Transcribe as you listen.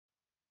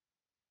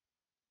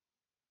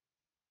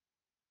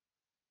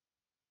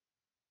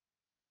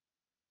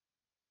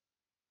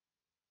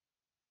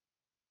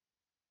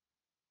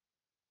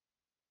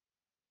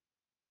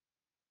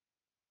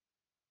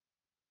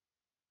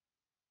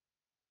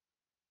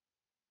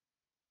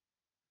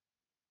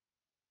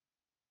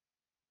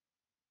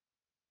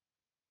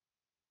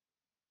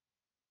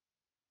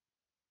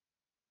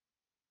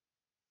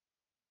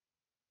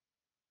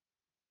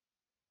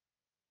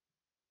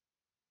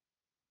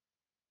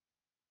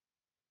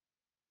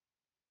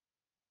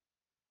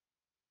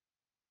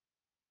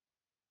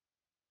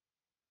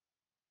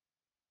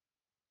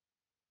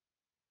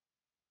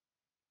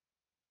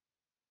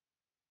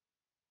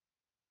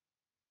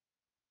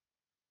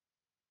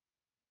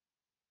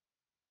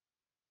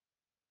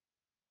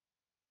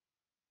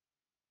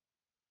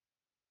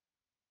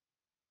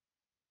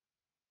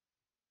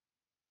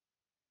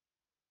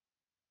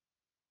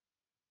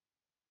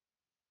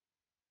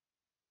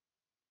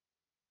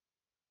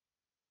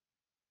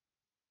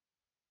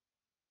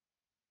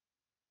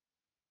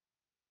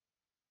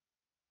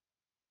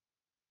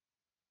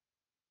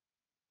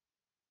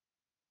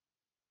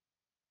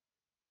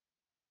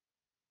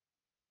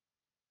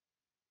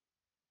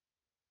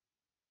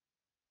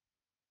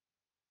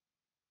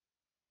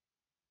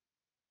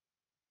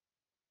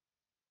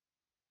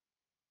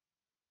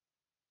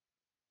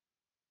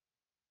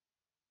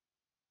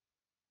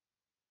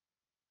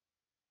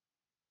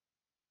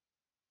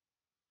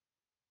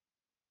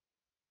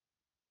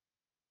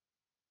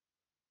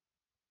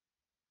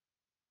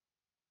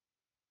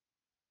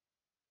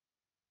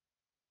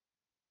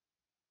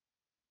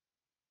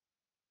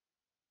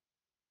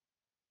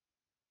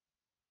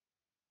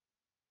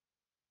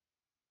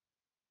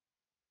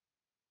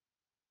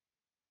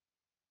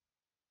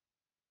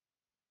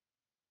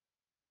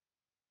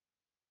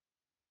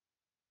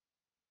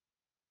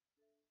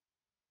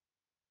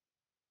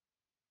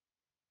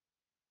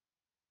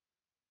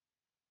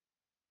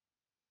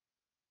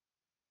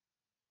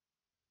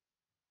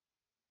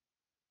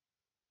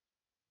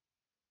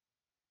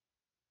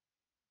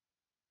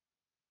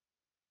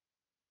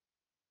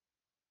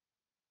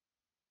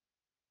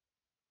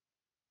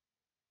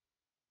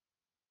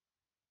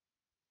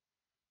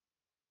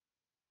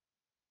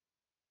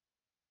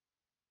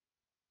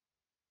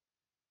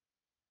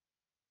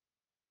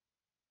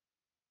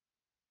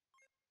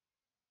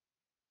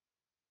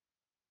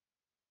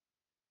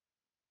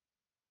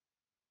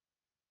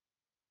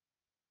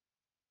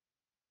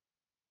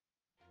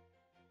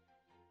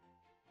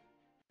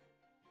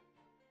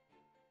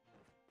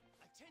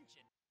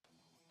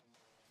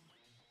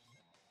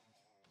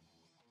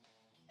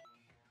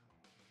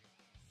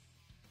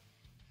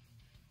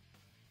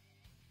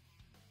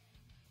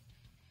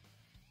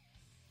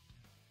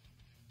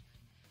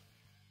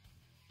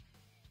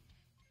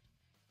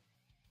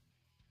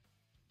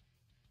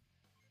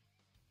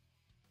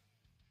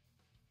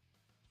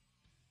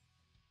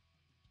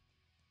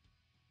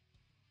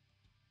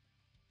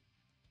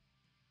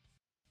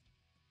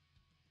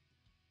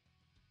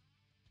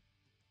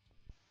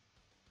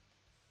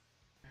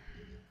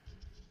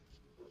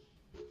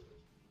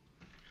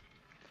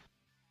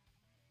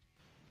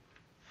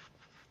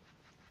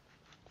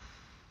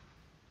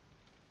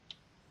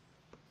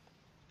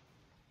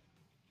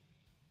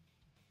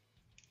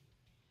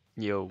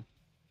Yo.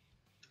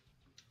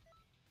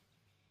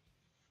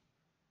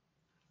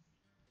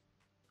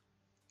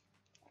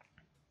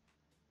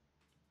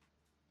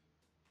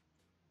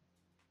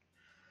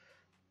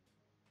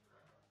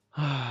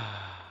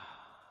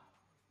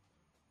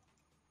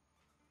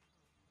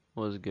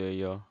 What's good,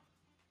 yo?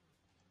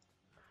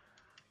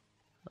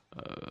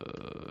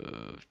 Uh,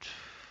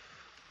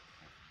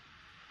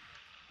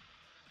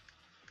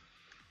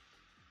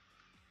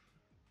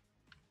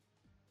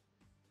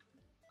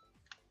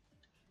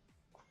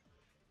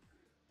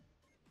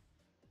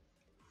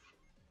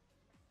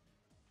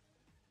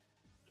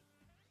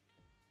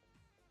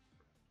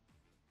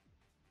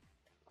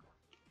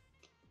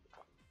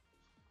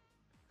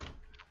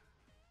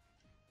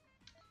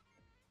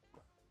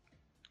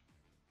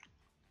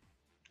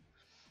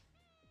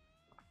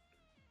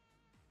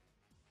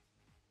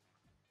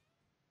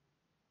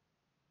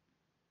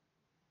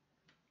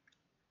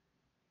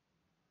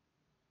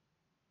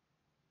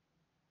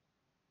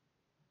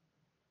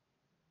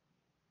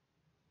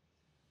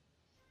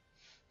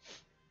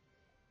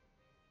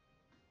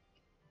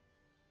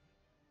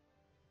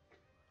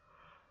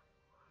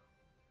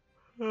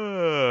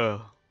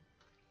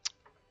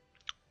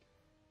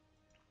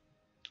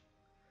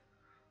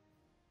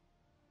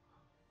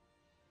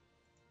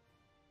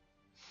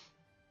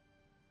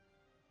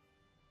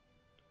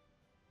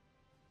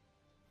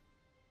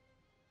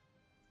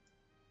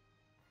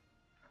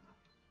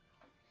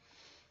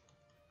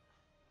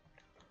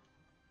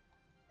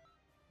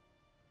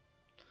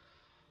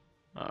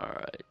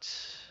 Alright.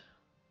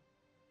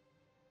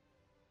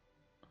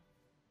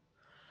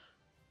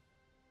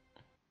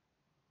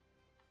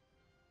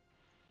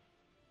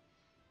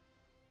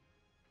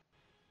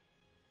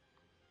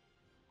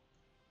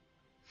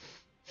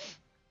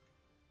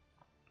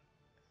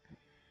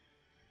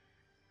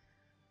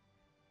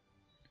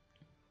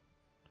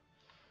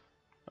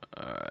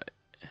 Alright.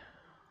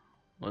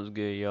 What's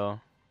good, y'all?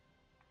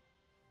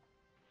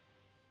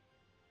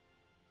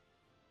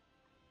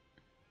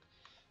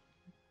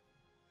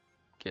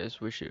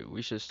 Guess we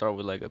should start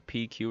with like a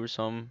PQ or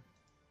something.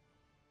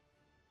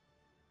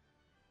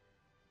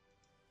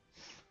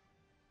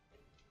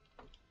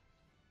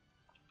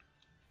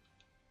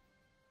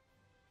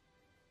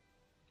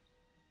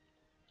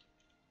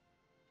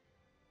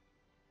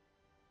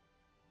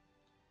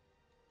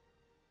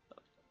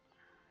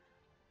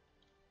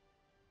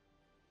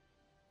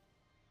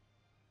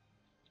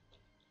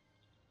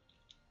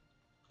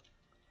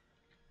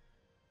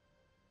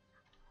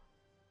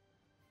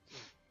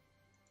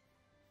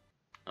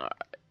 Alright.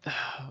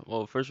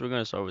 Well, first we're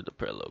gonna start with the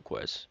parallel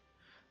quest,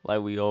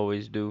 like we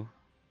always do.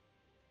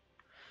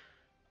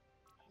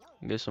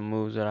 Get some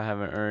moves that I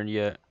haven't earned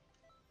yet.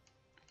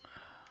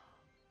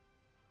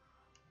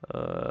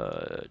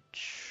 Uh,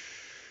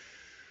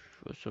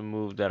 what's a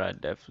move that I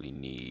definitely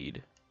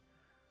need?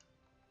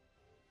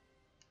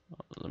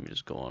 Let me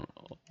just go on.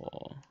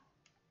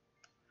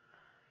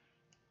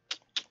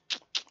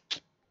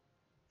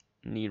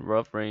 Need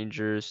Rough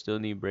Ranger, still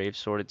need Brave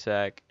Sword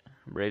Attack,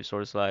 Brave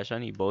Sword Slash. I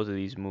need both of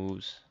these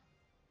moves.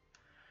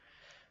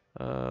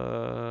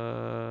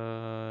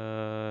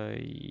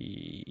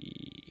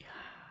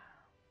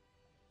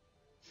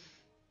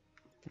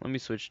 Let me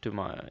switch to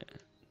my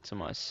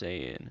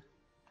Saiyan,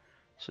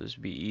 so this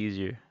be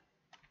easier.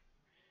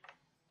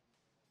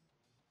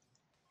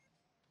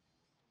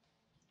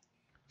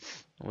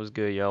 What's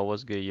good, y'all?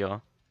 What's good,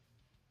 y'all?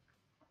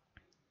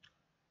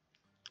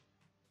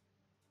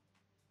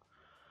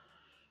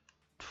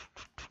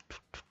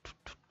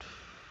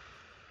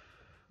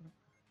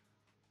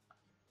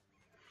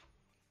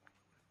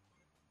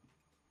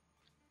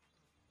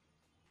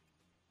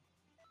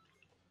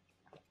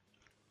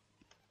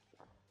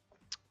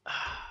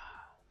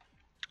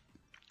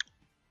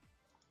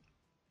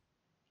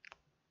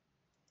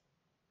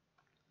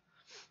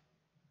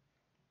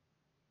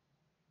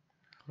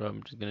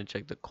 I'm just gonna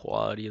check the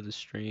quality of the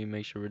stream,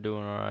 make sure we're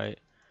doing alright.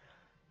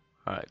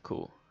 Alright,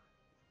 cool.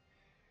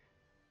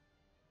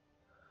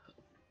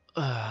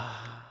 Alright,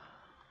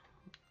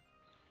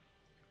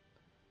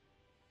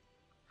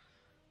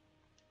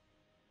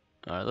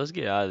 let's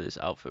get out of this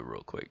outfit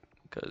real quick,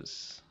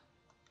 because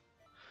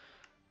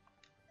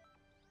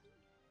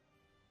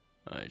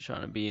I ain't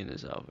trying to be in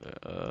this outfit.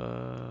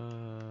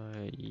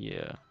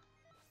 Yeah.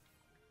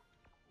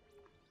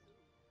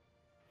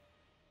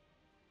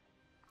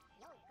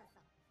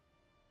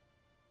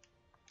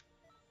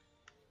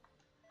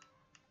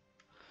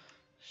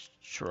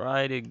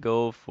 try to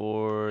go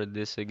for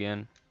this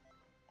again.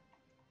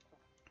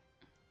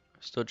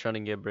 Still trying to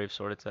get Brave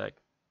Sword Attack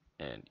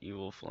and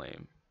Evil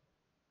Flame.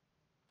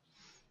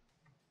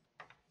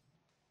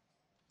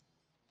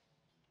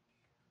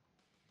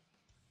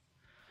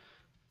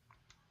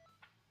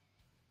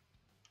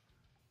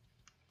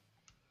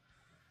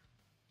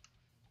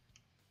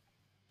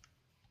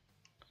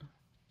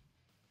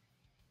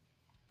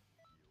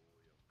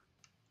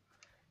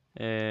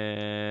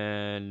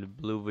 And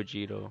Blue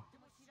Vegito.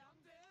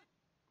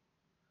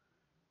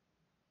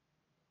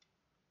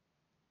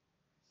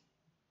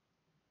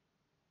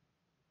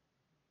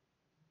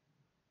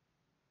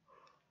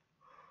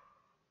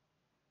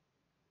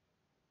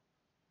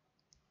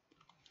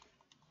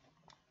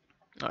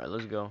 Alright,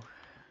 let's go.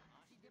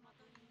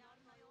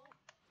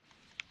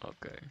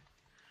 Okay.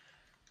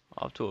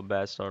 Off to a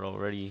bad start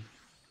already.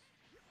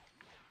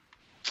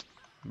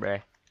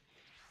 Bruh.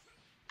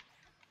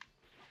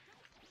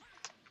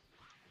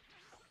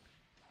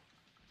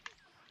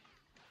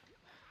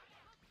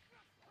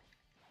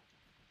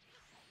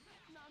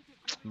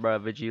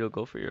 Bruh, Vegito,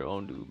 go for your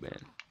own dude, man.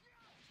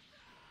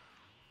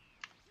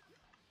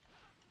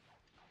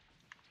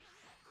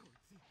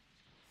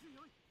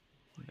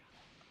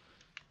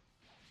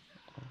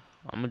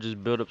 I'm gonna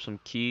just build up some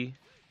ki.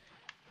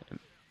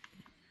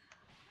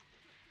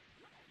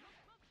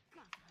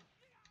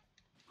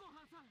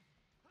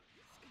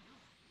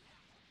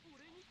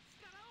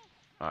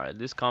 Alright,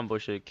 this combo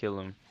should kill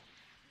him.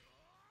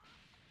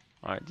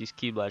 Alright, these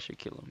ki blasts should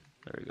kill him.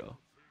 There we go.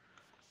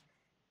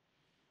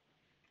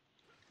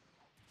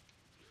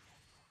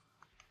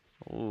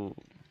 Ooh.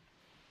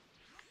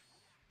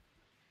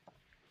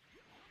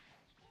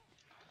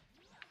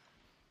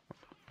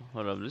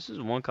 Hold up, this is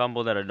one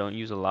combo that I don't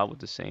use a lot with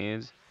the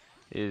Saiyans.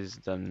 Is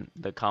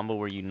the combo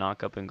where you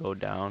knock up and go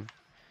down.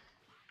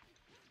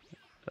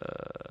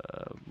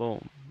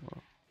 Boom.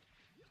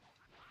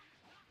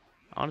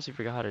 I honestly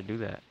forgot how to do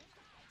that.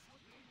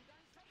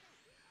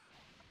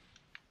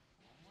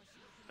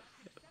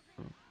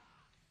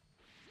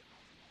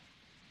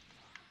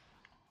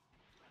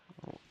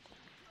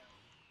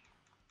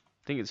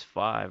 I think it's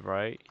 5,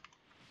 right?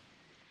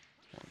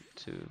 1,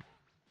 2.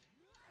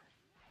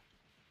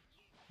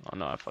 Oh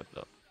no, I fucked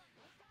up.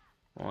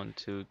 1,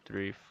 2,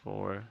 3,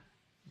 4.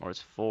 Or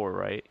it's 4,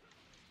 right?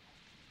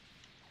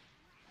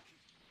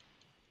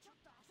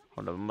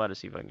 Hold up, I'm about to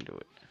see if I can do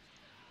it.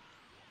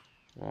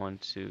 1,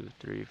 2,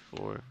 3,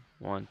 4.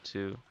 1,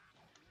 2.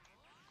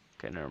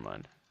 Okay, never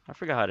mind. I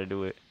forgot how to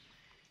do it.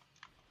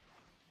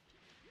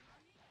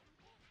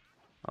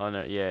 Oh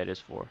no, yeah, it is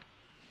 4.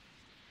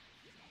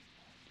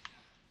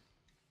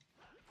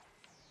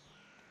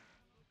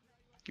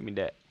 Give me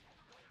that.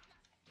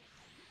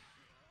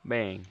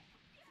 Bang.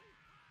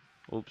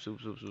 Oops,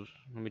 oops, oops, oops.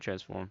 Let me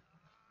transform.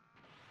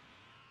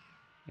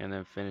 And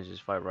then finish this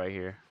fight right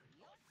here.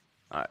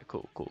 Alright,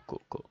 cool, cool,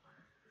 cool, cool.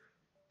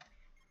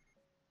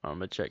 I'm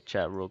gonna check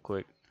chat real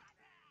quick.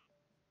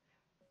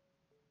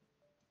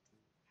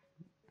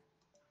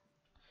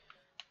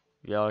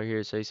 Y'all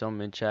here, say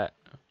something in chat.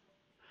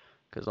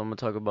 Cause I'm gonna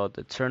talk about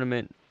the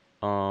tournament.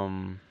 If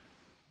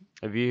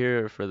you're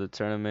here for the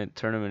tournament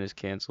is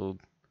canceled.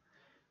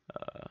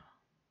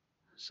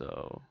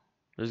 So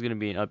there's gonna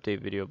be an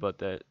update video about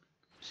that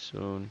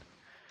soon.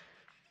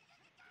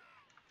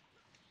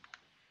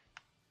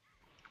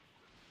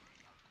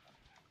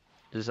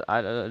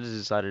 I just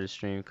decided to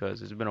stream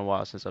because it's been a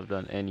while since I've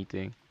done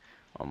anything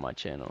on my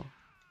channel.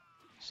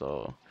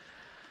 So,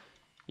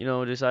 you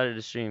know, decided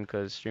to stream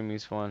because streaming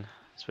is fun,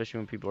 especially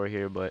when people are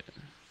here. But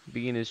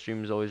beginning of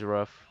stream is always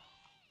rough.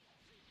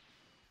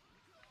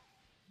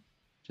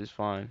 Just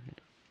fine.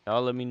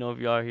 Y'all let me know if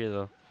y'all are here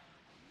though.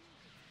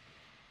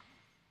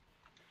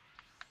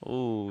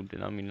 Ooh,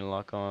 did not mean to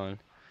lock on.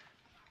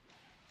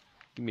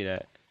 Give me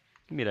that.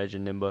 Give me that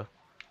Janemba.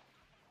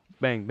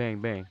 Bang,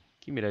 bang, bang.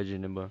 Give me that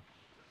Janemba.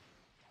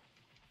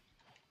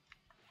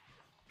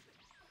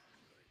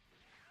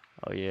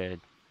 Oh yeah.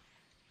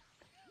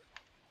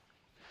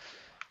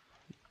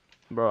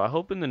 Bro, I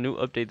hope in the new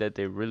update that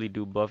they really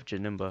do buff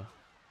Janemba.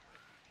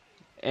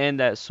 And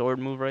that sword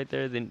move right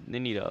there, they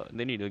need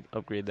to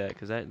upgrade that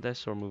because that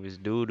sword move is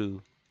doo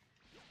doo.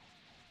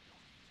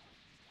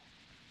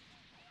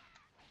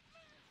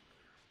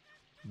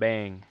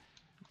 Bang.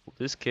 Will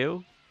this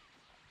kill?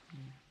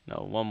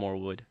 No, one more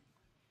wood.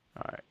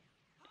 Alright.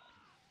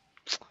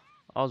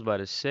 I was about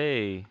to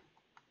say,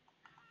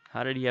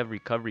 how did he have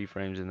recovery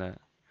frames in that?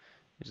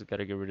 Just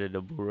gotta get rid of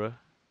the Bura.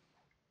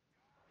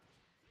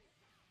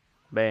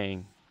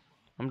 Bang.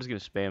 I'm just gonna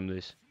spam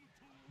this.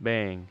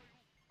 Bang.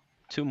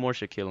 2 more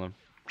should kill him.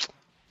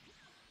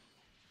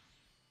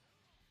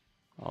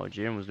 Oh,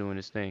 Jiren was doing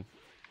his thing.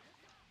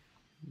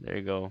 There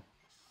you go.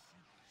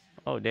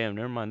 Oh, damn,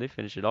 never mind. They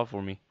finished it off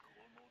for me.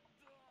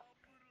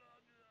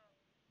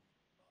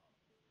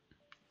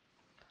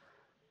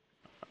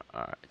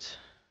 Alright.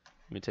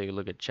 Let me take a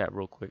look at chat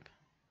real quick.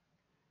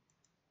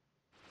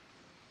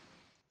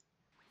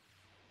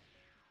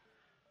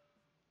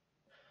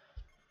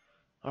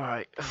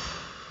 Alright.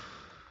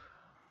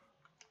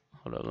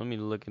 Hold Hold up, let me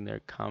look in there.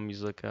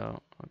 Kami's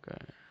Lookout. Okay.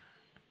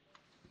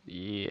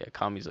 Yeah,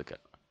 Kami's Lookout.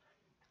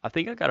 I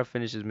think I gotta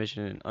finish this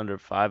mission in under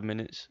 5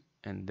 minutes,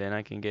 and then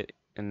I can get,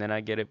 and then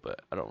I get it,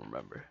 but I don't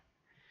remember.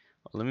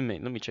 Let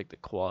me check the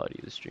quality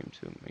of the stream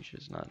too. Make sure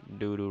it's not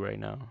doo doo right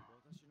now.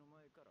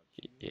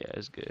 Yeah,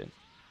 it's good.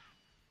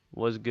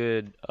 What's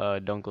good,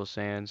 Dunkle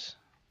Sands?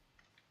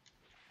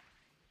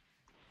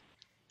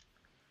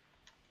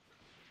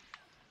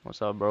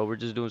 What's up, bro? We're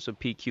just doing some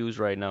PQs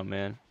right now,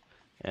 man.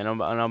 And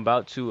I'm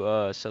about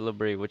to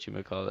celebrate what you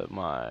may call it.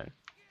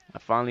 I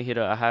finally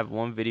I have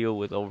one video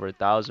with over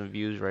 1,000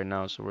 views right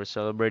now, so we're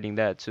celebrating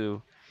that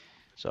too.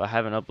 So I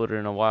haven't uploaded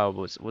in a while,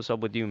 but what's up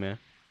with you, man?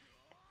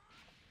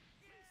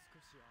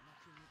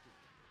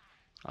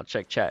 I'll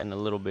check chat in a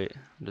little bit.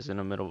 I'm just in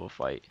the middle of a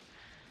fight.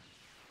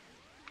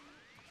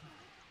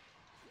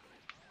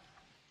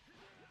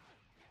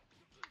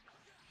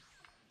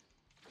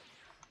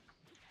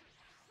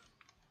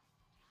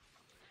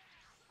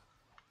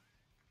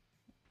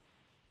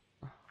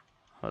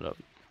 Hold up.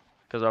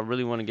 Because I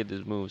really want to get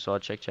this move, so I'll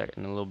check chat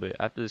in a little bit.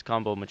 After this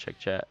combo, I'm going to check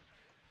chat.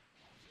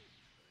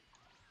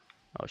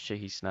 Oh shit,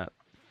 he snapped.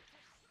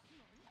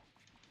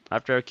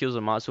 After I kill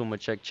Zamatsu, I'm going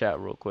to check chat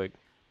real quick.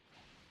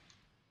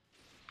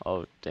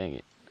 Oh, dang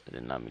it. I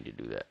did not mean to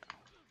do that.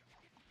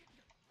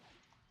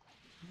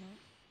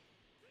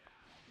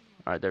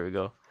 Alright, there we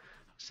go.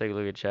 Let's take a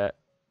look at chat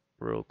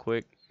real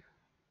quick.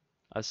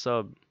 I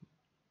subbed,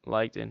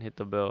 liked, and hit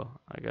the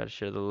bell. I gotta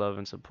share the love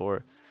and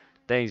support.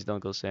 Thanks,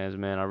 Dunkle Sands,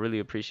 man. I really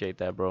appreciate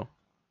that, bro.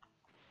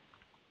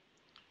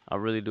 I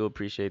really do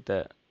appreciate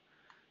that.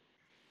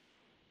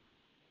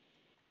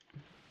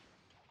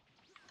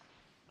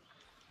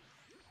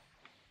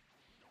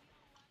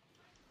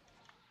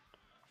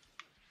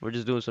 We're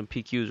just doing some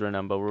PQs right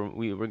now, but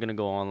we're gonna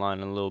go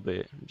online in a little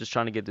bit. I'm just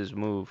trying to get this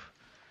move.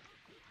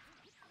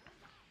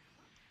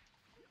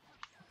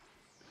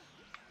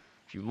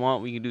 If you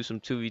want, we can do some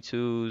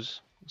 2v2s.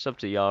 It's up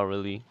to y'all,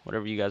 really.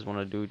 Whatever you guys want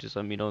to do, just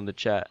let me know in the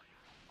chat.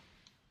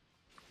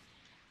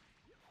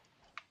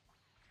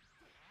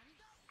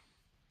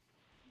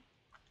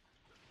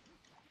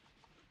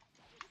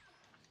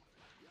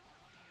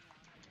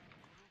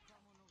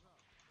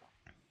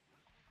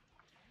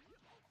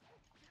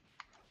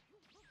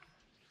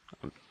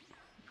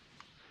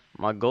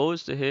 My goal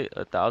is to hit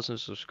 1,000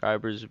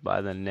 subscribers by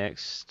the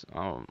next.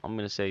 I'm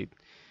gonna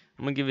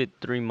give it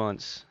 3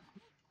 months.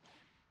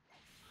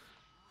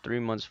 3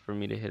 months for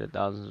me to hit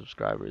 1,000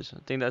 subscribers. I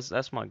think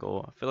that's my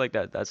goal. I feel like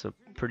that's a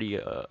pretty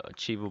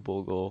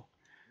achievable goal.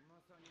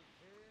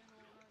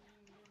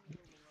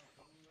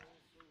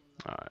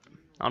 Alright,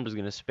 I'm just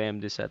gonna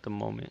spam this at the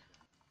moment.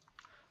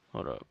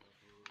 Hold up.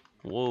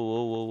 Whoa,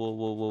 whoa, whoa, whoa,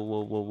 whoa, whoa,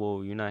 whoa, whoa,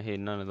 whoa. You're not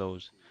hitting none of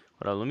those.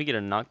 Hold up, let me get a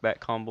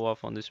knockback combo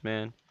off on this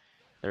man.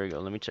 There we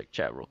go. Let me check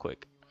chat real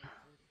quick.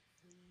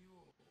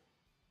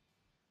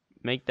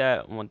 Make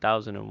that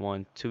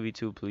 1001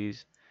 2v2,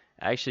 please.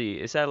 Actually,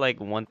 it's at like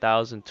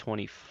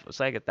 1020. It's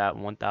like at that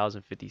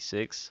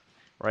 1056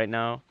 right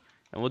now.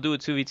 And we'll do a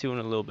 2v2 in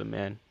a little bit,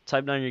 man.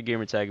 Type down your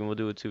gamer tag and we'll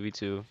do a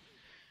 2v2.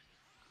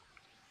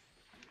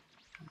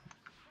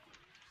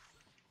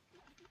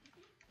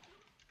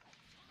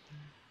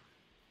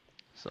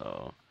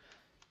 So,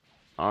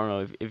 I don't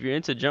know. If you're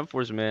into Jump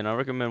Force, man, I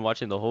recommend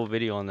watching the whole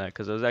video on that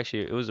because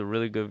it was a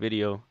really good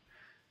video.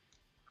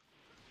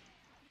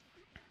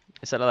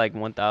 It's at like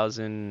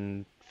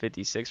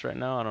 1056 right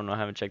now. I don't know. I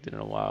haven't checked it in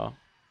a while.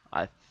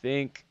 I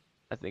think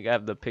I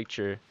have the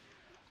picture.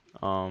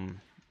 I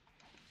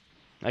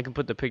can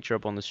put the picture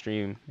up on the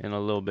stream in a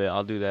little bit.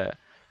 I'll do that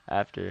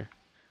after,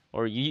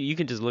 or you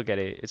can just look at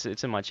it.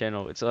 It's in my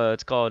channel.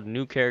 It's called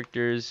New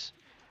Characters,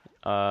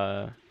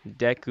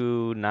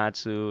 Deku,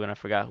 Natsu, and I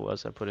forgot who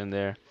else I put in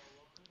there.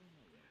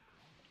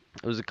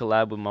 It was a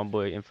collab with my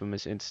boy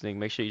Infamous Instinct.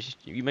 Make sure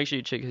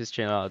you check his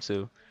channel out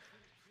too,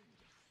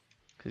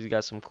 cause he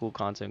got some cool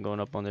content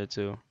going up on there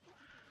too.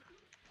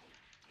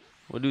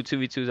 We'll do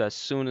 2v2s as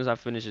soon as I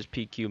finish this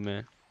PQ,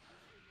 man.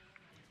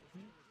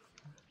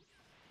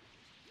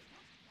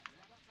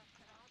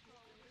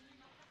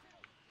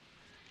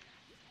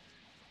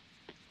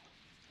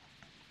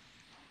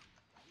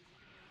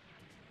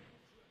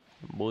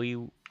 Boy,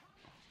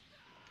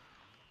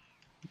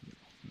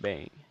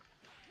 bang.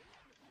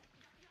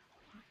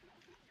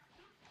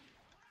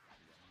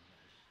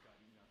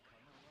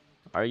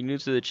 Are you new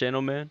to the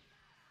channel, man?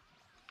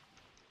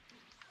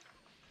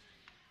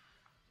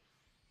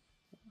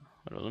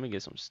 Hold on, let me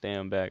get some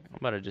stam back. I'm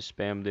about to just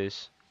spam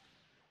this.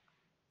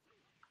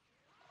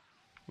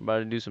 I'm about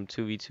to do some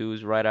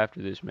 2v2s right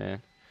after this,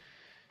 man.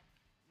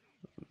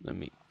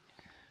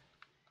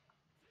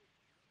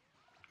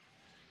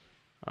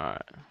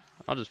 Alright.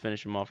 I'll just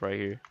finish him off right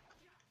here.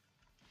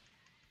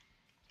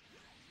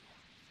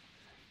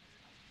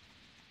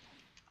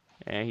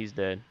 And he's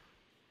dead.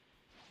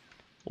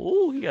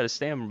 Ooh, he got a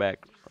stamina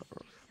back.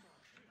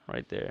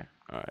 Right there.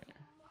 Alright.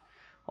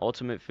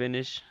 Ultimate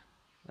finish.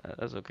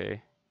 That's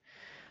okay.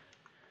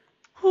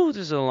 Whew,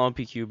 this is a long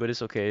PQ, but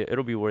it's okay.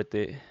 It'll be worth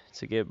it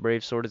to get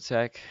Brave Sword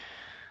Attack.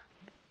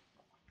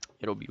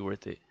 It'll be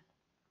worth it.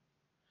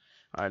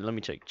 Alright, let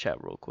me check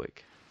chat real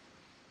quick.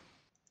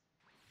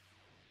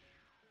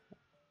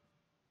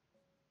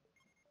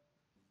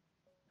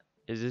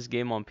 Is this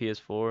game on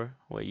PS4?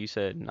 Wait, you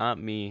said not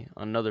me,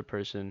 another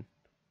person.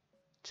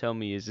 Tell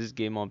me, is this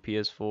game on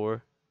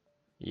PS4?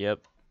 Yep.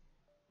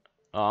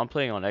 I'm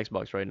playing on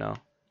Xbox right now.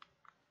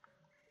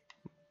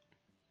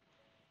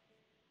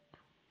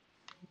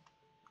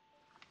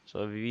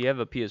 So if you have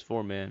a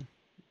PS4, man,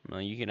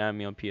 you can add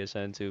me on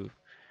PSN too.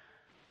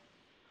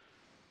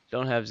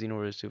 Don't have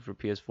Xenoverse 2 for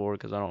PS4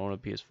 because I don't own a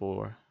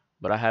PS4.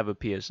 But I have a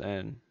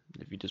PSN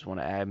if you just want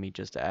to add me,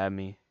 just to add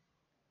me.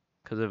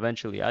 Because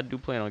eventually, I do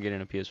plan on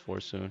getting a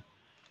PS4 soon.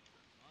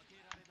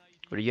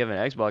 But if you have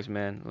an Xbox,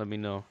 man, let me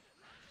know.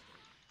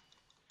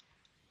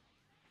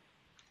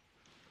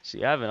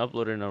 See, I haven't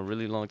uploaded in a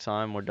really long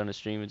time or done a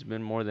stream. It's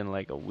been more than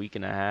like a week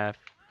and a half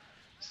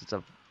since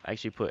I've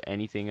actually put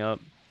anything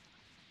up.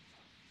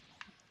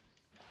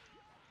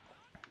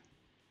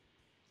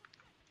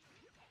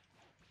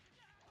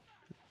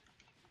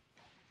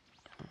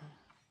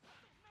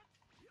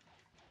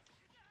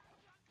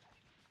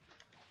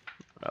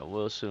 But I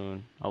will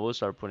soon. I will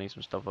start putting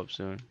some stuff up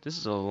soon. This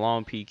is a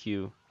long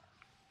PQ.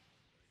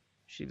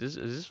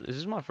 Is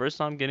this my first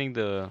time getting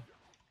the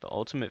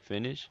ultimate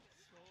finish?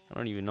 I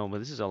don't even know, but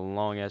this is a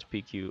long ass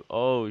PQ.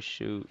 Oh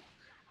shoot.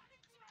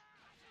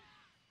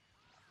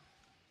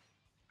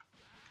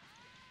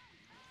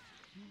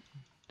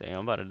 Dang, I'm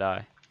about to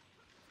die.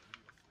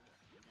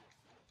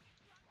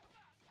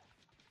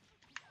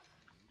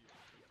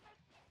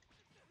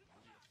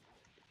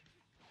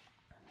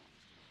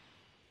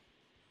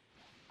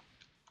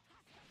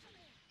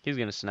 He's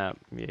gonna snap.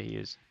 Yeah, he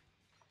is.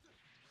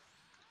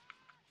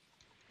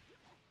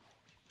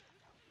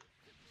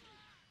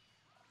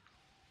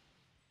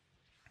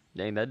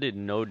 Dang, that did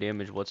no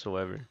damage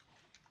whatsoever.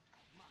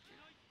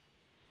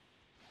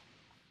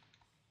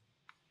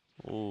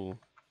 Ooh.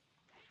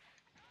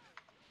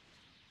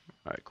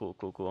 Alright, cool,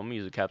 cool, cool. I'm gonna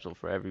use a capsule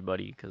for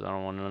everybody because I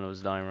don't want none of us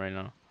dying right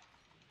now.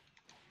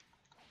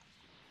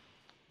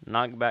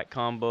 Knockback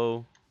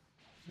combo.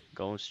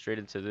 Going straight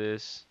into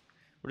this.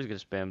 We're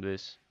just gonna spam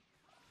this.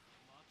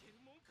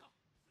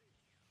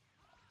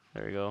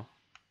 There we go.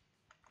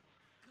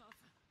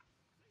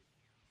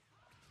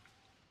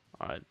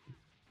 Alright.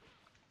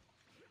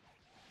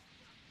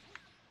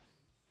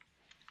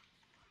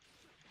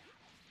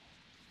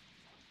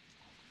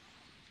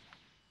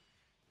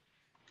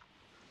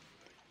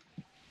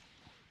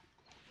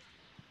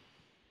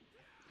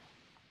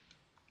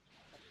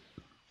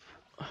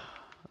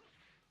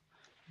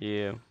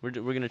 Yeah, we're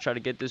gonna try to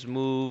get this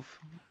move,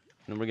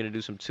 and we're gonna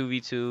do some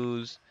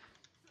 2v2s.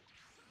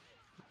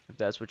 If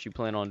that's what you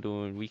plan on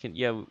doing, we can.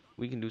 Yeah,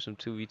 we can do some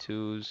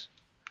 2v2s.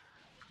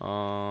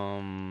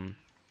 Um.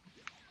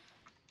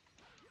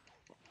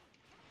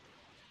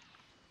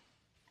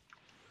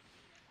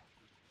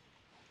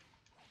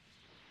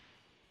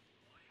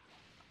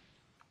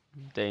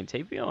 Dang,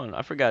 Tapion.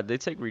 I forgot they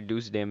take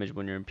reduced damage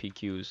when you're in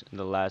PQs in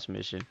the last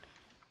mission.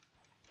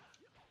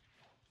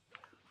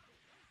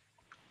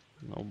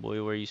 Oh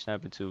boy, where are you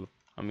snapping to?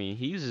 I mean,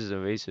 he uses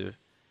evasive.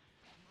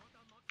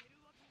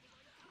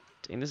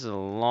 Dang, this is a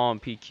long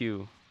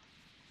PQ.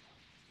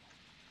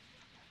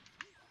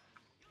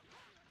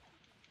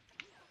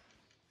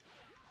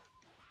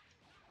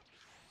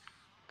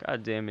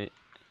 God damn it.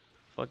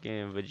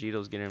 Fucking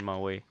Vegeto's getting in my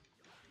way.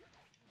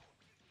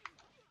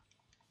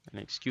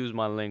 And excuse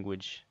my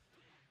language.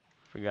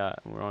 Forgot,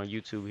 we're on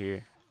YouTube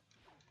here.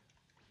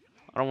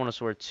 I don't want to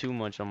swear too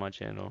much on my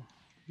channel.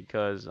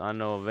 Because I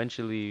know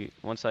eventually,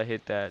 once I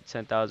hit that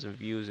 10,000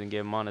 views and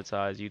get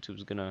monetized,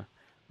 YouTube's gonna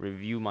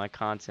review my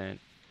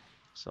content.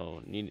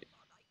 So, need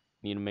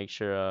to make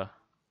sure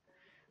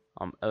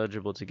I'm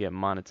eligible to get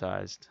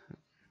monetized.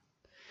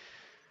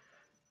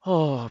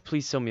 Oh,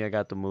 please tell me I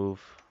got the move.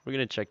 We're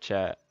gonna check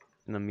chat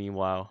in the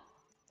meanwhile.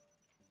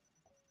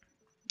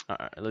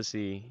 Alright, let's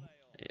see.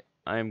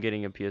 I am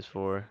getting a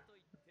PS4.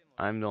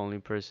 I'm the only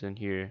person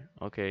here.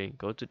 Okay,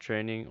 go to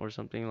training or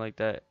something like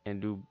that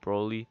and do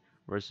Broly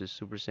versus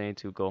Super Saiyan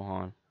 2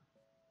 Gohan.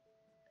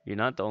 You're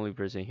not the only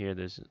person here.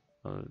 There's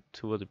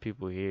two other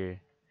people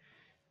here.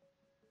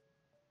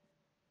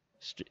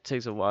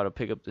 Takes a while to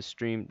pick up the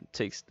stream.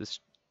 Takes this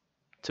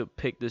to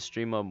pick the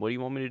stream up. What do you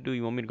want me to do?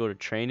 You want me to go to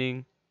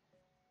training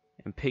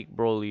and pick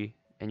Broly,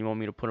 and you want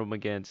me to put him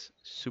against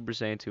Super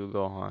Saiyan 2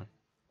 Gohan?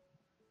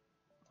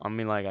 I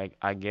mean, like,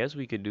 I guess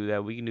we could do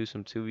that. We can do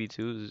some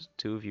 2v2s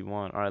too if you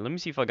want. Alright, let me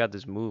see if I got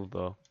this move,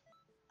 though.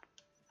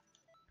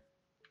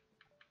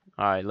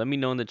 Alright, let me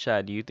know in the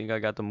chat. Do you think I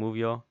got the move,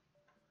 y'all?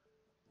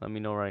 Let me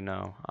know right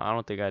now. I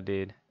don't think I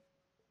did.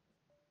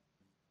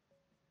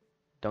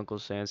 Dunkel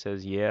San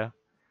says, yeah.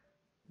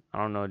 I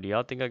don't know. Do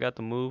y'all think I got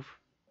the move?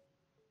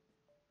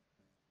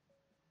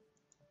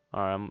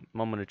 Alright, I'm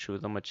moment of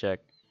truth. I'm gonna check.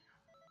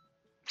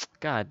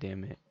 God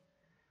damn it.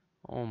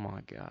 Oh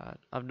my god.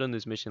 I've done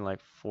this mission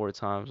like 4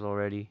 times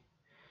already.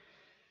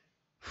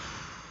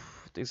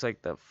 I think it's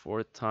like the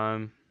 4th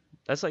time.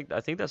 That's like,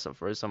 I think that's the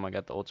first time I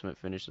got the ultimate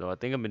finish though. I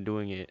think I've been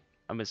doing it.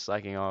 I've been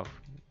slacking off.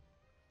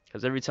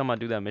 Because every time I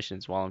do that mission,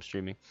 it's while I'm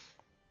streaming.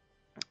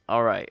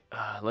 All right.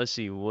 Let's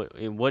see.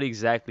 What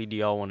exactly do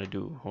y'all want to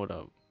do? Hold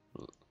up.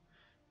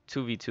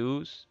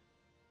 2v2s?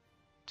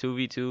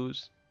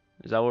 2v2s?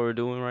 Is that what we're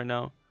doing right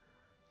now?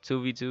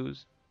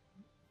 2v2s?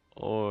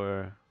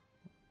 Or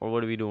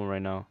what are we doing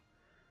right now?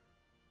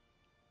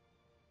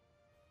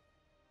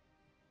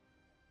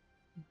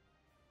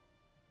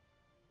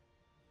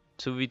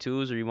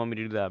 2v2s, or you want me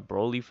to do that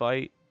Broly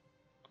fight?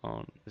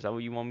 Is that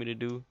what you want me to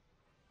do?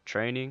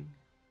 Training?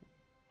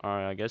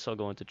 Alright, I guess I'll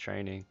go into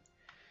training.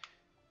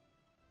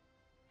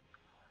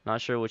 Not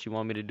sure what you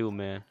want me to do,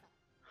 man.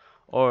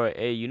 Or,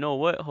 hey, you know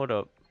what? Hold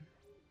up.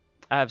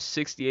 I have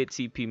 68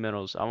 TP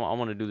medals. I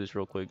want to do this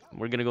real quick.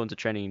 We're gonna go into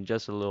training in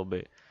just a little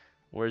bit.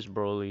 Where's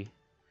Broly?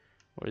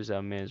 Where's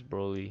that man's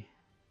Broly?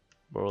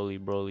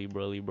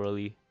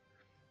 Broly.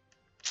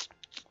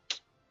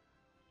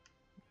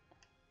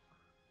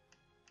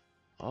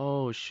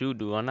 Oh, shoot,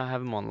 do I not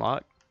have him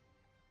unlocked?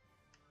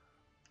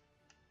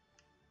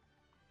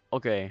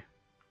 Okay.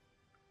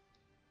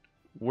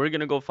 We're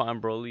gonna go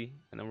find Broly,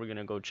 and then we're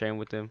gonna go train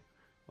with him.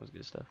 What's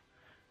good stuff?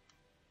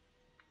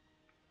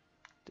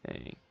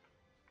 Dang.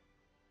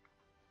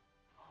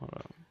 Hold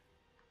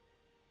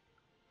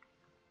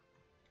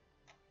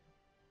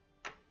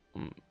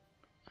on.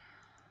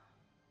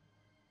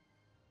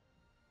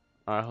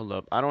 Alright, hold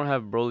up. I don't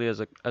have Broly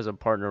as a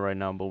partner right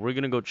now, but we're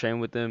gonna go train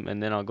with him,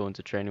 and then I'll go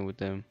into training with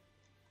him.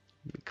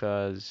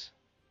 Because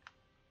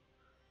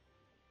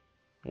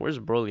where's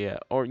Broly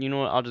at? Or you know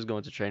what? I'll just go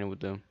into training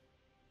with him.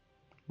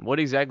 What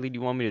exactly do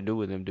you want me to do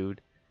with him, dude?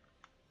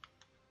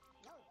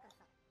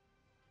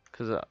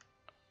 Cause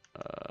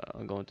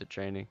I'm going to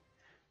training.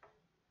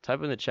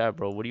 Type in the chat,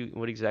 bro.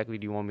 What exactly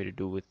do you want me to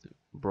do with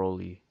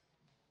Broly?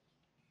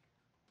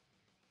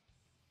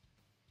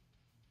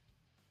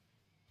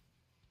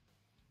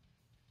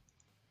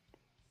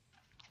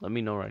 Let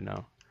me know right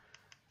now.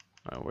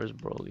 Alright, where's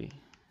Broly?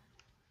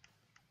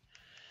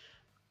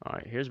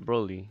 Alright, here's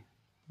Broly.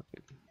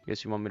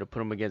 Guess you want me to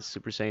put him against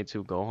Super Saiyan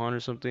 2 Gohan or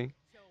something?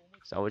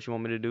 Is that what you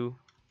want me to do?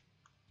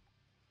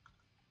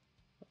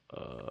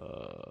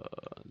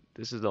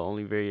 This is the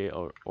only variant,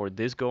 or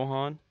this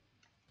Gohan?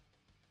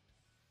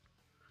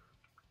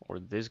 Or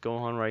this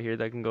Gohan right here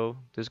that can go?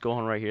 This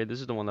Gohan right here, this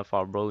is the one that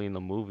fought Broly in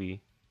the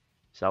movie.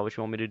 Is that what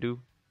you want me to do?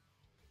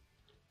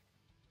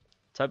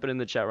 Type it in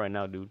the chat right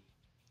now, dude.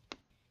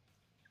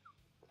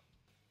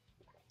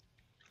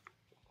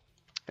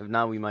 If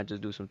not, we might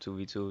just do some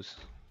 2v2s.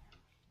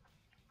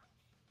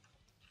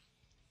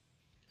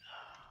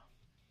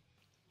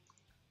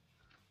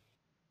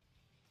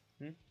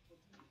 Hmm?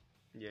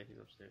 Yeah, he's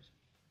upstairs.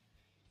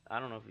 I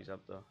don't know if he's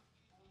up though.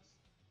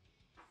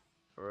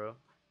 For real?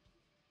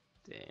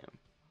 Damn.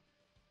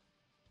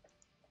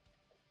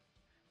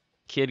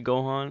 Kid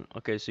Gohan?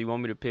 Okay, so you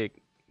want me to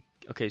pick.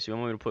 Okay, so you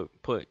want me to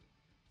put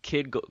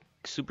Kid Go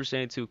Super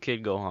Saiyan 2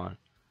 Kid Gohan.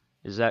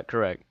 Is that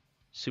correct?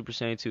 Super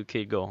Saiyan 2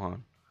 Kid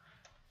Gohan.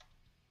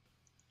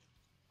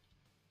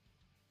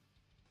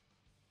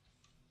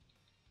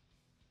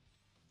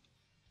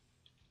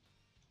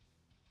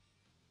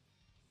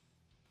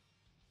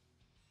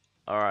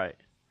 Alright.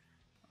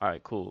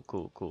 Alright, cool.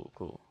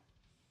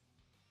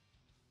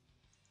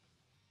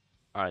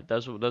 Alright,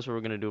 that's what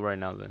we're gonna do right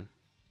now then.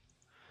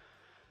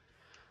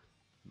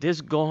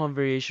 This Gohan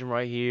variation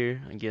right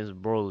here against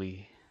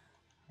Broly.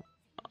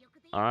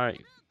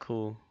 Alright,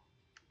 cool.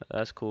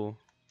 That's cool.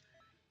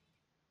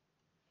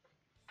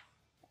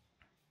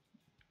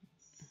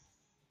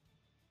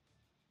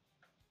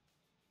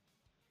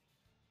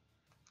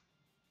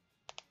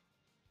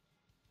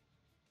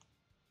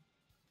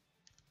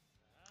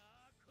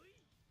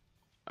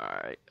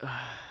 Alright.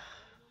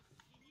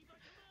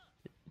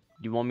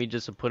 You want me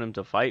just to put him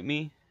to fight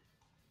me?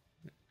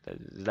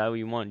 Is that what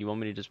you want? You want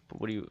me to just,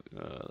 what do you,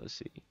 let's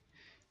see.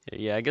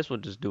 Yeah, I guess we'll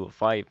just do a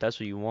fight if that's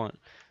what you want.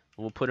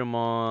 We'll put him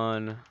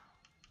on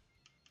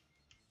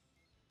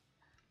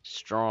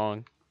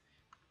strong.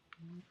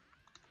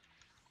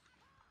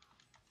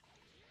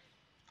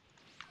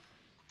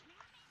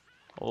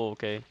 Oh,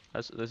 okay.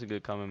 That's a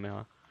good comment, man.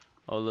 Huh?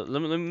 Oh,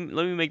 let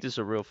me make this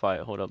a real fight.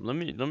 Hold up. Let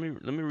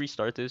me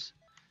restart this,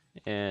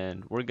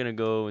 and we're gonna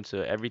go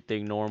into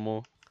everything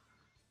normal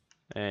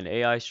and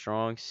AI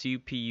strong,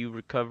 CPU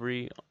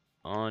recovery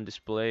on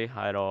display,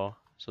 hide all.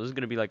 So this is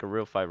gonna be like a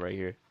real fight right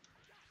here.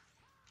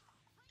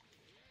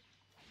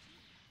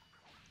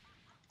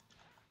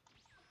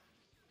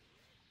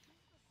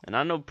 And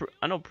I know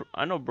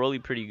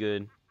Broly pretty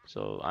good,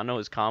 so I know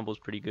his combo's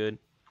pretty good.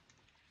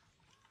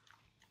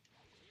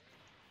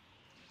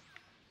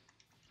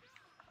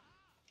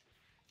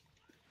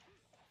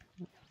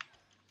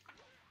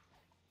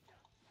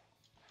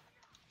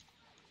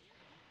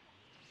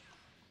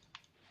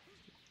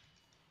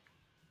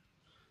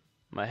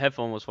 My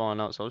headphone was falling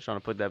out, so I was trying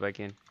to put that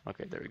back in.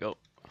 Okay, there we go.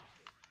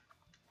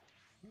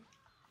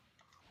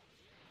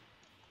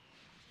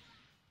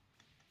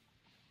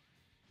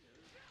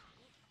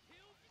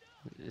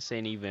 This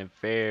ain't even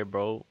fair,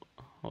 bro.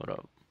 Hold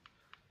up.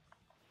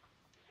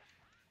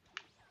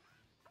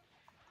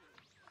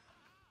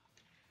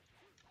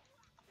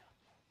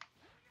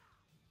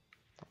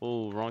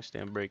 Oh, wrong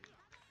stand break.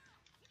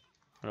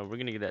 Hold on, we're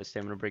gonna get that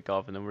stamina break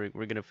off, and then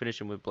we're gonna finish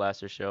him with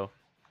Blaster Shell.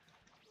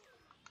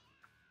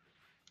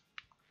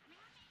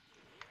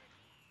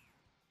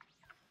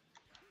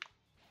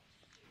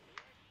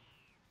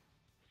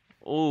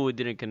 Oh, it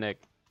didn't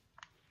connect.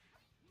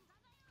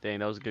 Dang,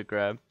 that was a good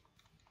grab.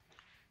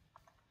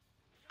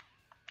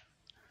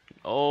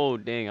 Oh,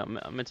 dang,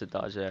 I meant to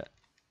dodge that.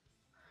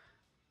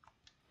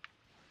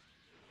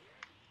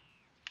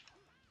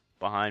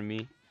 Behind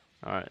me.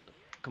 Alright.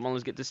 Come on,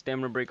 let's get this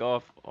stamina break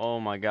off. Oh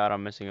my god,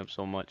 I'm messing up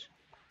so much.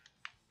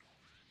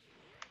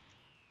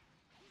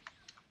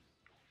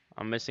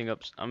 I'm messing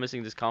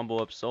this combo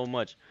up so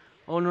much.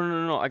 Oh, no, no,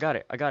 no, no. I got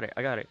it. I got it.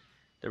 I got it.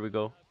 There we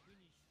go.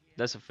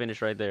 That's a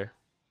finish right there.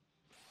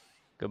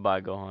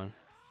 Goodbye, Gohan.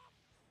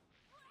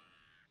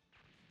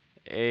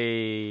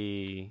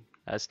 Hey,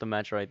 that's the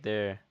match right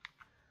there.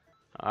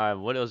 Alright,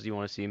 what else do you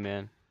want to see,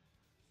 man?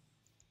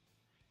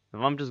 If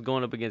I'm just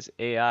going up against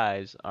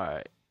AIs,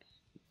 alright.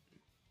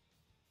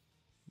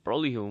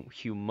 Broly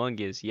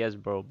humongous. Yes,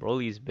 bro.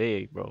 Broly's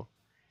big, bro.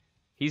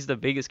 He's the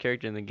biggest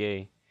character in the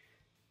game.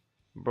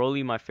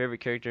 Broly, my favorite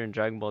character in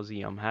Dragon Ball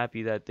Z. I'm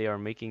happy that they are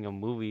making a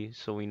movie,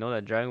 so we know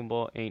that Dragon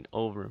Ball ain't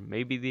over.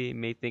 Maybe they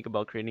may think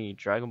about creating a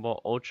Dragon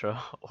Ball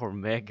Ultra or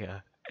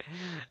Mega.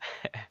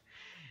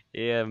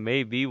 Yeah,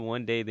 maybe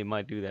one day they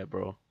might do that,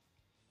 bro.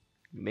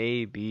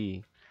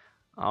 Maybe.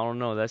 I don't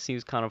know. That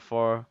seems kind of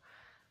far.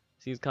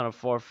 Seems kind of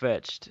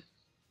far-fetched.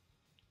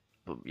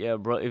 But yeah,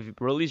 bro, if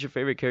Broly's your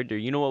favorite character,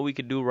 you know what we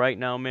could do right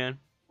now, man?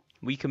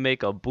 We could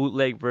make a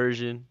bootleg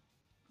version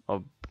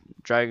of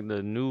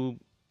the new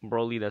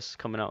Broly that's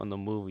coming out in the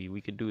movie.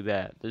 We could do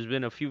that. There's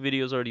been a few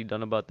videos already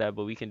done about that,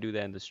 but we can do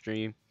that in the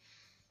stream.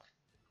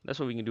 That's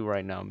what we can do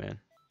right now, man.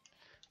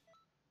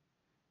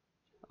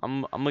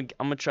 I'm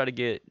gonna try to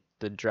get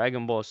the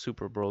Dragon Ball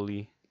Super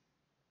Broly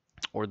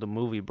or the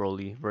movie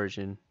Broly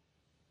version.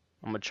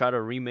 I'm gonna try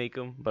to remake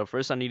him, but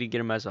first I need to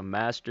get him as a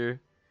master,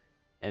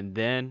 and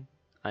then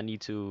I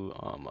need to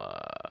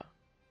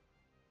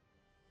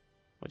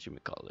what you may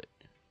call it.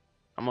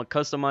 I'm gonna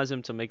customize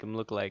him to make him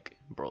look like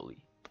Broly.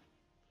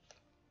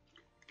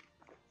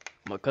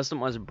 I'm gonna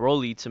customize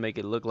Broly to make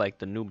it look like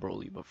the new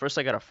Broly, but first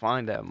I gotta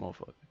find that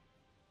motherfucker.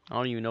 I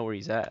don't even know where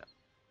he's at.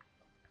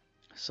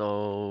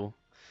 So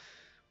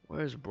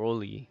where's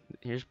Broly?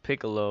 Here's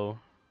Piccolo.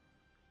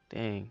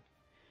 Dang.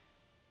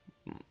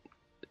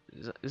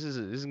 This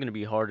is gonna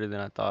be harder than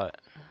I thought.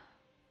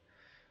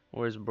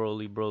 Where's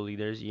Broly? Broly.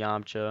 There's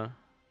Yamcha.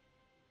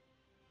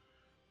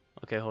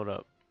 Okay, hold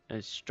up.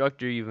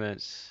 Instructor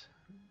events.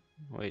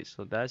 Wait,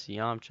 so that's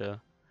Yamcha.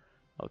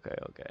 Okay,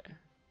 okay.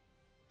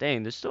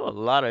 Dang, there's still a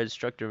lot of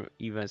instructor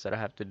events that I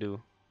have to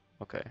do.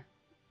 Okay.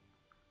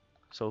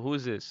 So who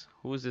is this?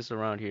 Who is this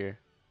around here?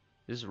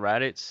 This is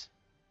Raditz.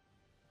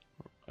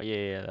 Oh yeah,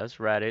 yeah, that's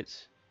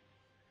Raditz.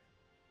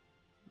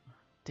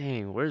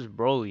 Dang, where's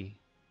Broly?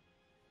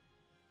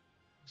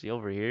 Is he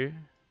over here?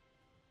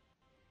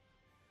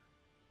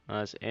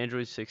 It's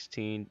Android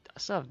 16. I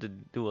still have to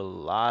do a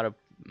lot of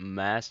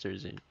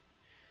masters and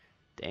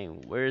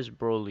dang, where's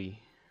Broly?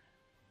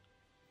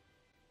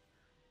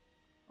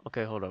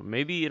 Okay, hold up.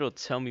 Maybe it'll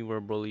tell me where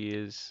Broly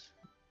is.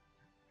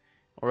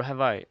 Or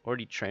have I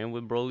already trained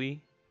with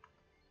Broly?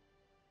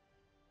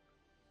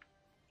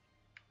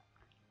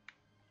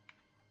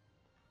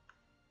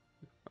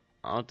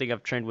 I don't think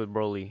I've trained with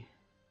Broly.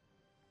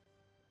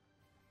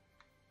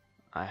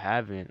 I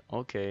haven't.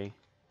 Okay.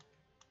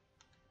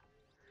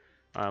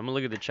 Alright, I'm gonna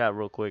look at the chat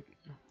real quick.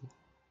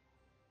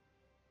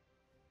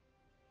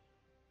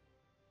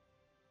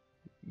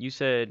 You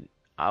said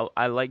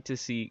I like to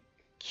see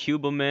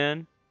Cuba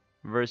Man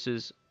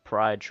versus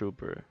Pride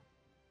Trooper.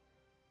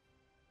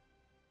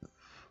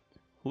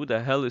 Who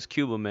the hell is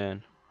Cuba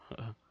Man?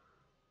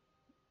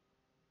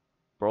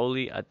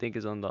 Broly, I think,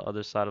 is on the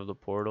other side of the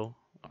portal.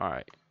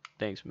 Alright,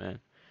 thanks, man.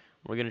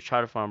 We're gonna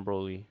try to find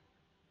Broly.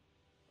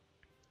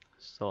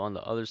 So on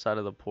the other side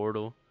of the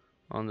portal,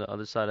 on the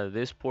other side of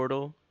this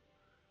portal,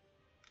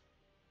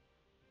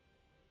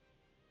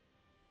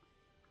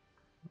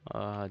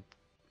 I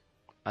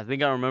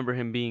think I remember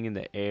him being in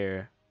the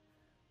air.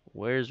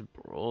 Where's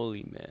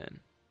Broly, man?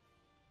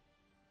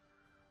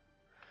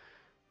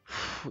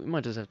 We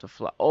might just have to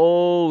fly.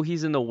 Oh,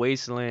 he's in the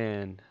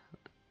wasteland.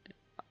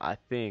 I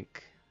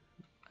think.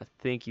 I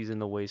think he's in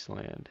the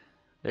wasteland.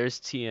 There's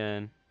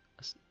TN.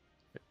 I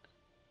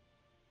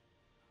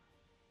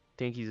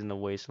think he's in the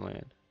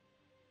wasteland.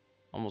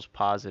 Almost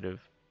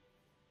positive.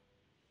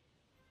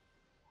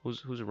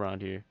 Who's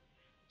around here?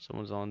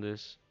 Someone's on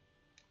this.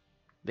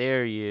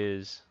 There he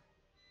is.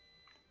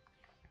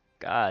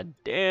 God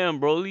damn,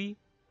 Broly.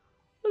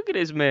 Look at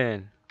this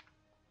man.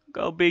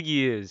 Look how big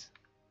he is.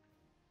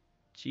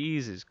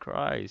 Jesus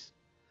Christ.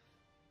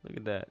 Look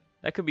at that.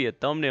 That could be a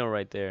thumbnail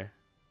right there.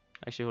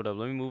 Actually, hold up.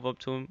 Let me move up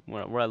to him.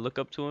 Where I look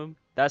up to him,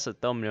 that's a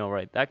thumbnail,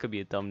 right? That could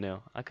be a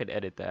thumbnail. I could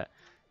edit that.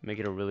 Make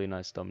it a really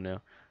nice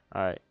thumbnail.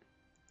 Alright.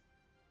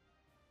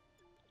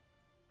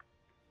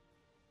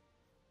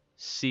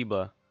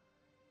 Siba.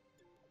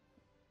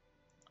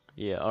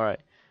 Yeah, alright.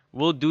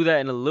 We'll do that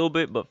in a little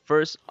bit, but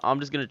first, I'm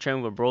just going to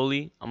train with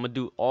Broly. I'm going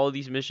to do all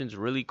these missions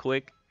really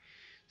quick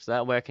So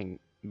that way I can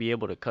be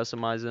able to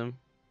customize him.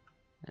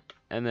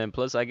 And then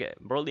plus I get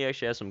Broly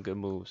actually has some good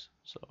moves.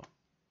 So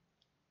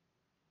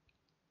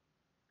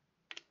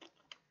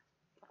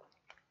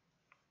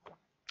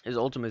his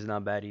ultimate is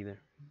not bad either.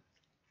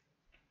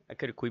 I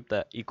could equip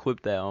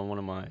that on one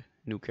of my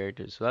new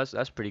characters. So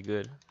that's pretty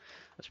good.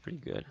 That's pretty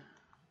good.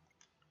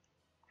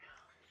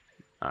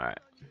 All right.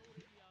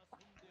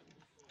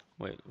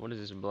 Wait, what is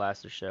this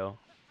blaster shell?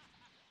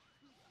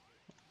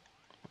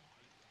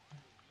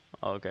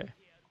 Oh, okay.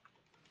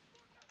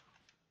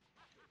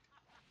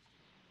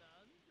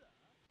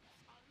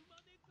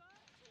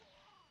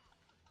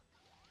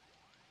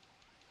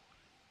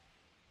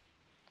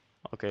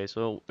 Okay,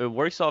 so it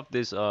works off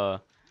this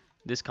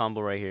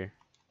combo right here.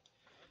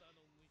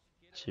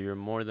 So you're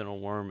more than a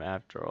worm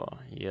after all.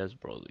 Yes,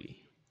 Broly.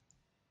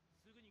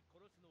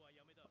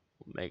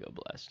 Omega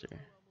Blaster.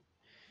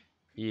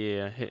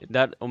 Yeah,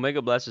 that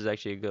Omega Blaster is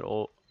actually a good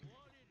ult.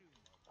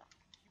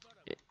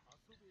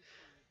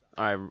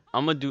 All right,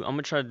 I'm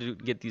gonna try to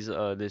get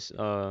this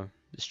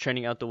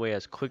training out the way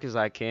as quick as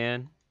I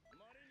can,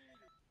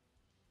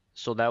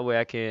 so that way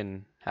I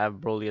can have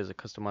Broly as a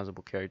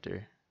customizable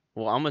character.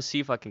 Well, I'm gonna see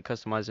if I can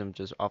customize him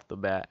just off the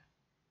bat,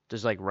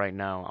 just like right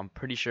now. I'm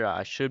pretty sure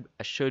I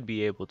should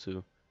be able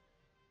to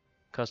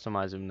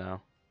customize him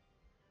now.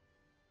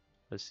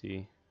 Let's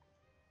see.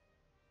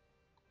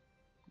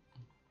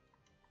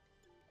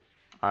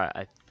 All right,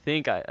 I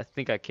think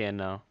I can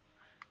now.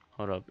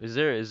 Hold up. Is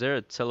there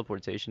a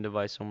teleportation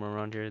device somewhere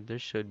around here? There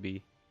should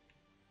be.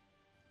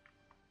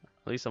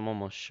 At least I'm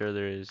almost sure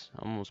there is.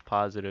 I'm almost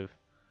positive.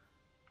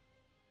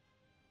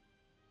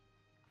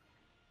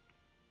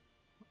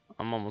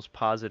 I'm almost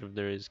positive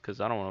there is,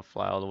 because I don't want to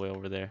fly all the way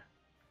over there.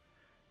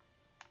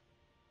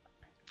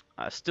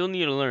 I still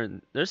need to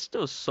learn. There's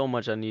still so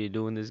much I need to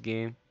do in this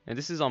game. And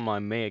this is on my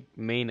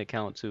main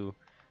account too.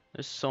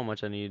 There's so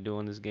much I need to do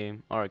in this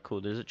game. Alright,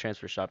 cool. There's a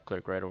transfer shop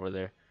clerk right over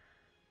there.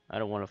 I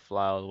don't want to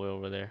fly all the way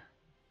over there.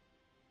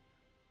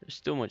 There's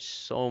still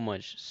so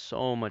much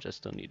I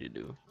still need to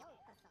do.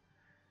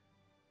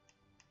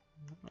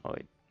 Oh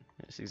wait,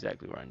 that's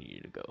exactly where I need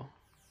you to go.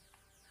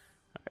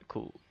 Alright,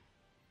 cool.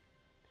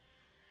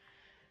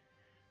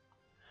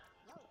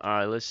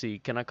 Alright, let's see.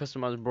 Can I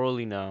customize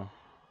Broly now?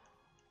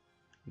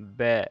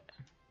 Bet.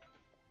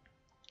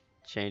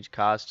 Change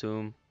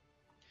costume.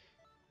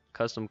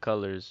 Custom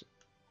colors.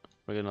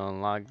 We're gonna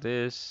unlock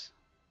this.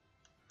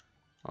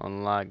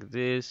 Unlock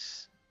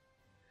this.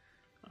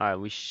 Alright,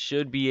 we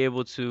should be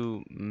able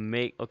to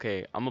make.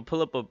 Okay, I'm gonna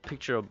pull up a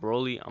picture of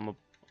Broly. I'm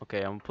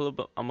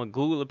gonna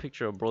Google a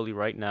picture of Broly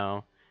right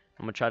now.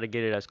 I'm gonna try to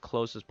get it as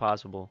close as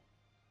possible.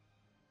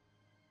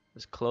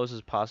 As close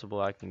as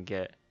possible I can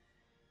get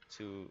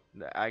to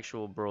the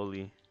actual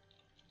Broly.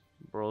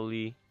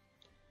 Broly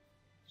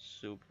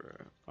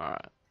Super.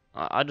 Alright.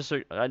 I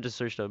just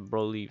searched up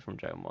Broly from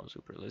Dragon Ball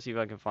Super. Let's see if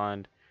I can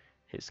find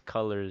his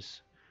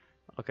colors.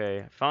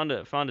 Okay, found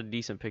a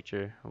decent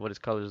picture of what his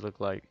colors look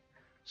like.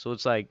 So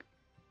it's like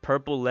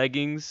purple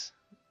leggings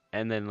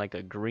and then like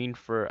a green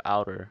fur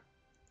outer.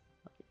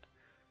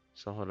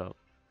 So hold up.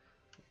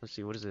 Let's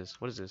see, what is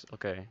this? What is this?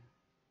 Okay.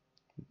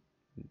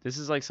 This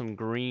is like some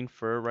green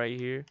fur right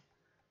here.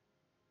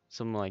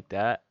 Something like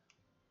that.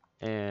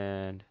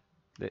 And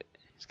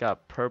it's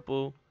got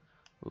purple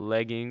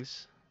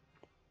leggings.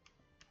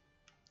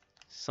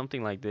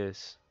 Something like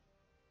this.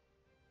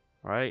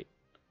 Right?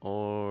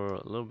 Or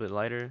a little bit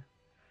lighter.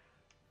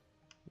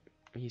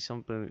 Maybe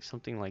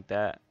something like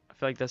that. I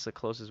feel like that's the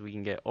closest we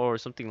can get. Or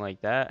something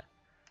like that.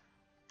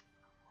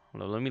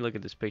 Hold on, let me look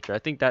at this picture. I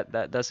think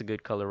that's a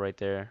good color right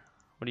there.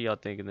 What do y'all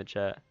think in the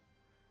chat?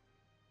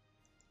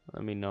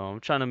 Let me know. I'm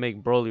trying to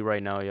make Broly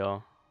right now,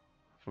 y'all,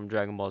 from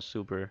Dragon Ball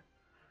Super.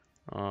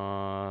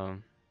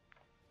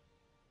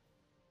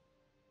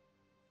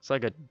 It's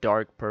like a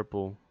dark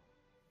purple.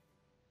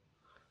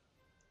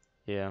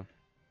 Yeah.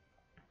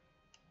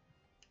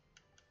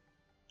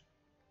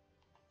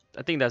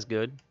 I think that's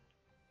good.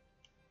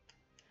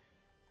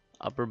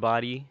 Upper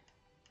body.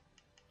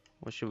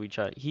 What should we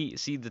try?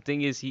 See, the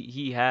thing is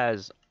he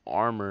has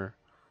armor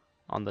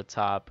on the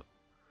top.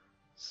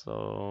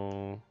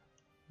 So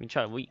we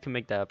can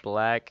make that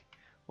black.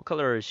 What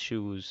color are his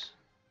shoes?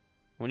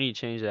 We need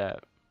to change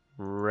that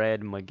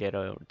red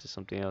magenta to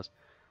something else.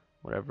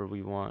 Whatever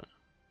we want.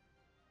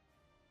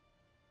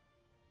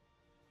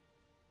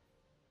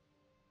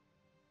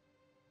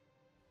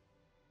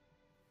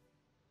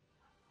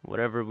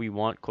 Whatever we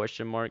want,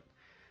 question mark.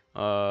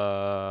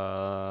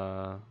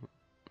 Uh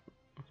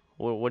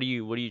what are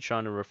you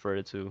trying to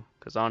refer to?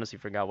 Cause I honestly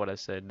forgot what I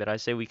said. Did I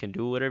say we can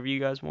do whatever you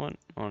guys want?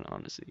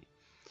 Honestly,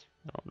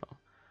 I don't know.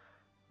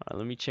 Alright,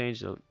 let me change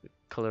the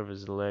color of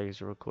his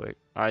legs real quick.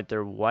 Alright,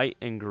 they're white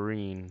and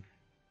green.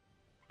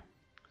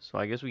 So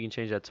I guess we can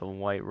change that to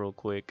white real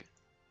quick.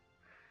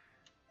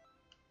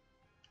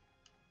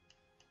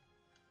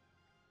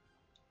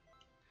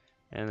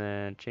 And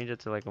then change it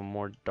to like a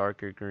more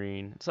darker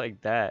green. It's like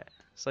that.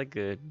 It's like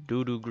a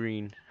doo-doo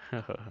green.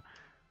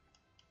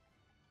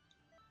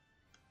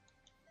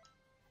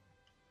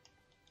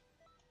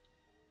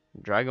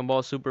 Dragon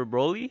Ball Super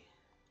Broly?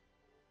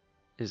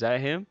 Is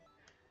that him?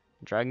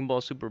 Dragon Ball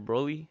Super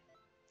Broly?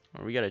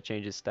 Or we gotta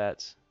change his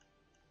stats.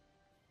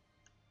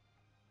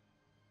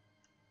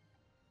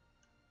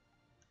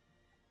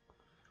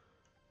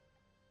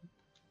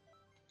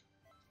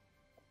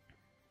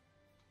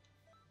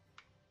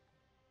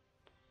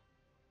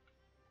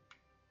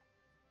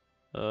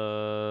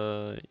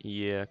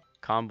 Yeah.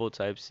 Combo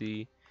type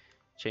C.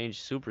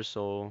 Change Super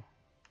Soul.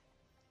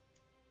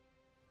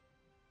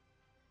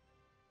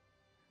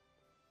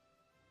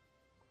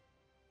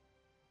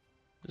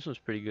 This one's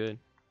pretty good.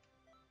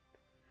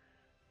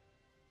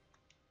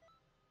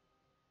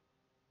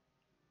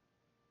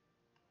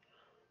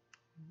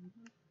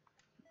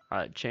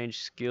 Alright, change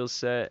skill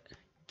set.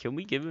 Can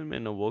we give him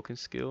an awoken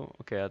skill?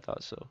 Okay, I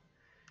thought so.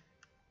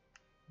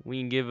 We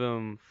can give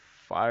him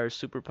fire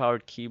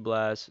superpowered ki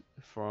blast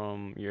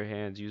from your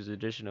hands. Use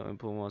additional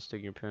input while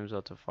sticking your pins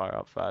out to fire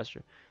out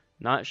faster.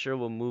 Not sure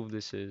what move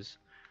this is.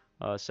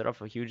 Set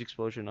off a huge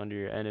explosion under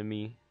your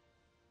enemy.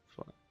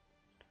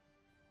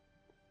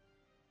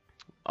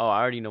 Oh,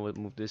 I already know what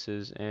move this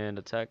is. And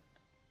attack.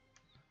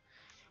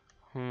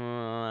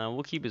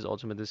 We'll keep his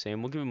ultimate the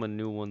same. We'll give him a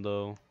new one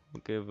though.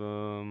 We'll give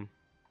him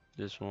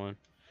this one.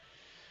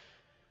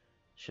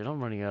 Shit, I'm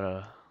running out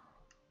of.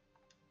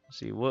 Let's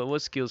see,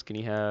 what skills can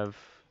he have?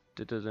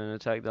 Does an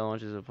attack that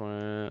launches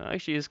opponent.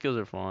 Actually, his skills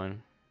are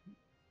fine.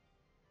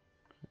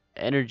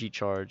 Energy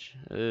charge.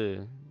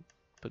 Ugh.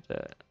 Put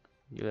that.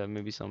 Give that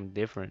maybe something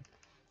different.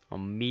 A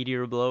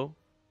meteor blow.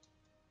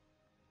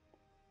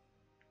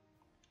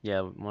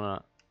 Yeah, why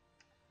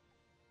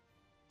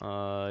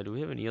not? Do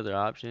we have any other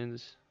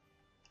options?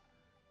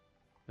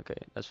 Okay,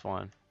 that's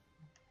fine.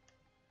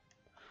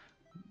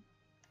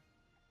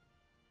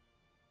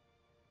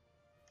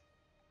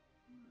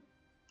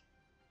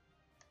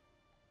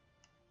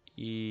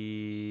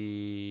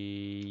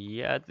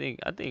 Yeah, I think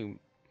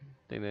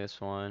that's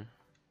fine.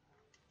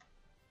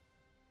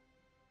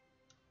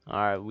 All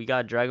right, we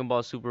got Dragon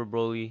Ball Super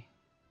Broly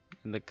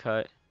in the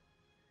cut.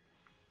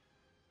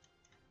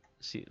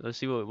 Let's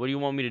see what do you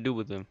want me to do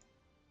with him?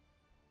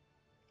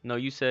 No,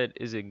 you said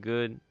is it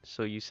good?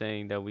 So you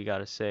saying that we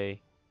gotta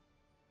say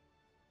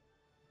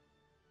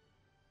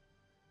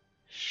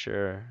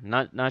sure.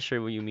 Not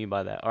sure what you mean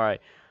by that. All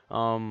right.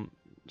 Um.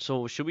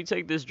 So should we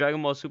take this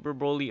Dragon Ball Super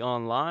Broly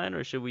online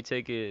or should we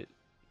take it?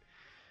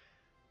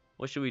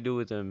 What should we do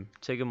with him?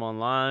 Take him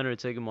online or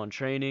take him on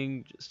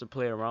training just to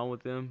play around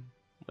with him?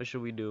 What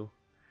should we do?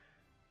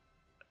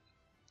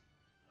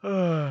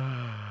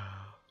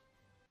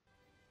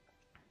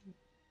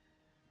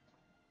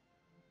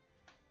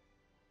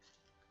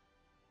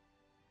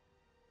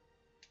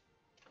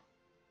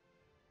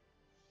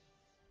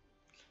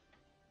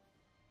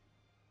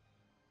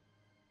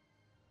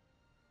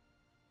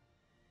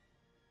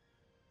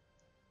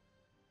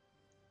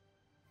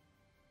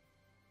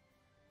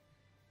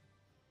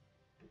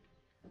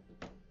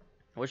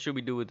 What should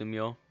we do with him,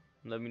 yo?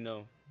 Let me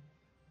know.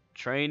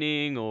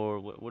 Training or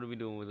what are we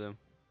doing with him?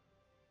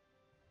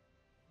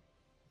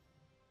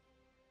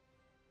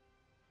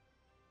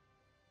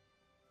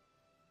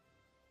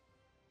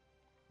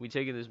 We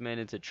taking this man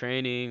into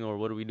training or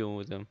what are we doing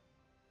with him?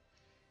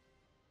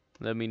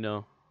 Let me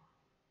know.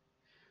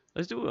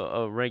 Let's do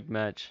a ranked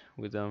match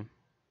with them.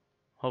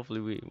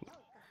 Hopefully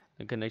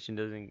the connection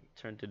doesn't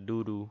turn to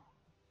doo doo.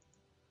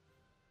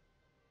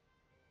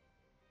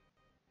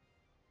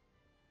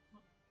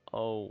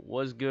 Oh,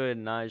 what's good,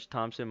 Nige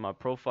Thompson? My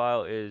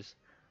profile is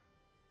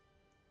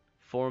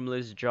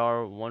Formless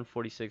Jar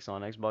 146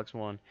 on Xbox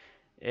One.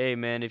 Hey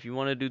man, if you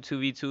want to do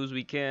 2v2s,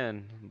 we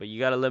can. But you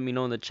gotta let me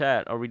know in the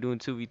chat. Are we doing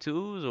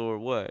 2v2s or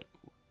what?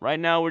 Right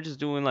now, we're just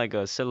doing like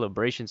a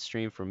celebration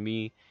stream for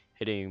me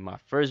hitting my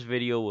first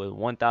video with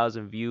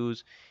 1,000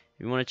 views.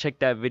 If you want to check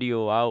that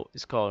video out,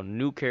 it's called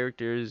New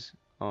Characters.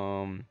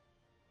 Deku,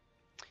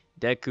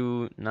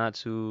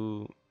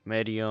 Natsu,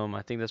 Medium.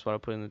 I think that's what I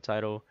put in the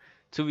title.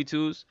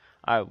 2v2s.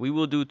 Alright, we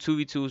will do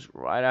 2v2s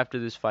right after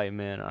this fight,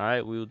 man.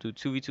 Alright, we will do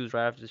 2v2s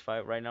right after this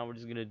fight. Right now, we're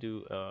just gonna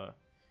do a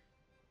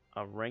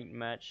ranked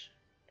match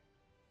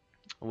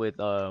with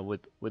bootleg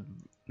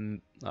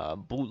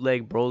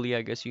Broly,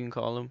 I guess you can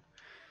call him.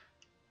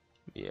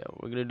 Yeah,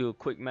 we're gonna do a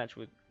quick match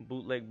with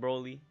bootleg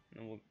Broly,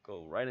 and we'll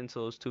go right into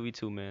those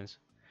 2v2 mans.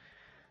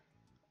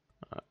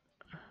 Alright.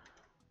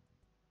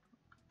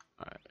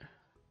 Alright.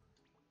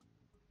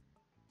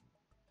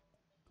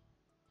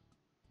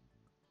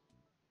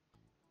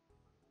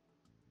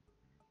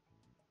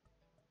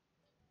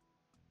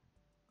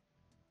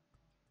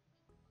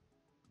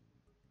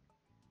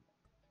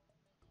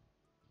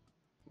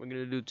 We're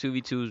gonna do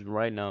 2v2s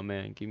right now,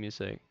 man. Give me a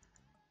sec.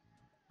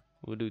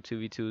 We'll do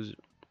 2v2s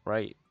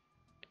right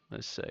in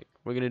a sec.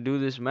 We're gonna do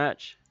this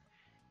match.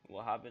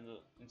 We'll hop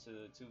into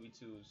the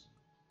 2v2s.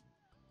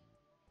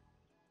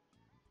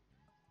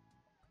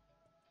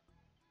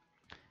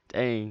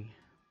 Dang.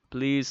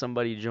 Please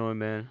somebody join,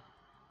 man.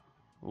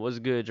 What's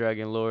good,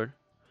 Dragon Lord?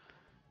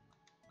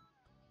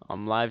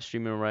 I'm live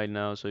streaming right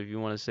now, so if you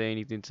want to say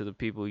anything to the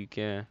people, you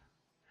can.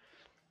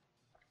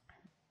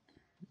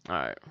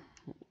 Alright.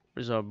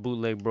 Where's our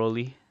bootleg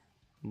Broly?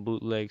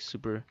 Bootleg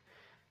super.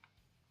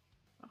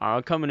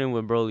 I'm coming in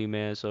with Broly,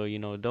 man. So you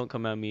know, don't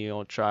come at me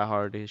all try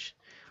hardish.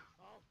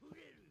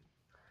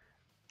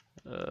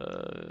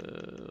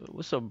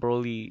 What's a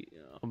Broly?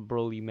 A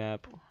Broly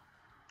map? All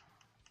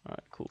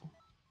right, cool.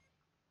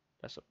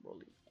 That's a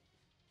Broly.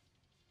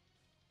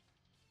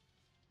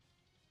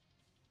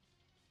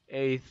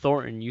 Hey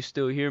Thornton, you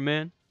still here,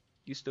 man?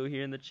 You still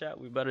here in the chat?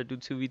 We better do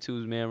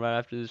 2v2s, man, right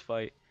after this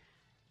fight.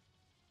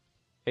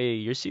 Hey,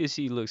 your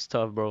CSC looks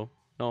tough, bro.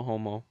 No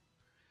homo.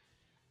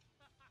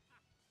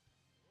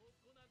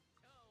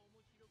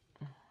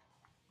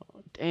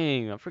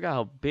 Dang, I forgot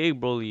how big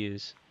Broly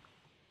is.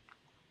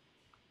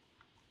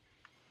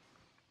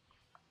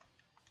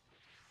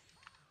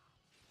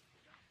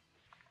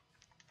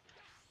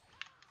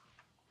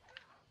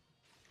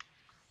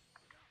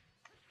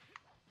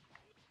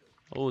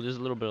 Oh, there's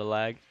a little bit of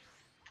lag.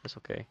 That's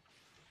okay.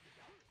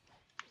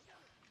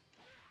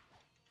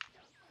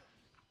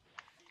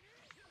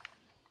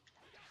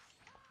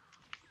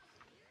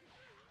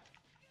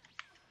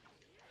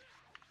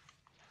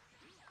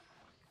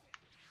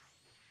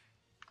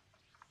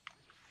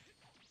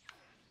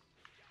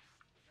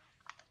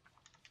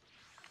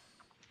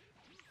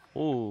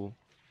 Ooh.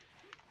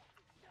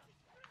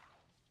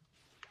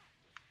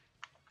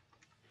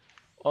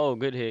 Oh,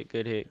 good hit,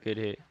 good hit, good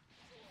hit.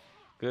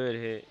 Good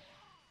hit.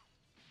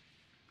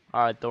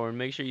 Alright, Thorn,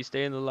 make sure you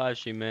stay in the live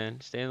stream, man.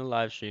 Stay in the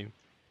live stream.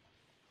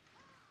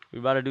 We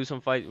about to do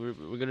some fight. We're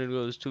gonna do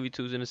those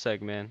 2v2s in a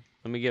sec, man.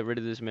 Let me get rid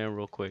of this man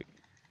real quick.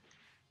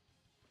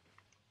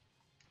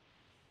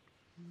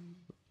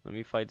 Let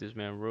me fight this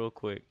man real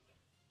quick.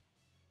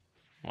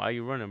 Why are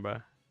you running, bro?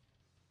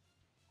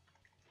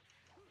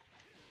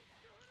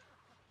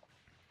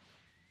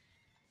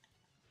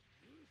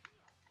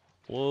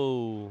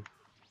 Whoa.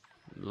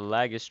 The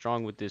lag is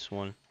strong with this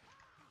one.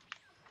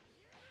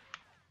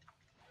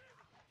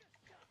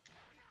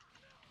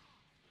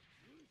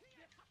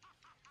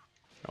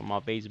 On my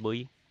base,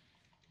 boy.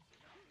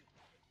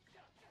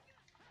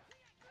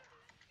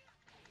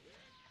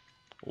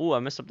 Ooh, I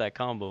messed up that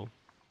combo.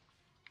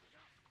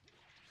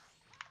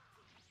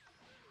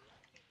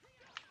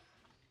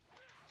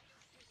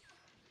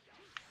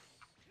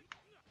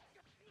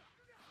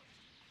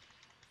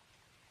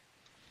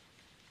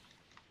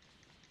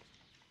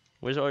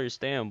 Where's all your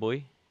stand,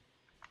 boy?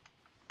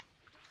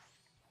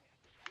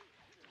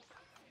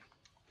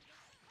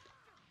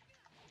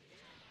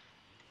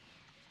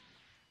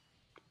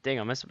 Dang,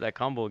 I messed up that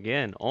combo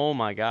again. Oh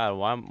my god,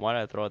 why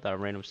did I throw out that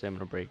random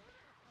stamina break?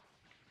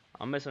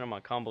 I'm messing up my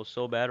combo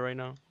so bad right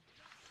now.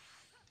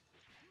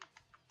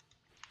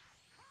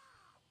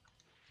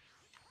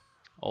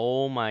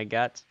 Oh my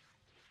god.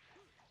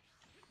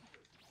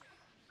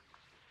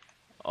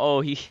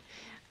 Oh, he...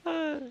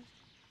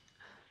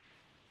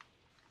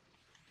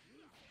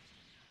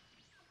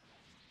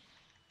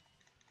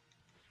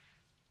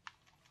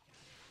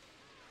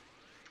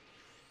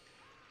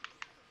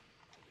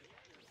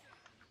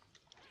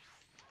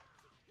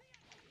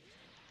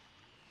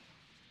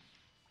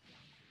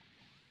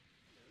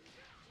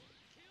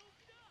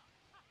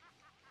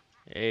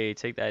 Hey,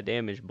 take that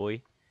damage,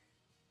 boy.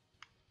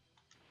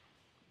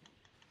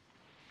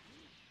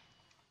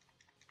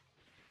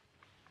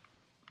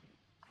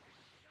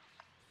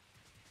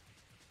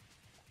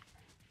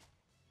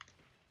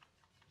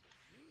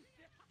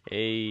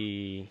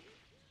 Hey,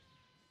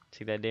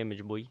 take that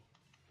damage, boy.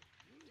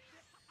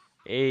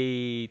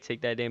 Hey,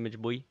 take that damage,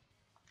 boy.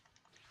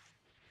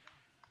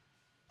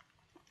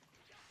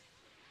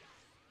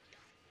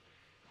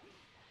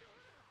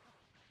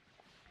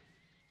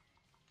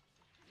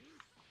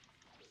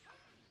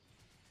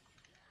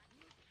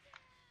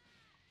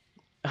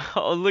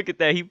 Oh, look at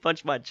that. He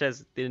punched my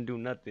chest. Didn't do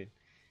nothing.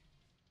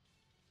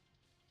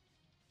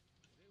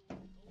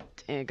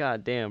 Damn,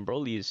 goddamn.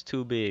 Broly is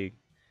too big.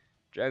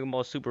 Dragon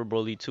Ball Super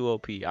Broly 2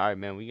 OP. Alright,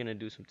 man. We're gonna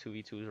do some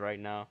 2v2s right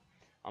now.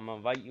 I'm gonna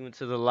invite you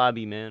into the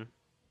lobby, man.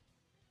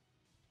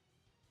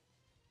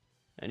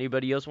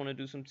 Anybody else want to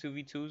do some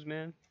 2v2s,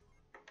 man?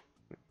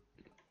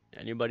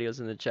 Anybody else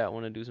in the chat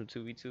want to do some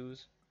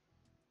 2v2s?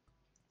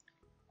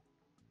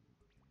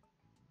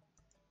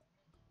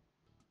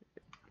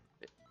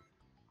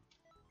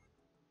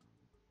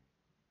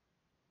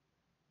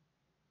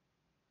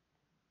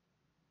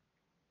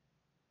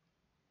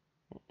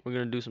 We're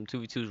gonna do some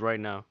 2v2s right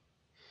now.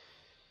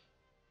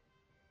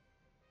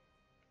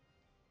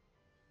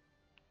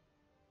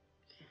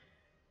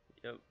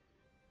 Yep.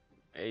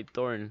 Hey,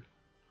 Thorn.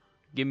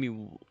 Give me...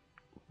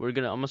 I'm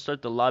gonna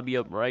start the lobby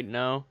up right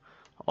now.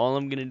 All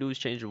I'm gonna do is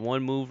change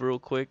one move real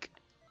quick.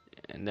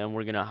 And then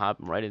we're gonna hop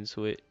right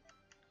into it.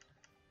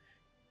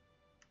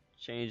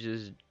 Change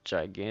this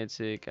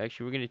gigantic.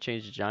 Actually, we're gonna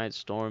change the giant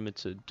storm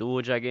into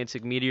dual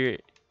gigantic meteor.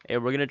 Hey,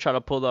 we're gonna try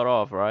to pull that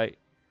off, right?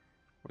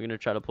 We're gonna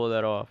try to pull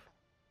that off.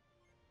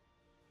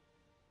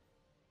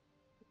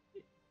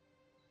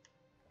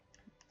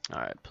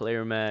 Alright,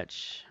 player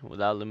match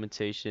without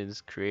limitations.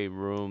 Create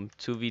room.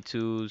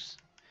 2v2s.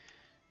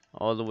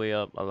 All the way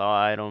up. Allow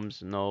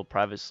items. No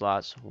private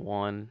slots.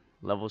 1.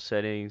 Level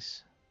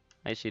settings.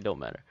 Actually, don't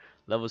matter.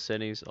 Level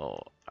settings.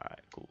 Oh,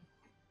 alright, cool.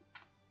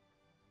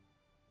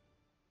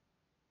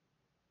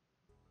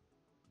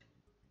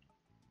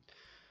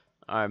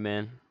 Alright,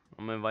 man.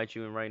 I'm gonna invite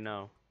you in right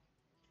now.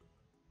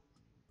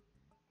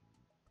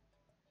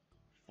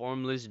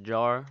 Formless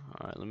jar.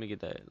 Alright, let me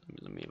get that.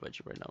 Let me invite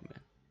you right now, man.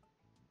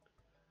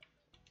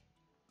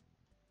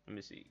 Let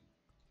me see.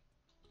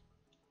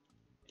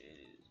 It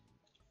is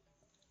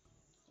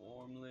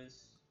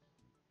formless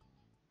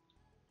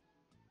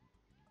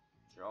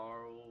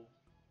Jarl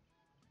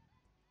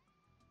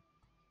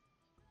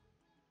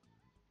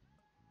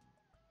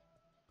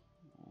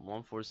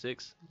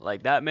 146.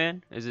 Like that,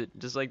 man? Is it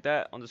just like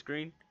that on the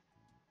screen?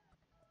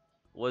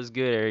 What's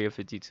good, Area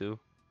 52?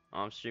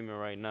 I'm streaming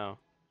right now.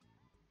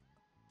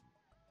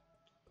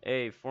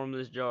 Hey,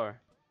 formless jar.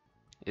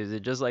 Is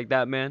it just like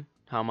that, man?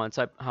 How am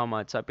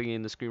I typing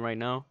in the screen right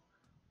now?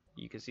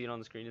 You can see it on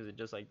the screen. Is it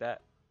just like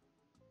that?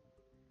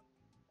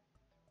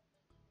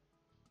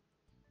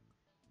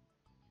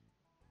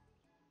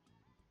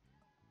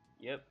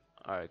 Yep.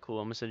 Alright, cool.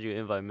 I'm gonna send you an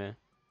invite, man.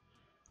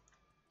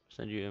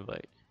 Send you an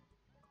invite.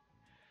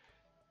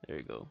 There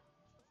you go.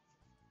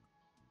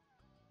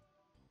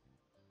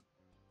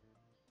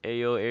 Hey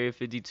yo, Area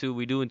 52,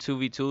 we doing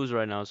 2v2s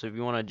right now, so if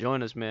you wanna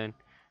join us, man,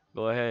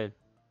 go ahead.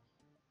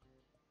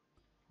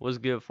 What's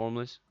good,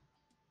 Formless?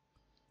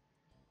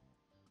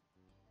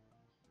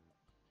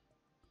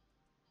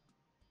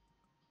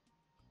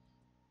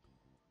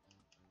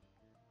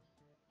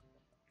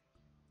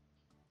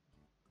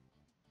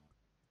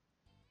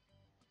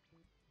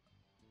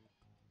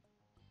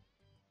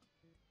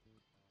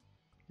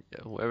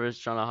 Yeah, whoever's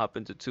trying to hop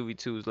into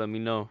 2v2s, let me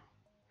know.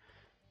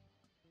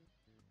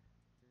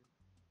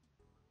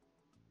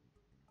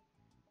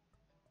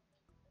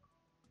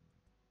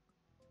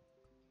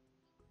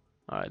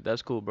 Alright,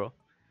 that's cool, bro.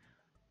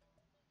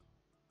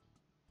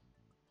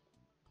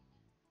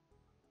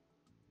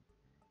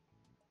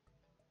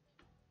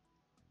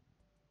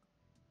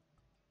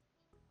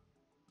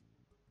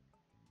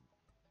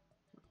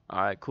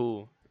 Alright,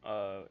 cool.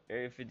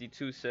 Area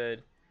 52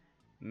 said,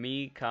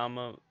 me,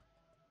 comma,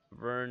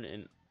 Vern,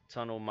 and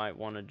Tunnel might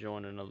want to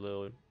join in a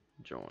little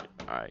join.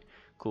 Alright,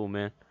 cool,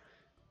 man.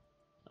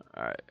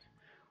 Alright.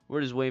 We're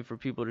just waiting for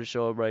people to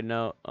show up right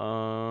now.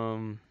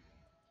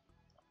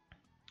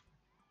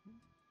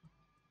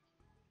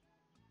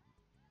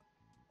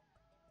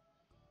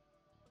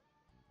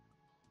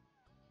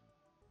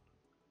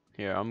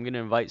 Here, I'm gonna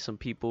invite some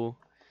people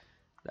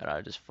that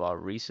I just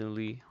fought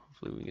recently.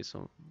 Hopefully we get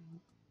some.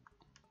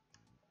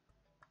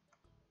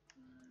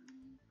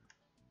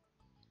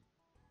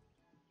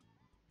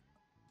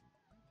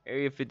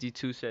 Area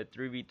 52 said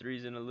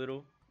 3v3s in a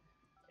little.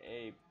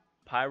 Hey,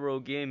 Pyro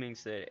Gaming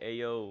said, hey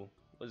yo,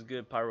 what's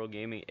good, Pyro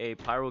Gaming? Hey,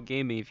 Pyro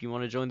Gaming, if you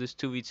want to join this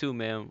 2v2,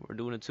 man, we're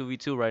doing a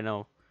 2v2 right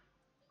now.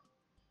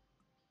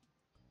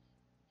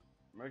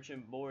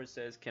 Merchant Board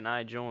says, can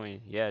I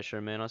join? Yeah, sure,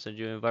 man. I'll send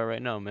you an invite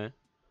right now, man.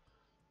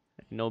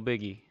 No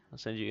biggie. I'll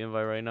send you an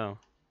invite right now.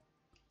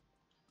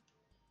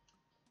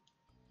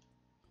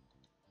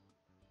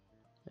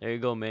 There you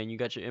go, man. You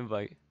got your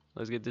invite.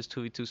 Let's get this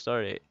 2v2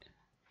 started.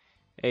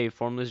 Hey,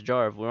 Formless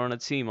Jar, if we're on a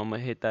team, I'm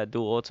gonna hit that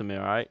dual ultimate,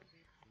 alright?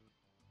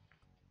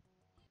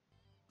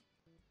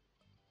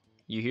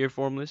 You hear,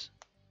 Formless?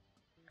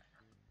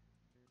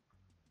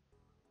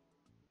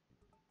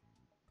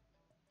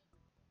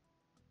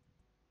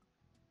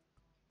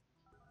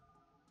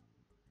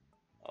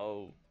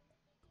 Oh,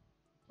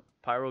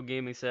 Pyro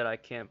Gaming said I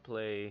can't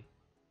play.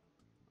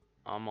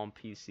 I'm on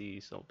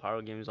PC, so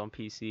Pyro Gaming's on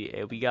PC.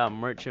 Hey, we got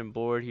Merchant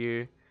Board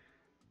here.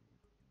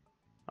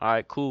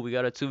 Alright, cool. We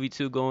got a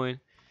 2v2 going.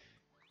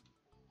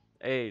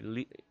 Hey,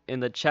 in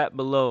the chat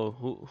below,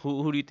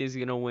 who do you think is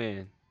gonna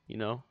win? You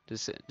know,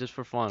 just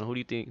for fun. Who do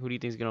you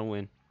think is gonna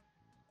win?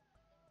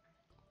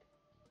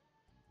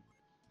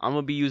 I'm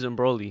gonna be using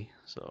Broly,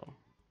 so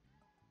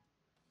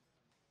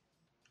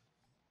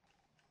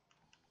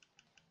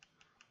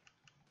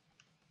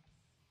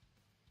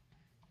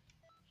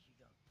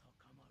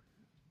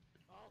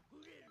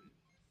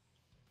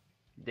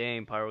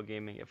dang Pyro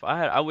Gaming.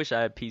 I wish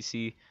I had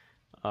PC,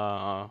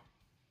 a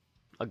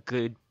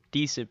good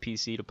decent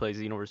PC to play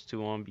Xenoverse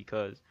 2 on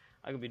because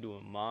I could be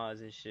doing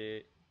mods and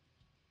shit.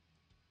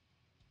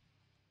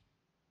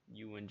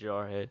 You and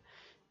Jarhead,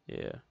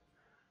 yeah.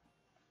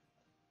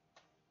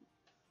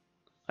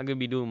 I could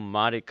be doing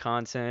modded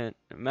content.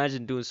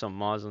 Imagine doing some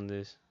mods on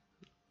this.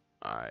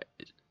 All right.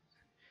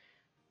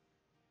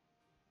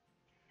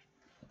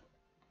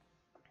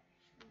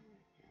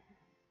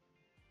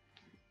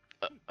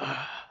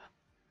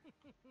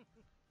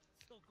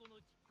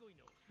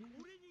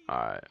 All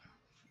right.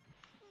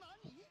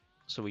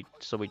 So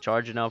we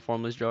charging now,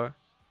 Formless Jar.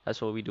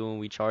 That's what we doing.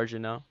 We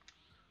charging now.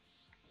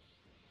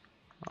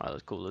 All right,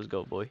 let's cool. Let's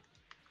go, boy.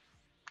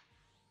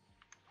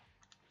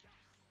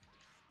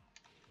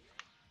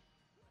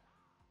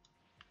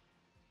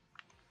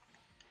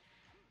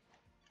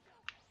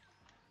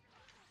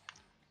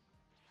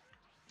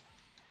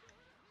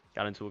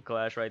 Got into a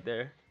clash right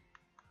there.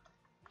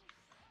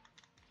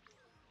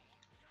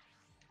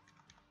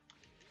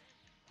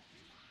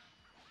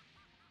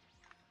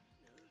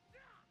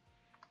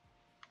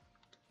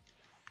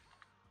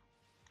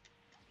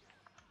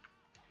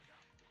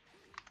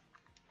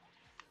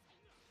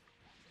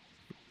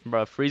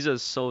 Bro, Frieza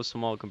is so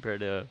small compared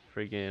to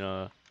freaking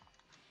uh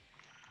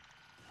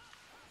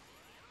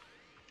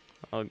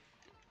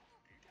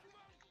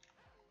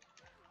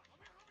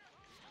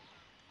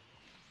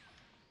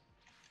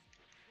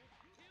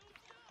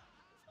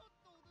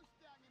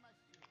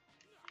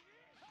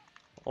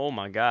oh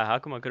my god, how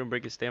come I couldn't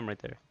break his stem right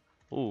there?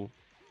 Ooh,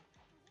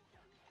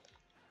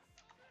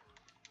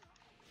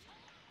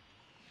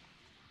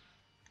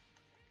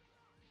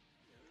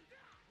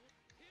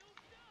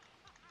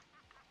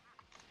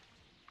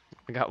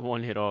 I got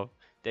one hit off.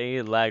 Dang,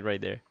 it lagged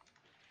right there.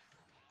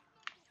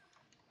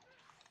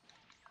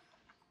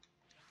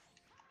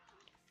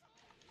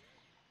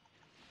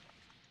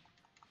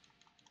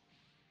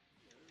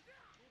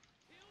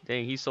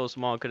 Dang, he's so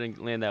small,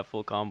 couldn't land that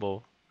full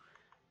combo.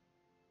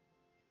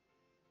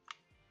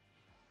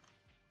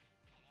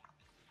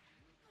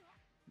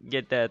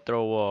 Get that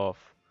throw off.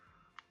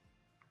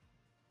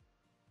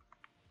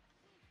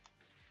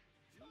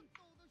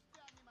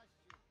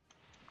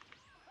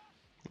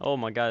 Oh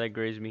my god, that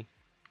grazed me.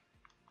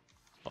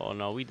 Oh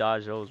no, we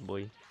dodged those,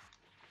 boy.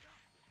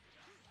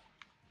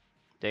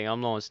 Dang,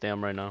 I'm low on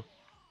stam right now.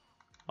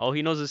 Oh,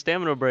 he knows the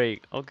stamina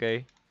break.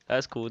 Okay,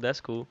 that's cool,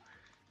 that's cool.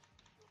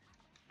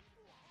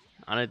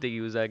 I didn't think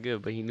he was that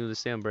good, but he knew the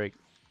stamina break.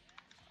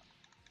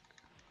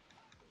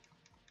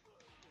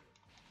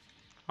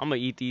 I'm gonna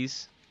eat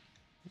these.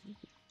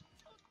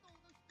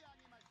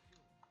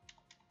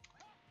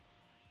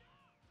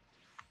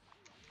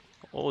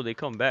 Oh, they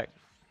come back.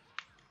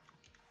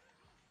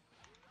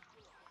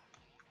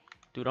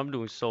 Dude, I'm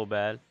doing so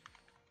bad.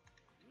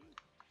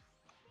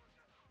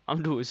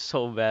 I'm doing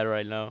so bad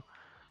right now.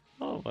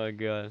 Oh my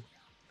god.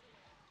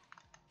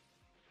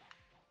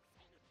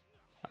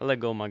 I let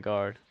go of my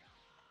guard.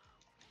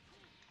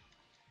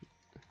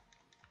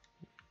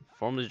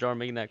 Formless Jar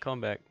making that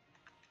comeback.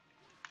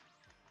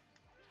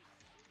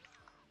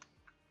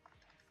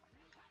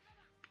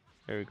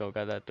 There we go,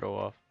 got that throw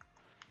off.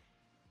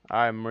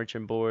 Alright,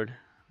 merchant board.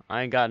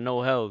 I ain't got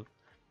no health.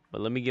 But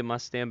let me get my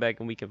stand back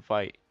and we can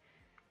fight.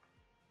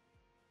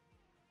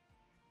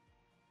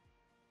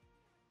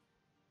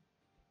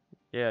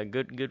 Yeah,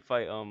 good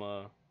fight,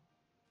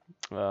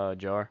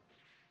 Jar.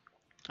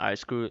 Alright,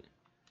 screw it.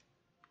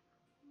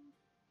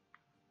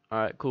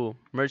 Alright, cool.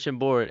 Merchant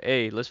board.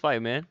 Hey, let's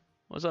fight, man.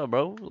 What's up,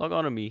 bro? Log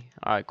on to me.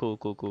 Alright, cool.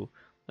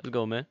 Let's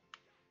go, man.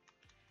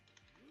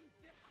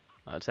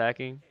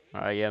 Attacking.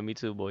 Alright, yeah, me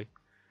too, boy.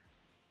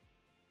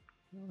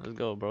 Let's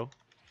go, bro.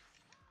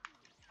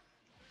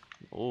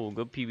 Oh,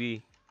 good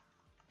PB.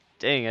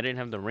 Dang, I didn't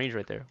have the range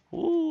right there.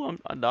 Ooh,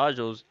 I dodge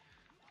those.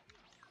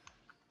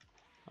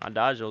 I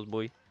dodge those,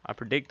 boy. I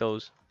predict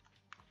those.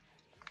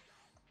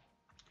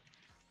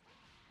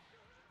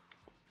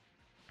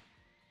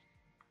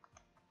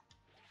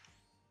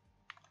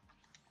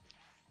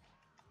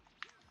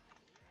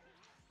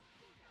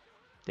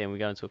 Damn, we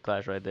got into a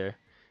clash right there.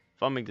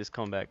 If I make this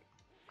comeback.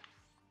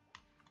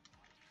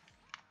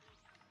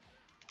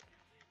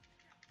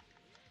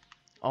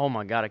 Oh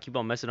my god, I keep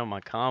on messing up my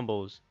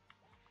combos.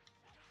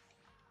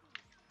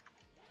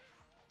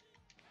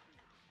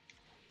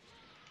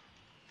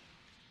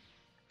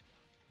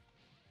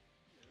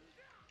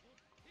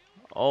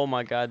 Oh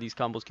my god, these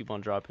combos keep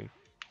on dropping.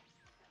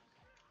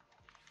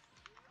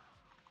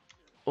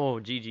 Oh,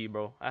 GG,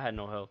 bro. I had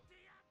no health.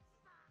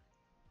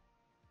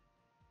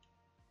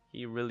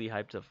 He really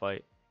hyped to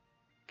fight.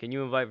 Can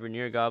you invite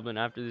Vernier Goblin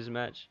after this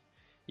match?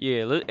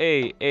 Yeah,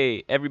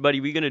 hey, everybody,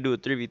 we gonna do a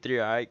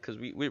 3v3, alright? Because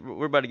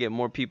we're about to get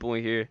more people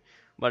in here.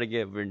 About to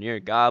get Vernier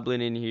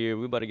Goblin in here.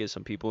 We about to get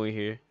some people in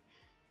here.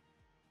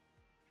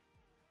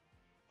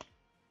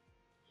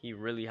 He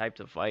really hyped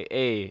to fight.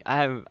 Hey,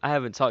 I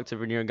haven't talked to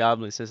Vernier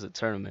Goblin since the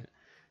tournament.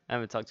 I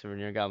haven't talked to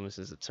Vernier Goblin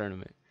since the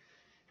tournament.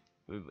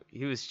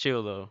 He was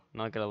chill though,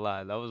 not gonna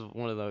lie. That was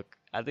one of the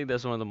I think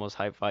that's one of the most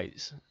hype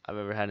fights I've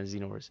ever had in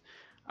Xenoverse.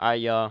 Alright,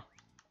 y'all.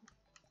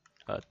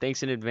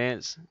 Thanks in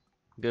advance.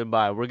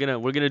 Goodbye. We're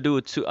gonna do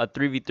a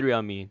 3v3,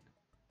 I mean.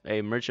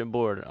 Hey, merchant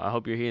board. I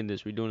hope you're hearing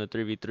this. We're doing a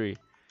 3v3.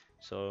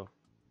 So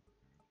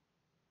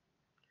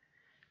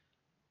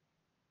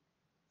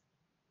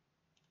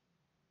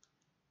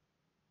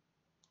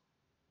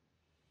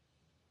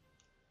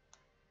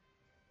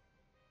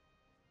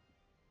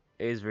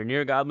is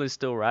Vernier Goblin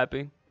still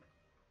rapping?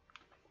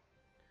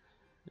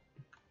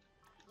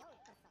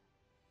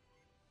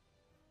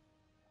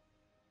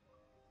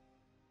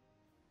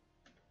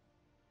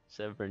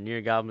 Said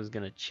Vernier Goblin's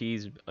gonna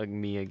cheese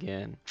me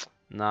again.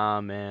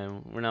 Nah,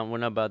 man. We're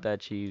not about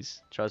that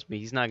cheese. Trust me,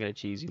 he's not gonna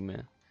cheese you,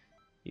 man.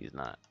 He's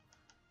not.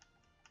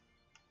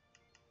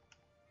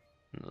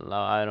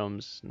 Allow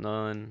items,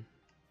 none.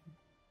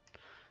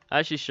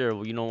 Actually, sure.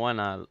 Well, you know why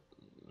not?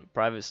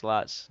 Private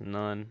slots,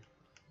 none.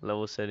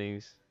 Level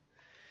settings.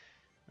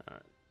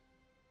 Alright.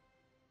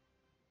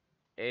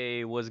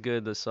 Hey, what's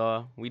good, the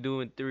saw? We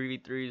doing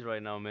 3v3s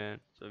right now, man.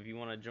 So if you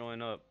wanna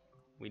join up,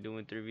 we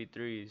doing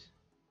 3v3s.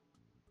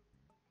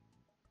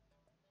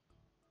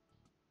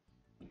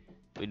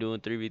 We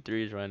doing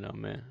 3v3s right now,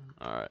 man.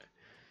 Alright.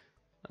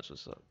 That's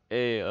what's up.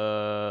 Hey,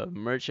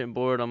 merchant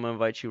board, I'm gonna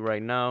invite you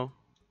right now.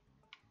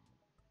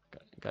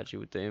 Got you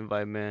with the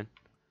invite, man.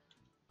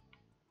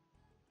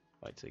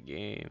 Invite to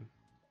game.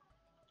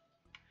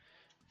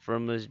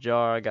 Firmless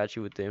jar. I got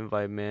you with the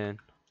invite, man.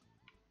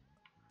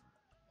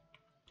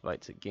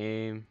 Invite to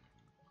game.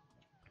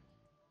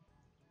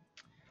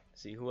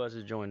 See who else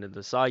is joined.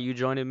 The saw you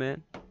joined it,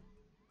 man.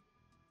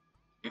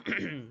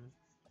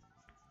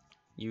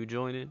 You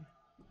joined it.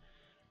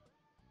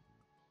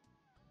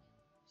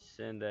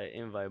 Send that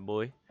invite,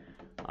 boy.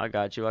 I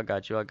got you. I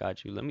got you. I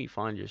got you. Let me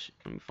find your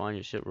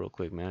shit real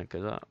quick, man,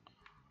 cause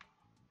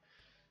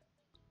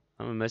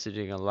I'm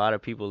messaging a lot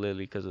of people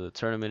lately because of the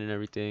tournament and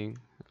everything.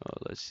 Oh,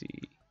 let's see.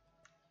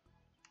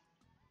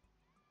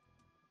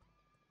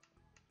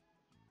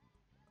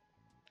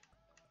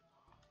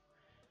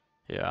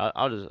 Yeah,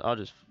 I'll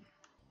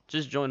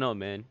just join up,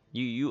 man.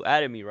 You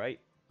added me, right?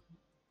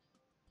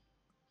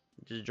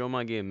 Just join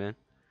my game, man.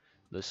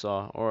 The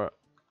saw. Or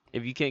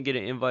if you can't get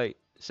an invite,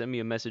 send me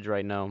a message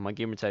right now. My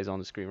gamer tag's on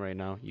the screen right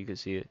now. You can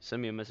see it.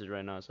 Send me a message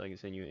right now so I can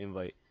send you an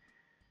invite.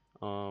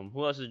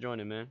 Who else is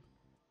joining, man?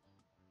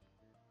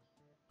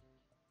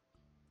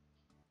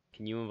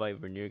 Can you invite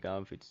Vernier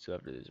Goblin 52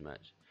 after this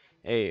match?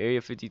 Hey,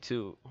 Area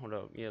 52. Hold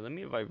up. Yeah, let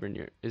me invite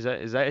Vernier. Is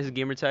that his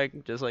gamer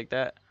tag? Just like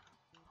that?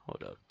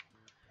 Hold up.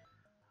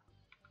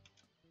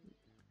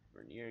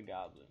 Vernier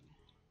Goblin.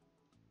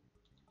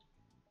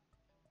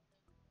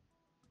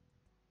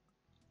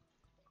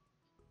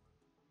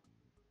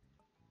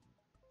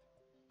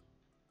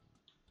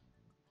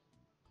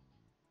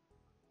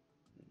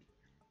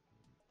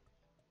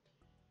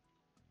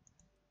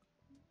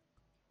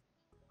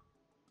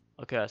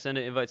 Okay, I sent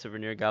an invite to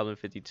Vernier Goblin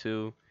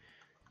 52.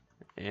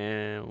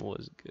 And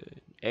what's good?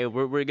 Hey,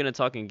 we're gonna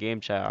talk in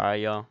game chat, alright,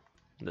 y'all.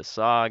 The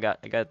saw, I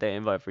got that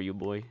invite for you,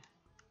 boy.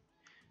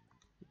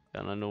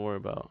 Got nothing to worry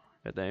about.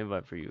 Got that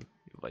invite for you.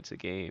 Invite to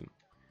game.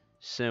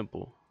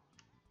 Simple.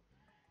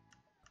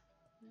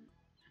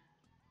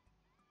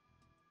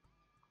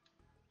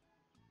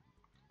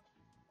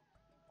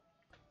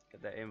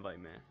 Got that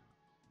invite, man.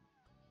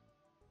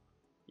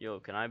 Yo,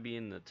 can I be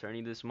in the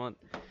tourney this month?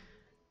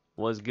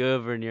 What's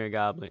good, Vernier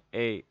Goblin?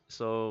 Hey,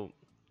 so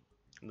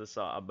the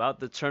saw about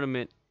the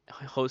tournament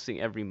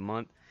hosting every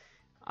month.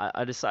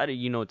 I decided,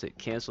 to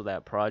cancel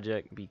that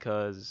project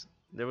because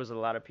there was a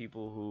lot of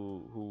people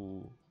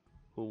who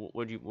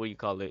what do you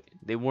call it?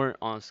 They weren't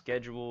on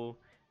schedule.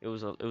 It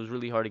was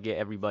really hard to get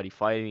everybody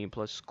fighting, and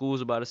plus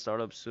school's about to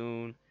start up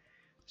soon,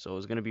 so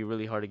it's gonna be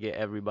really hard to get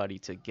everybody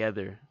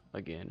together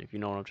again, if you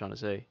know what I'm trying to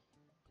say.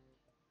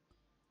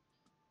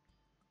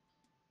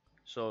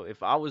 So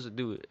if I was to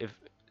do it, if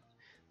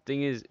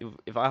thing is,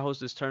 if I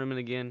host this tournament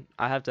again,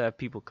 I have to have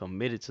people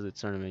committed to the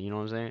tournament. You know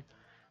what I'm saying?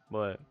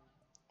 But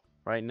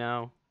right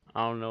now,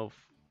 I don't know if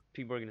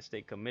people are gonna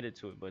stay committed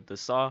to it. But the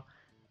saw,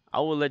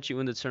 I will let you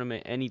in the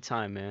tournament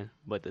anytime, man.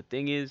 But the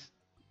thing is,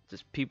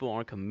 just people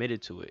aren't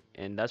committed to it,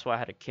 and that's why I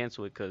had to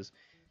cancel it. Cause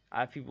I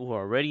have people who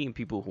are ready and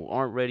people who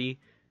aren't ready,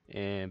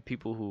 and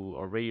people who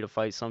are ready to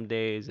fight some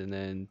days, and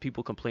then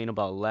people complain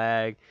about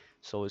lag.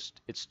 So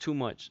it's too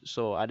much.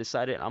 So I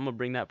decided I'm gonna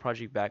bring that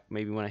project back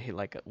maybe when I hit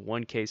like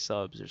 1K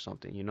subs or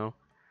something, you know?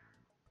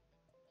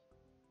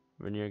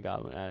 Veneer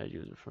Goblin added you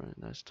as a friend.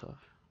 That's tough.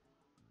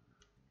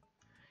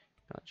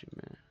 Got you,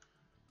 man.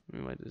 Let me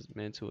invite this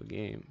man to a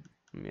game.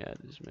 Let me add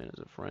this man as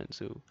a friend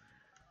too.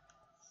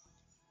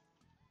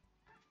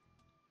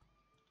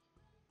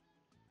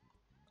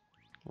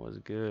 What's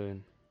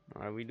good?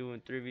 Alright, we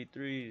doing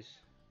 3v3s.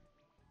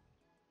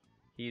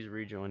 He's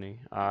rejoining.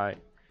 Alright.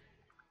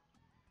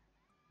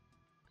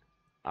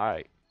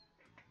 Alright.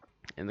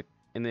 In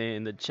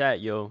the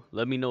chat, yo,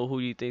 let me know who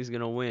you think's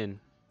gonna win.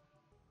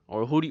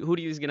 Or who do you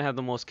think's gonna have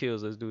the most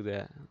kills? Let's do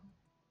that.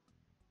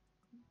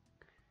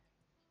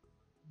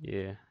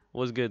 Yeah.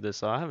 What's good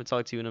this? I haven't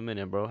talked to you in a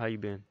minute, bro. How you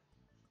been?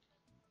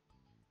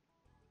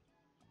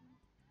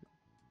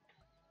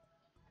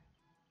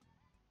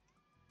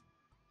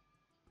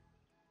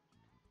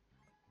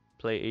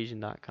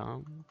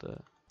 PlayAsian.com? The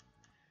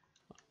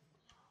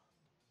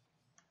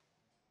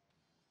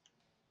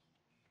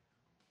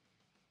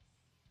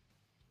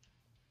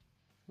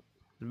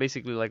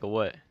basically like a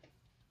what?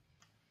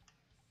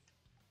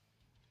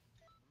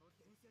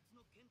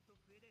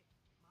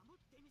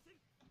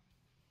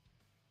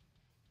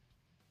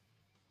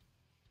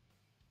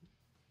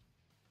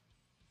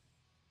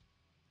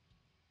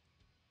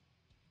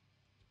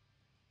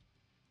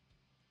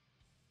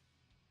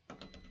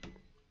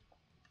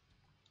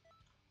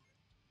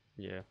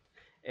 Yeah.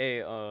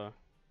 Hey,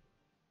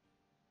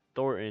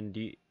 Thornton,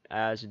 do you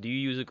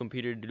use a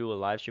computer to do a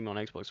live stream on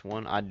Xbox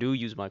One? I do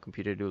use my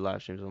computer to do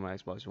live streams on my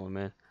Xbox One,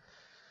 man.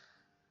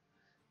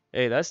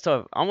 Hey, that's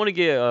tough. I want to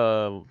get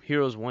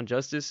Heroes One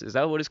Justice. Is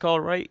that what it's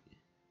called, right?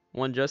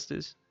 One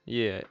Justice?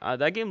 Yeah.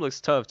 That game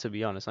looks tough, to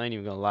be honest. I ain't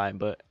even gonna lie,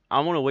 but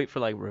I want to wait for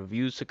like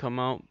reviews to come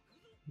out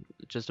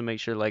just to make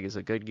sure like it's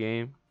a good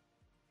game.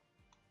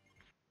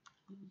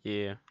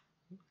 Yeah.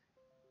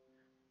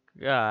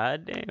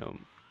 God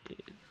damn.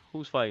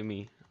 Who's fighting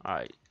me? All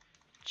right.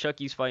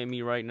 Chucky's fighting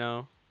me right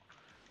now.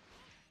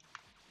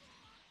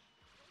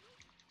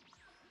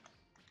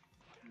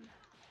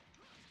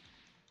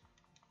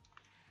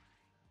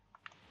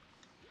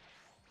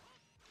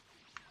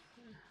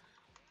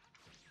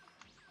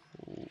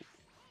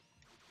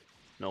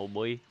 No,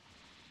 boy.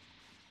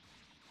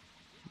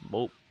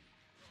 Boop.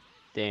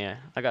 Damn,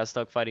 I got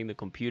stuck fighting the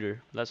computer.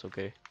 That's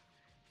okay.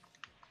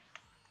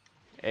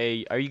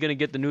 Hey, are you gonna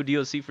get the new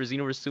DLC for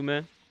Xenoverse 2,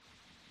 man?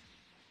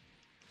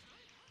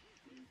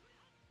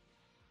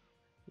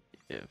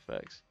 Yeah,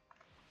 facts.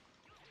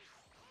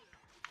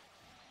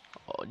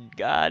 Oh,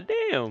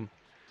 goddamn.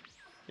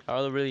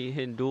 Y'all are really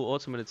hitting dual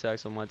ultimate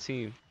attacks on my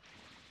team.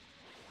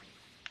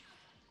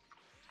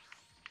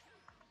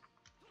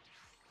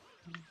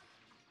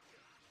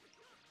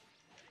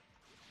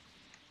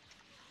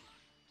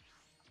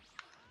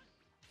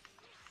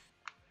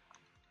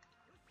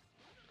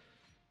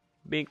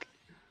 Bink.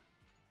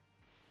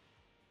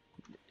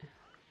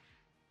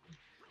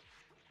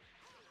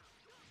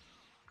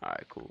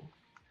 Alright, cool.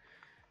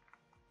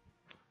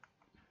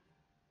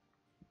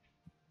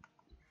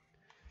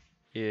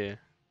 Yeah.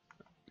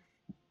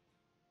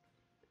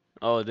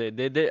 Oh,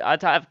 I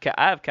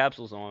have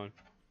capsules on.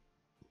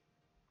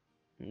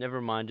 Never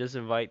mind, just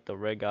invite the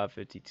Red God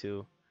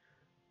 52.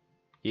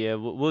 Yeah,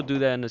 we'll do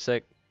that in a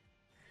sec.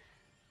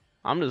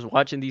 I'm just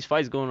watching these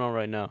fights going on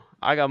right now.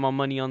 I got my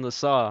money on the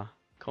Saw.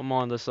 Come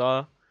on, the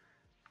Saw.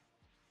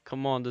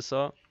 Come on, the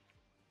Saw.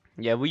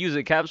 Yeah, we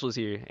using capsules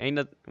here. Ain't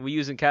that we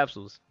using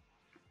capsules?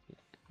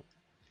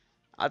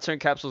 I turn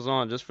capsules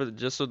on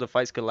just so the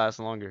fights could last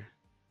longer.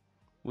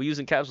 We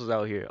using capsules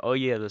out here. Oh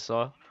yeah, the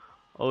Saw.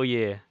 Oh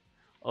yeah.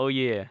 Oh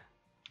yeah.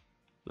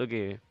 Look at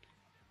it.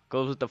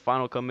 Goes with the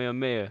final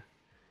Kamehameha.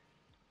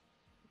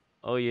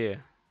 Oh yeah.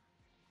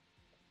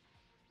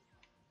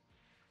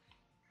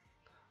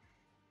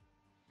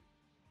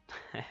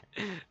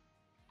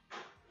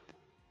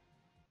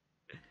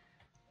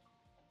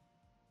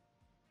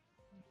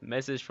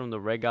 Message from the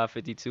Red God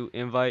 52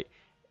 invite.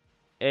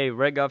 Hey,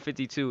 Red God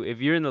 52, if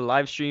you're in the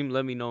live stream,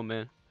 let me know,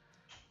 man.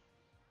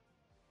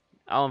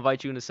 I'll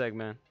invite you in a sec,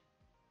 man.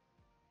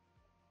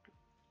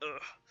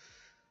 Ugh.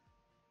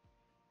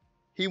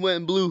 He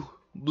went blue.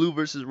 Blue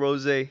versus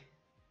Rose.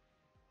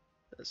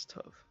 That's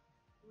tough.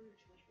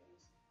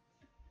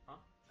 Huh?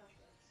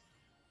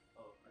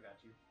 Oh, I got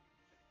you.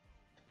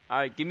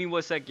 Alright, give me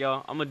 1 sec,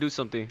 y'all. I'm gonna do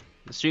something.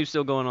 The stream's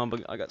still going on,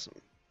 but I got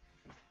something.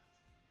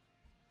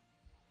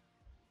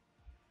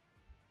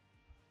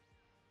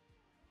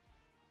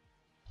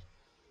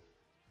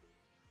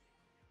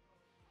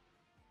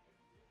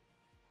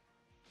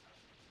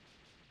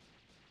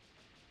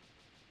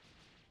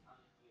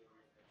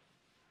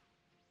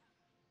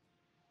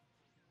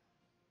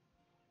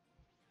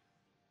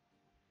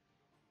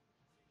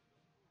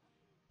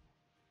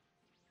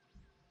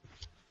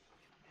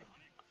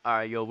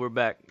 Alright, yo, we're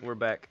back. We're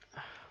back.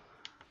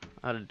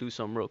 I had to do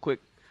something real quick.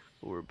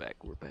 But we're back.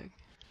 We're back.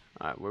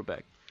 Alright, we're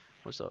back.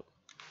 What's up?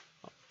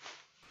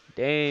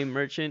 Damn,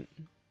 Merchant.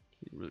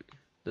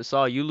 The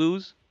Saw, you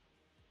lose?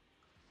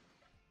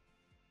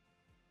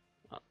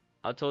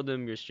 I told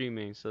them you're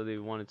streaming, so they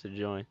wanted to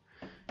join.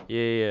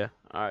 Yeah, yeah, yeah.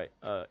 Alright,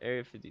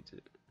 Area 52.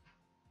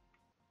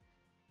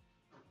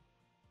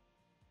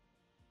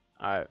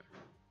 Alright.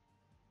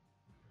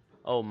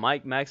 Oh,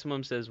 Mike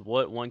Maximum says,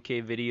 what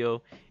 1K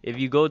video? If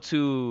you go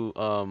to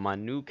my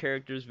new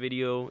characters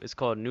video, it's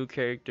called New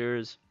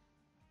Characters,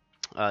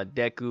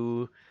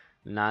 Deku,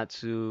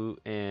 Natsu,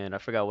 and I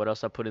forgot what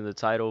else I put in the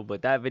title,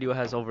 but that video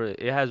has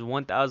it has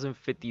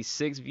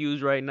 1,056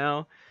 views right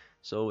now.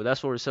 So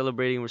that's what we're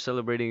celebrating. We're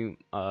celebrating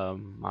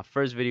my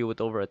first video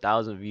with over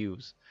 1,000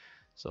 views.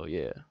 So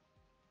yeah.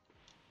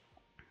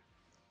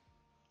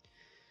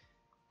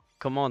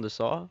 Come on, the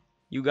Saw.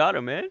 You got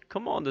him, man.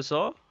 Come on, the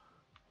Saw.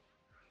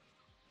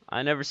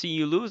 I never seen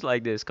you lose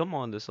like this. Come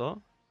on, this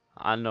all.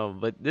 I know,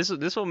 but this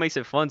what makes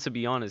it fun, to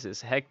be honest.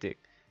 It's hectic.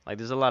 Like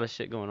there's a lot of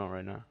shit going on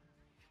right now.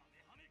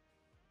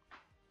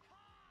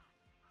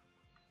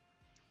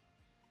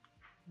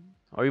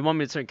 Or you want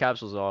me to turn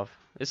capsules off?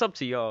 It's up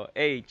to y'all.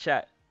 Hey,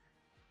 chat.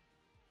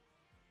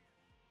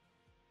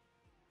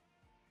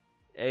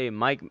 Hey,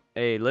 Mike.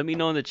 Hey, let me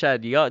know in the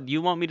chat. Do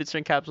you want me to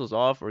turn capsules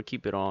off or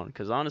keep it on?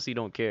 Cause I honestly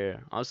don't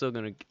care. I'm still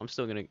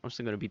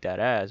gonna beat that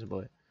ass,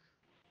 but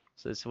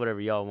so it's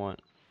whatever y'all want.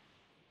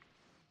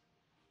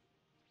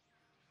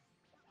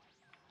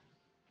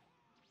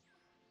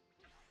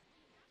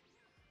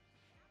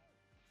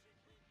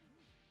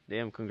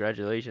 Damn,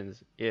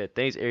 congratulations. Yeah,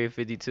 thanks, Area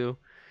 52.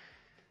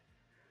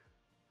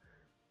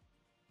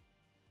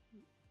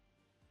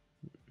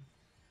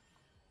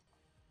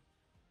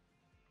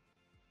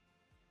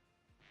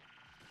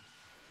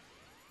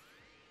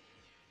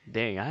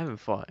 Dang, I haven't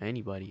fought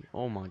anybody.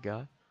 Oh my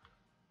god.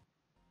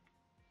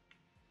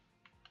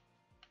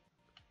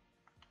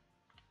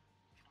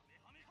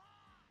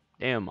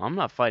 Damn, I'm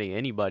not fighting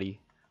anybody.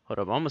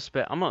 Hold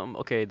up,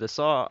 okay, the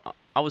Saw,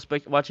 I was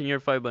watching your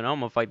fight, but I'm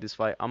gonna fight this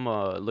fight. I'm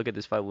gonna look at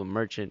this fight with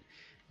Merchant,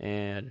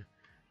 and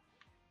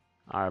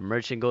our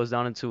Merchant goes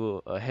down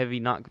into a heavy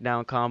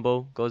knockdown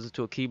combo, goes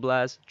into a Key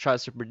Blast,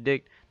 tries to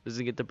predict,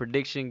 doesn't get the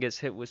prediction, gets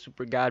hit with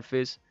Super God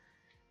Fist.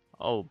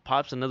 Oh,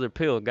 pops another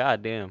pill,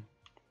 god damn.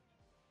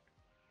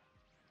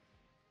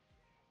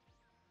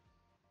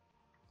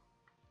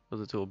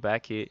 Goes into a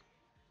back hit,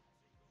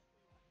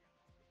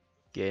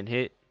 getting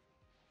hit.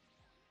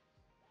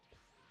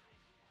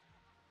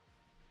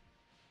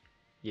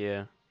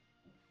 Yeah,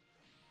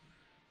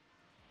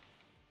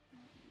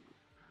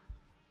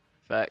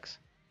 facts.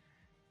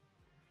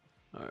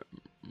 Alright,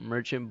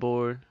 merchant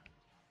board.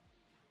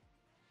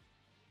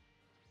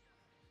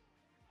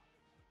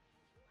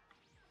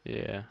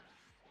 Yeah.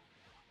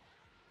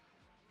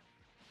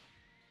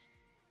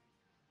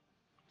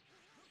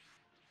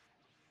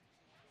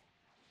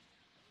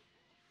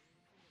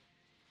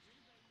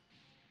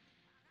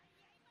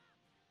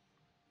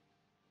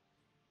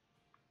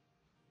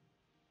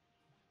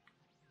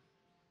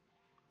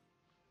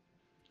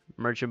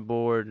 Merchant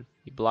board.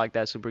 You block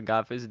that super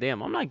god fist.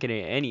 Damn, I'm not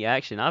getting any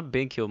action. I've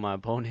been killed my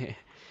opponent.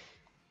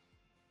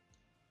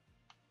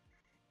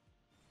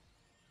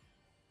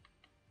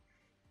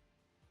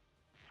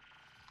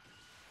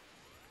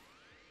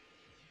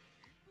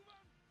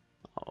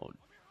 Oh,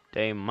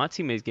 damn, my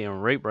teammate's getting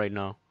raped right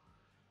now.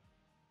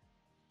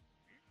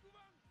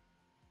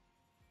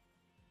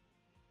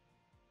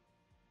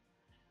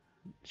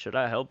 Should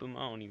I help him?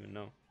 I don't even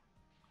know.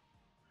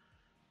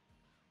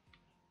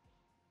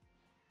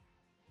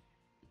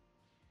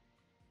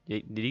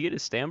 Did he get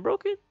his stand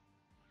broken?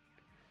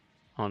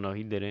 Oh no,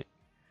 he didn't.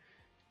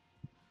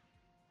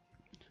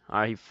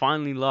 Alright, he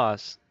finally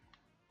lost.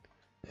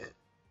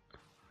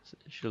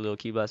 Shoot a little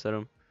key blast at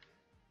him.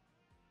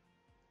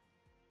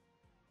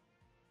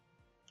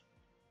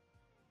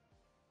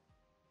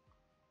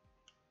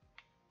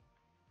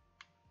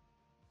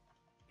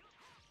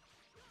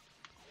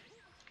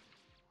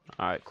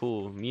 Alright,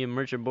 cool. Me and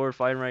Merchant Board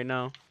fighting right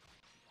now.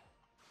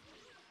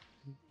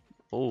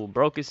 Oh,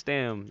 broke his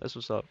stem. That's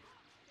what's up.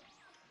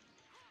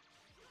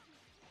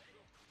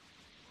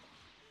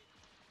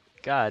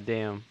 God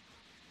damn.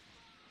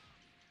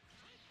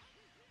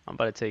 I'm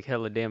about to take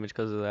hella damage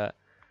because of that.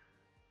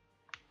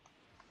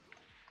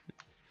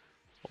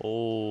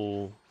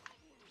 Oh.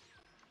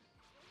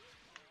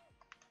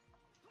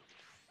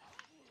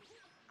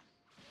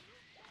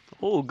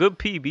 Oh, good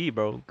PB,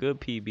 bro. Good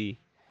PB.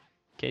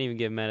 Can't even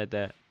get mad at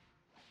that.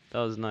 That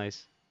was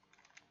nice.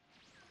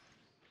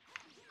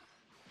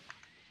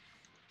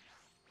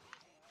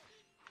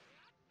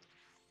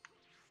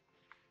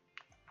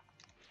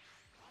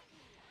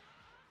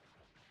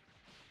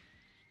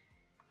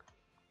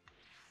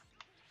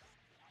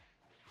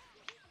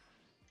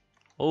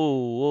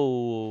 Oh,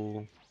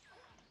 whoa.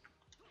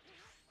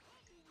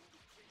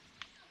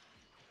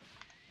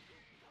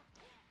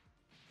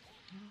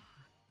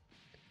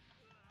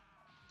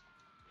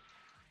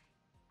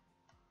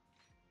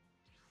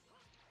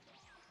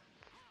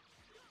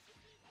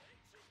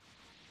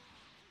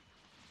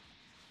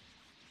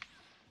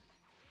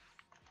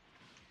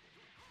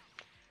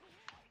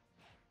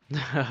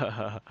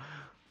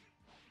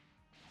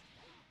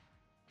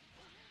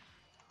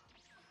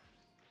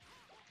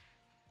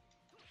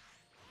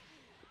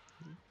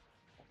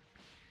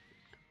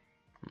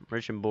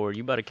 Merchant Board,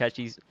 you about to catch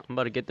these. I'm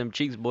about to get them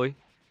cheeks, boy.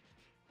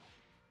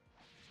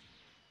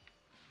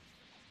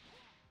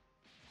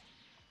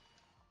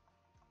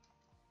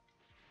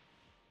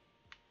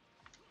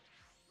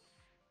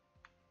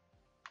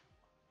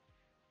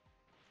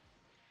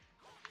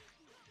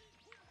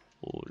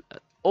 Oh,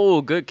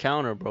 oh, good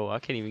counter, bro. I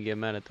can't even get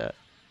mad at that.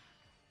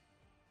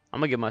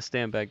 I'm gonna get my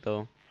stand back,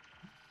 though.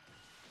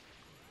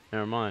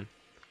 Never mind.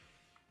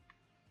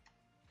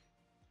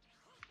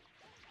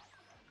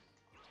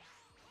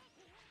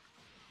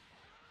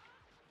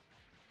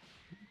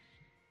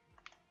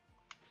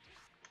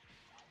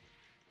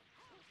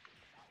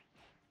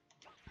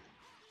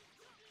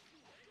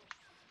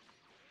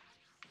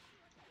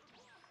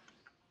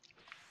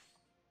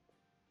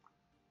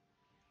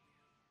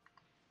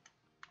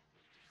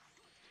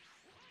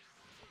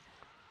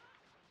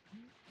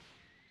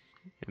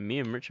 And me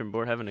and Merchant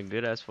Board having a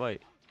good ass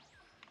fight.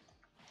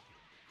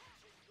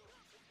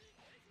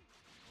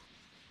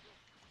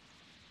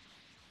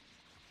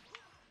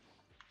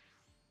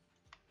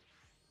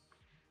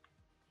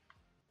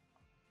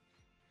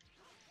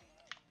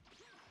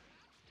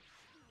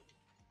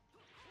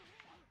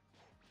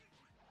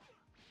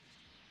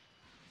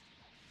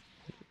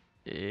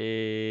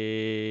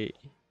 Eh.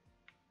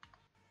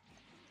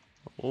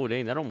 Oh,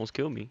 dang, that almost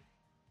killed me.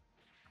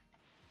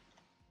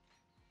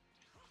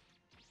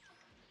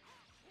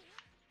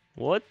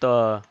 What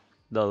the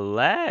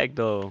lag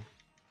though?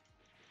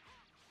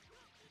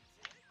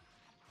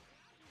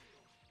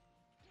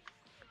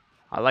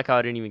 I like how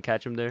I didn't even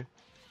catch him there.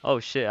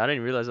 Oh shit, I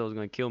didn't realize that was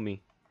gonna kill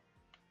me.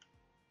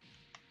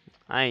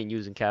 I ain't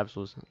using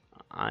capsules.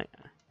 I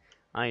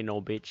I ain't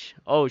no bitch.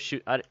 Oh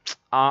shoot,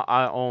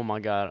 oh my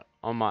god.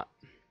 Oh my,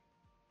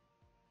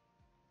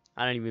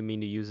 I didn't even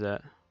mean to use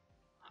that.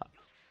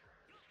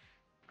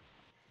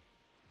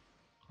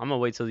 I'm gonna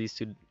wait till these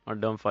two are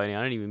done fighting.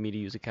 I didn't even mean to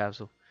use a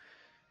capsule.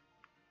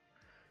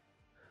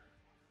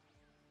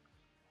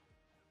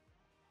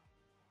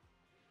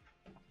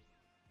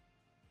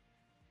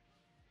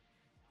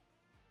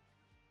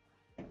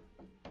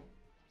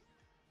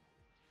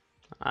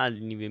 I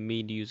didn't even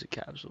mean to use a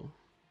capsule.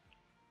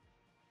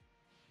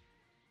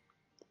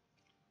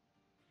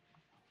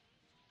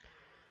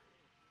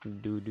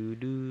 Do do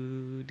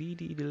do dee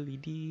dee dee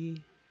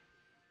dee.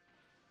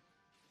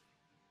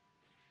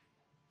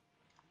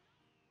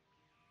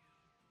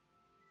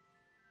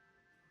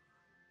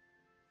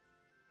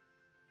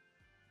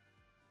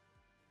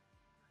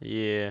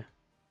 Yeah.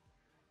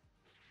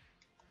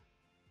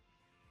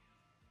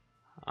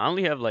 I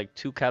only have like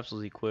 2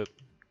 capsules equipped.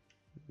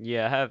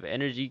 Yeah, I have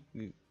energy.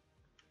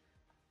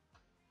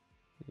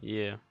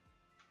 Yeah.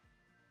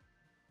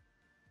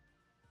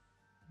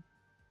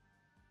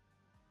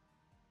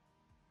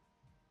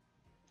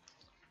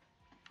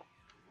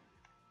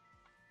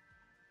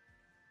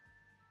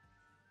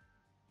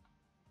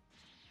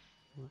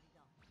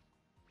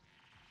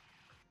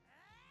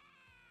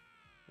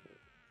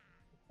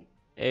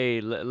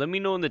 Hey, let me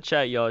know in the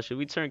chat, y'all. Should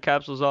we turn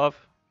capsules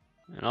off?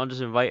 And I'll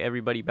just invite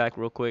everybody back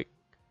real quick.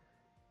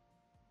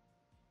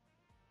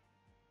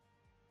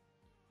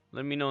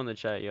 Let me know in the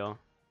chat, y'all.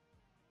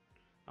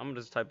 I'm gonna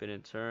just type it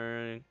in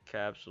turn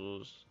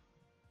capsules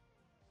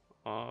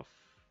off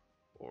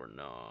or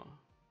no.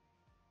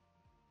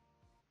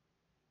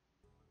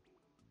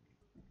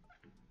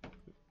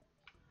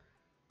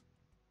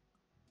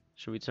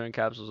 Should we turn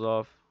capsules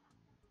off?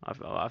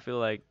 I feel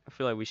like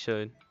we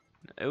should.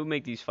 It would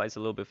make these fights a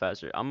little bit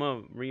faster. I'm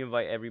gonna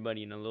re-invite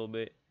everybody in a little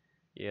bit.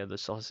 Yeah, the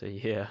salsa,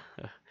 yeah.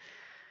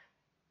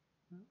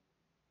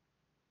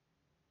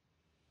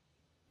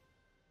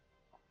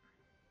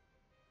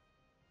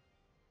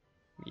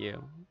 Yeah.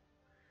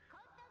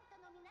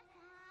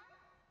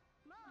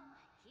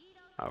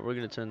 Alright, we're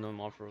gonna turn them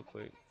off real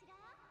quick.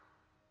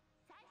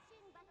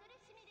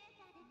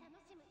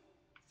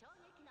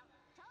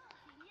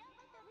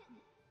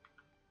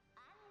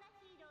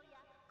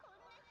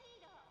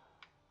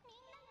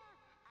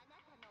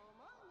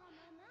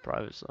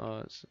 Private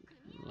slots,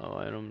 no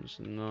items,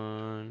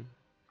 none.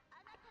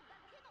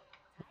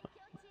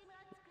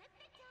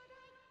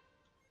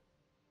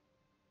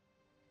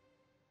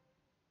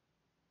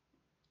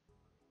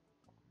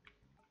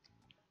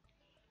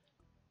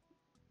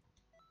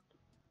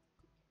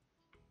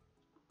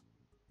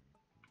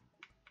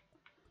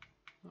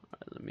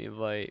 Let me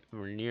invite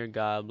Vernier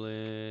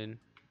Goblin.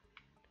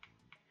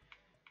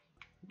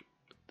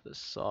 The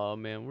Saw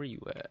Man, where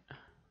you at?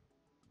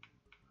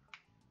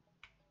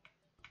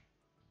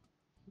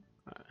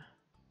 Alright.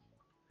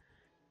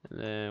 And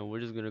then we're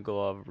just gonna go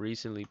off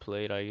recently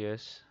played, I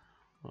guess.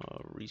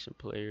 Recent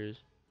players.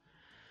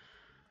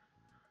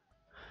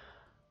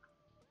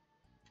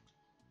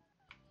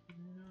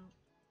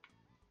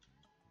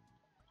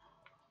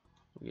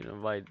 We're gonna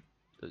invite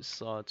the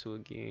Saw to a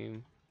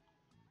game.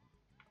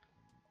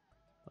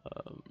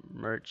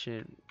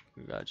 Merchant,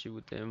 got you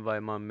with the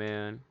invite, my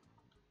man.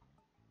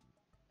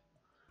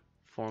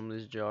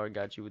 Formless Jar,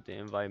 got you with the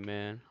invite,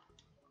 man.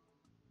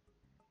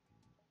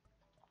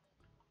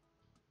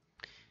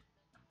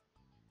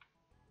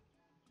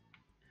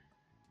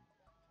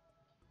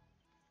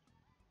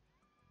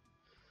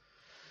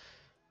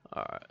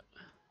 Alright,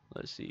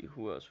 let's see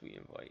who else we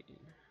invite.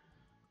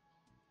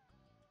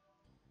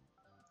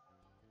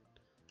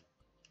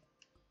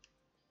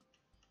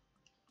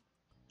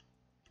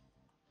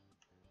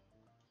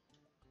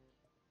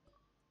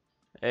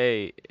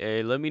 Hey,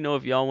 let me know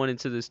if y'all went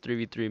into this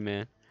 3v3,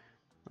 man.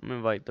 I'm gonna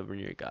invite the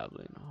Vernier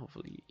Goblin.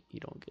 Hopefully he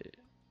don't get it.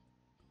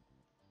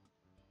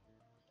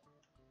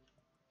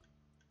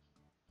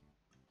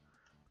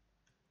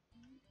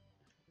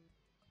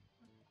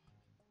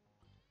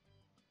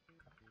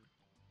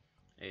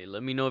 Hey,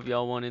 let me know if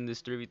y'all want in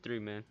this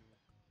 3v3, man.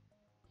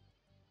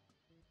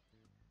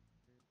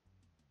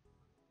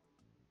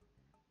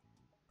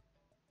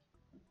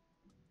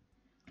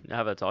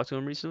 Have I talked to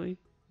him recently?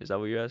 Is that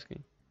what you're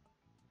asking?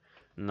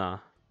 Nah.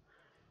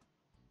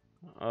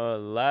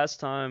 Last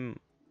time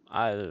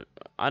I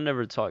I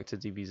never talked to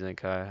DB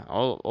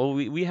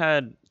Zenkai. We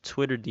had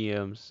Twitter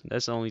DMs.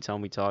 That's the only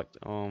time we talked.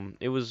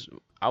 It was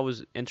I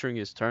was entering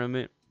his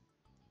tournament,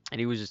 and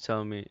he was just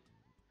telling me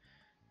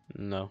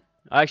no.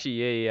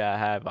 Actually, yeah, I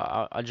have.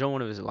 I joined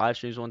one of his live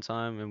streams one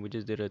time, and we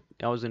just did a.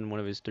 I was in one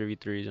of his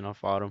 3v3s, and I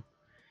fought him.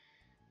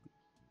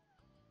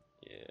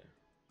 Yeah,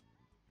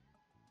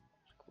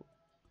 cool.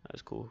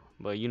 That's cool.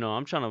 But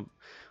I'm trying to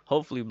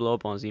hopefully blow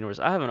up on Xenoverse.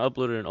 I haven't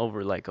uploaded in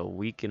over like a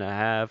week and a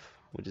half,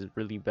 which is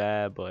really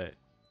bad, but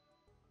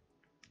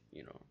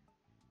you know,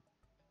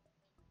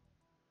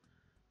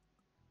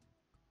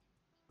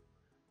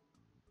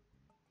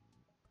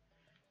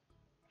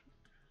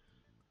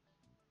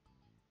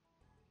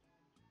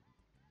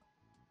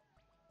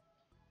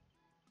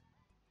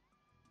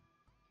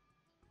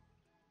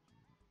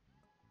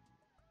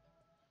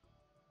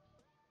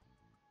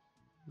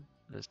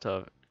 that's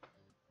tough.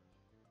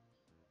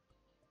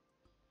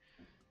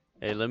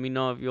 Hey, let me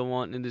know if you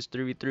want in this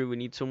 3v3. We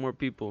need 2 more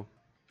people.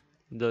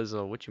 Does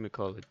what you may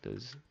call it?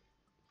 Does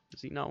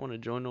he not want to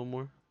join no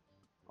more?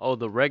 Oh,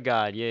 the red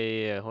guy.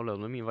 Yeah. Hold up,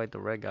 let me invite the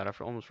red guy.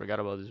 Almost forgot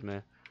about this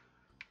man.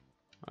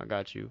 I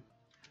got you.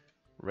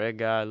 Red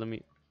guy. Let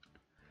me.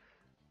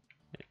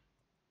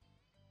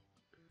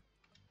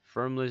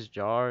 Firmless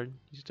jar.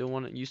 You still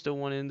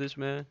want in this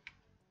man?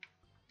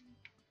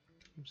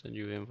 Send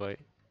you an invite.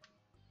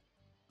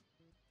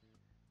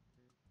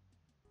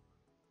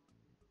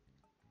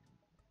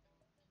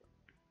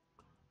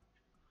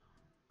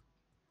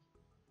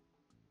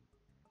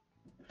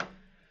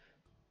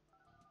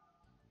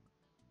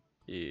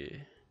 Yeah.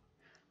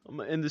 I'm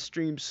gonna end the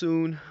stream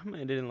soon. I'm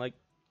gonna end it in like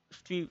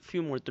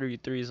few more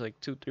 3-3s, like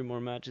 2-3 more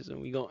matches,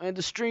 and we gonna end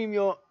the stream,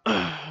 y'all. All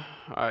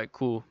right,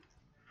 cool.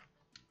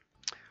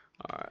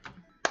 All right.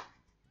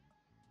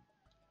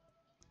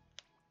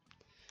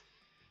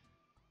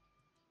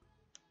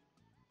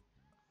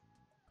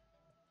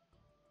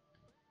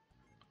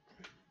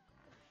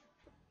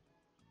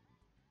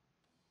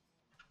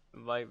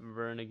 Invite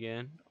Vern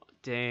again.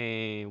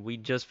 Dang, we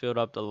just filled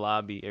up the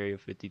lobby, Area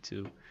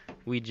 52.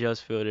 We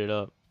just filled it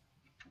up.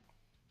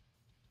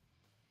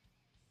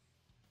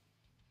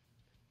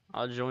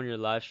 I'll join your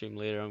live stream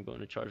later. I'm going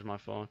to charge my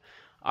phone.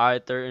 All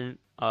right,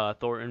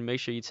 Thornton, make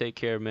sure you take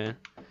care, man.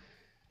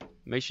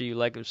 Make sure you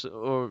like him,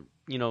 or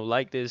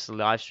like this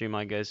live stream.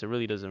 I guess it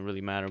really doesn't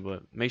really matter,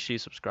 but make sure you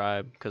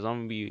subscribe because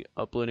I'm gonna be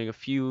uploading a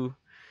few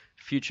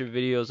future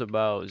videos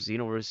about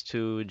Xenoverse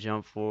 2,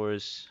 Jump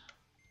Force.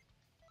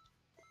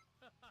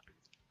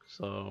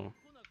 So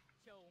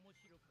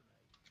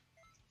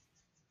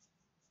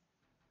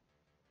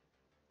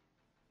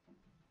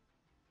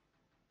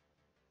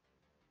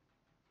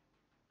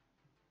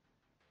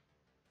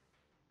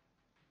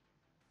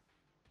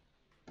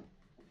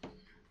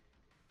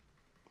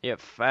yeah,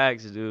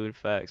 facts, dude,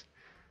 facts.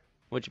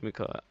 What you mean,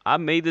 call it? I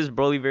made this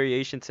Broly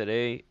variation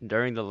today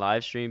during the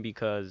live stream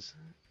because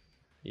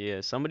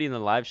yeah, somebody in the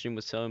live stream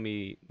was telling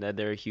me that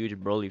they're a huge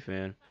Broly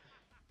fan,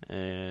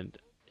 and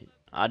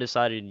I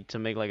decided to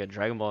make like a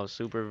Dragon Ball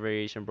Super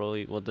variation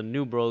Broly. Well, the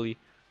new Broly.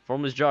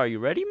 Formless Jar, you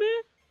ready,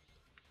 man?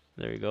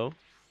 There you go.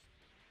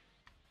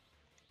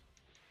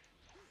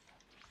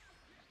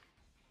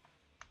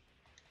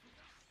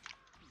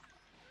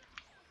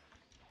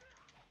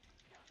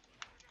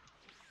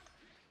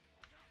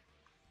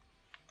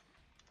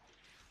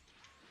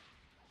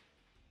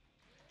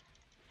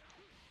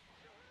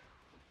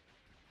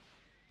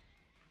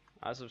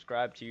 I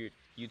subscribe to your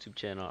YouTube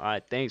channel. All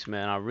right, thanks,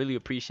 man. I really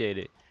appreciate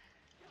it.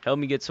 Help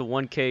me get to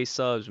 1K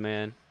subs,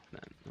 man.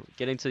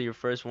 Getting to your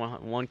first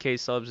 1K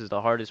subs is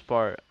the hardest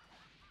part.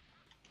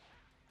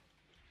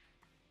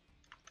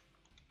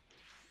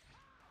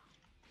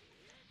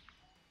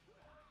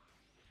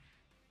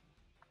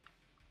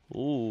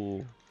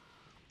 Ooh.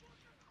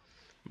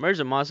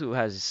 Masu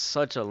has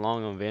such a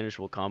long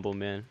unvanishable combo,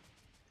 man.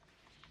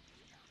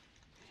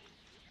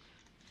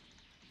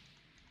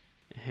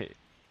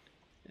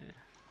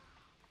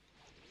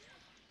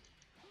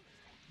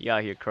 You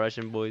out here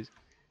crushing, boys.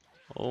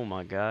 Oh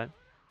my god.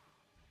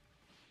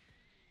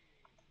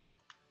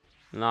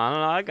 Nah,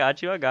 nah, I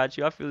got you. I got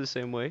you. I feel the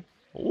same way.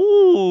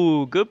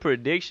 Ooh, good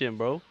prediction,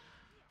 bro.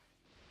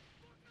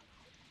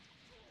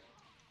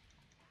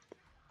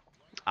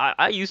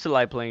 I used to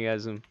like playing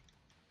as him.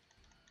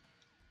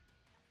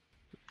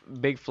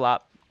 Big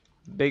flop.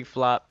 Big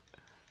flop.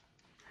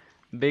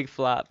 Big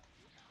flop.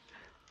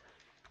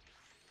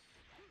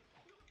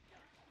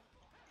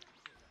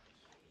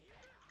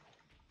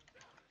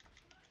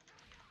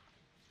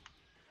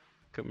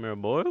 Come here,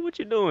 boy. What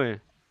you doing?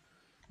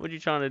 What you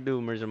trying to do,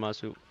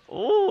 Masu?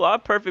 Oh, I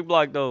perfect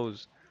block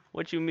those.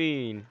 What you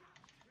mean?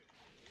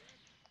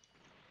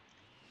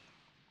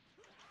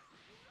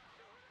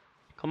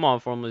 Come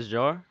on, Formless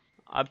Jar.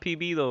 I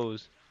PB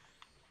those.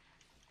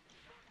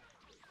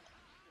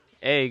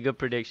 Hey, good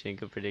prediction.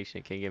 Good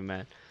prediction. Can't get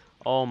mad.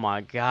 Oh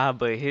my god,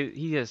 but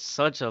he has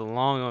such a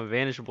long,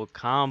 unvanishable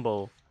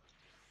combo.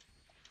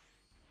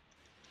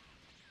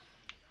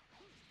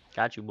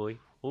 Got you, boy.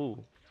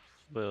 Ooh,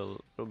 a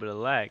little bit of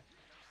lag.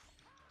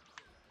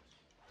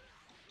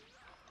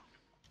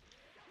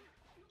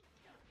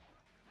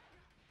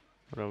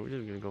 Hold on, we're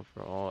just gonna go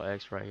for all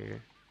X right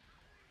here.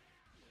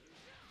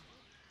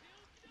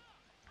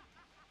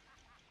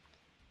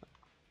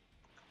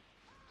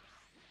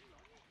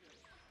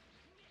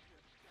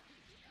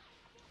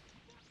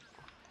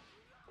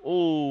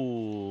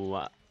 Ooh,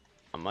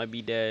 I might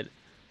be dead.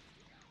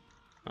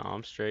 No,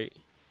 I'm straight.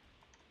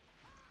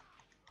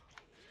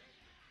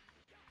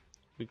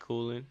 We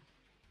cooling.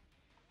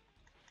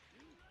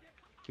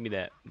 Give me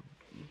that,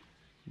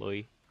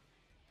 boy.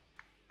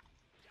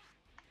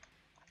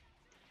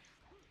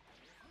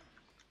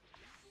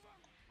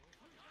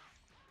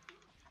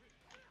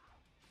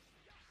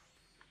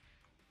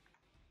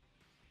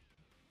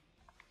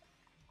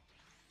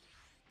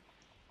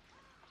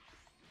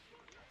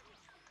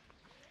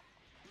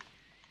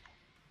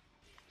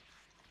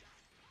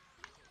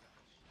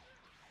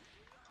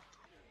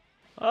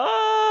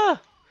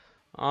 Ah,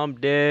 I'm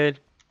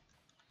dead.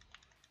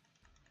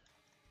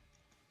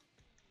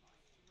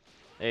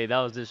 Hey, that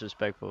was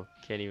disrespectful.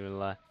 Can't even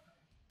lie.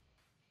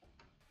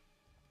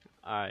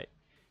 Alright.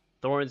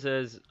 Thorn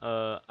says,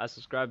 I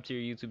subscribe to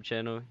your YouTube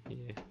channel.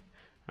 Yeah.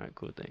 Alright,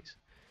 cool, thanks.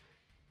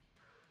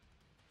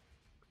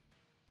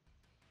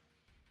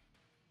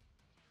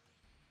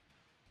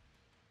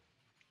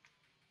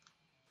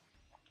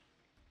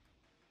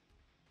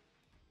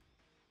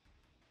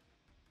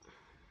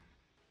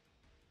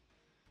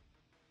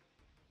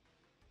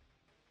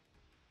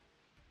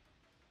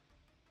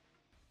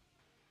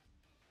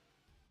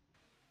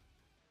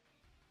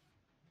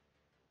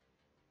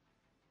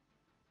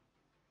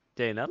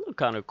 Dang, that look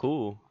kind of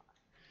cool.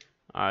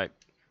 Alright.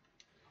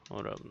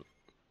 Hold up.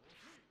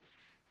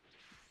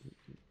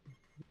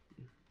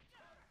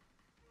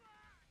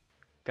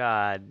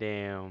 God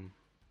damn.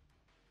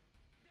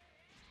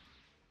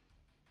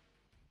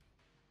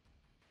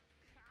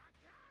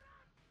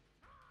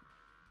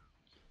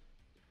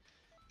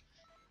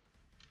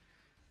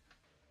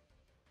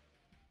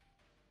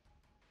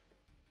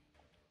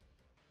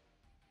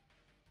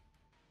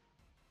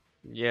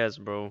 Yes,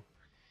 bro.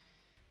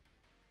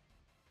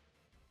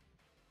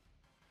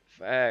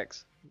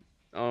 Facts.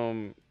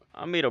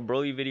 I made a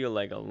Broly video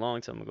like a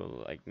long time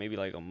ago, like maybe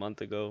like a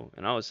month ago,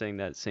 and I was saying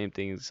that same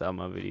thing inside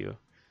my video.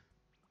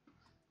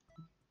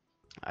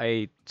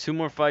 Two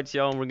more fights,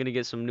 y'all, and we're gonna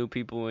get some new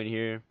people in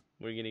here.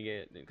 We're gonna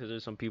get, because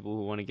there's some people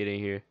who want to get in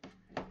here.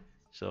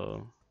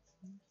 So,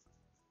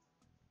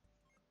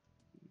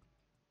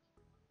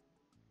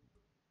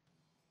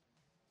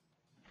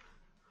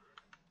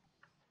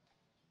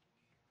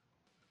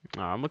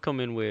 I'm gonna come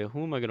in with,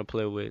 who am I gonna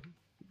play with?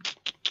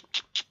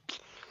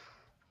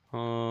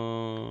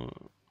 Uh,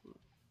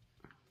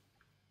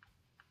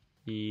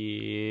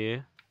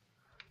 yeah.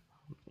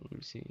 Let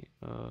me see.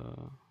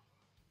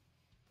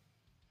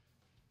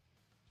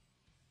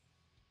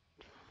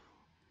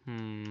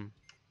 Hmm.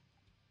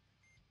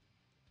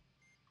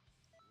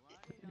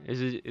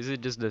 Is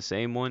it just the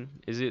same one?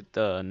 Is it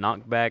the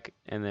knockback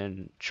and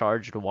then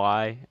charged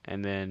Y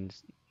and then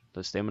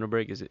the stamina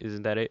break?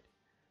 Isn't that it?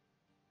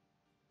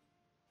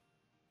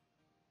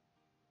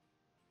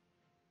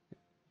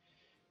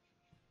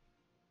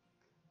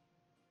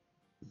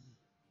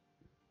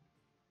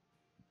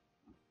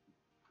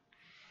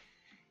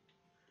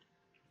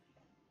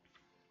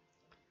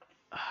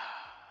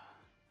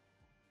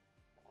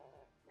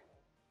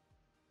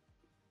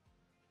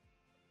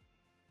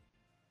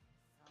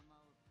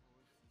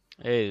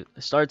 Hey,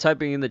 start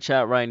typing in the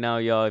chat right now,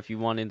 y'all, if you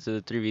want into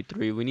the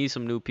 3v3. We need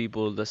some new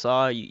people. The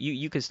Saw,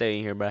 you can stay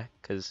in here, bruh,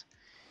 cause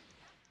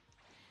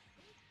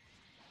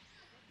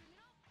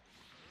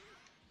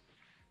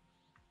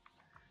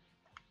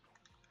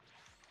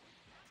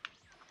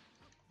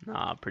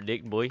nah,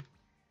 predict, boy.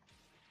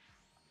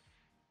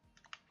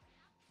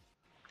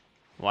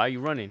 Why are you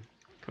running?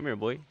 Come here,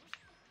 boy.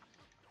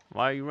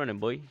 Why are you running,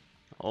 boy?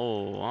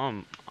 Oh,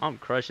 I'm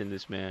crushing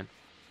this man.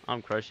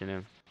 I'm crushing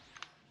him.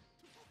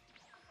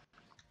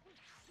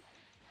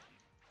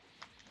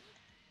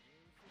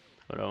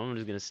 Hold on, I'm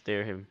just gonna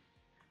stare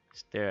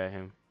at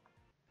him.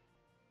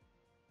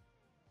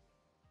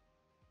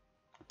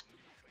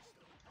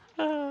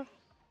 Ah.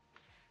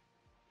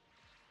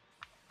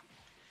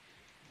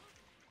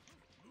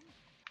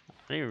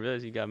 I didn't even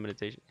realize he got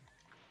meditation.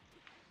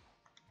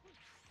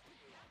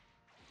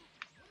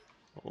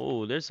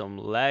 Oh, there's some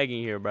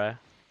lagging here, bruh.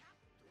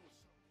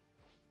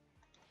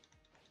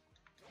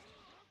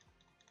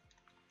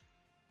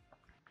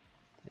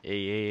 Hey,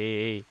 hey,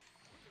 hey, hey.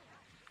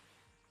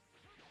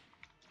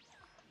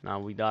 Nah,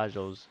 we dodge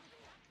those.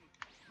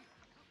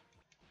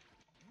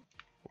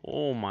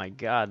 Oh my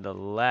god, the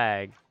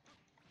lag.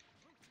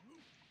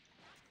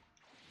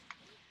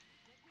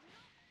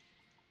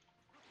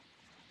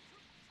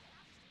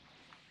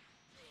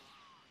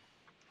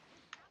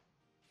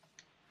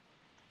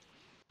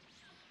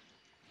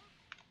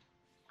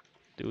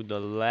 Dude, the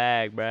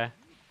lag, bruh.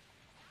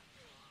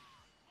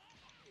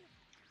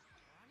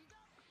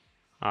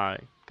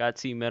 Alright, got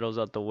T medals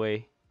out the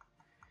way.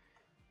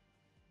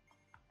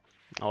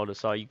 Oh, the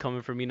Saw, you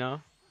coming for me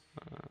now?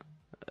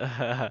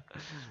 The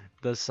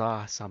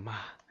Saw, sama.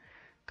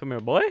 Come here,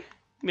 boy.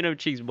 Give me them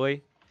cheeks,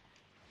 boy.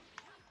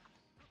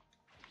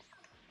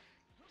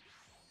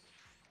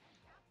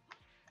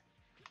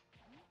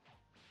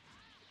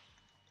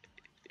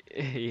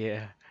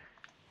 Yeah.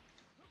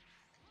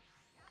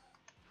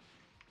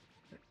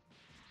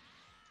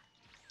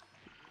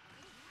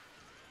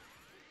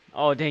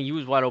 Oh, dang, you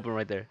was wide open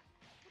right there.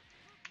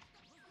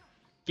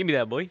 Give me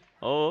that, boy.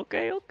 Oh,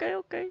 okay, okay,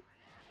 okay.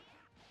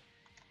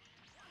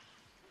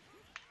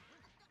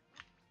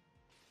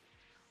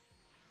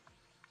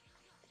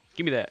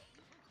 Give me that.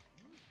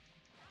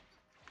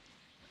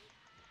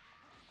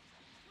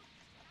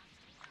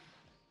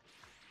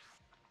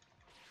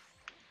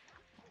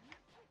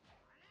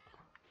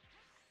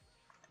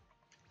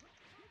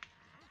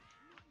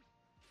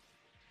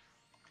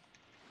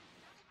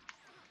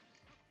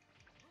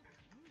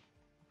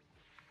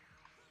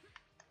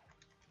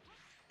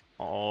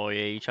 Oh,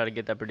 yeah, you try to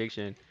get that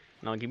prediction.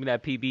 No, give me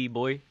that PB,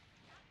 boy.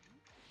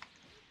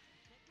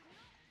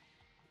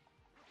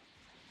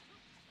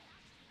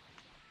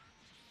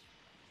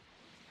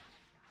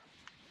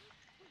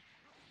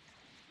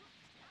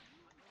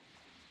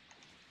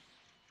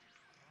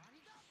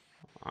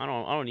 I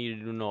don't need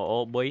to do no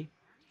old boy.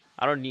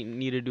 I don't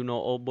need to do no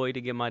old boy to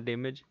get my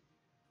damage.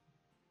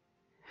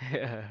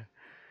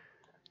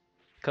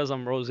 Cause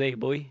I'm Rose,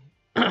 boy.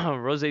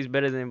 Rose's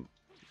better than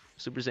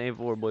Super Saiyan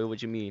 4, boy.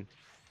 What you mean?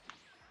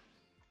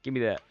 Give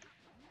me that.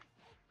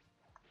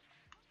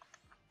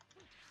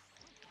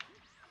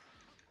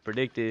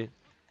 Predicted.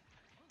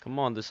 Come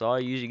on,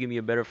 Desai. You usually give me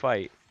a better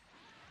fight.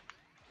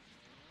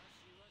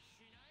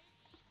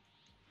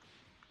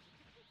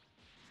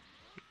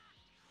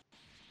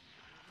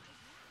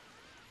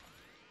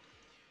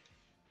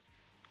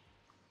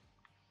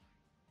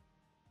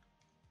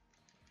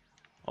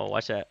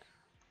 Watch that.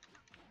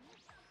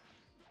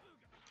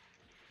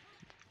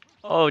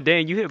 Oh,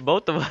 dang, you hit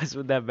both of us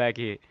with that back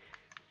hit.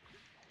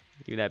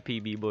 You that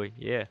PB boy.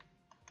 Yeah.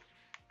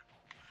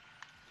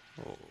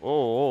 Oh,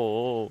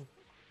 oh, oh.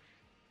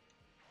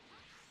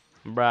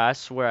 Bruh, I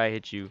swear I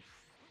hit you.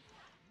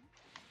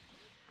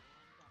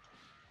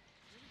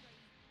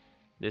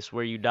 This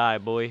where you die,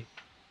 boy.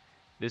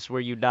 This where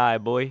you die,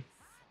 boy.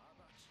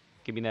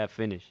 Give me that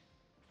finish.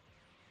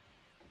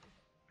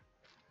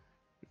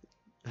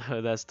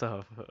 That's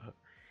tough.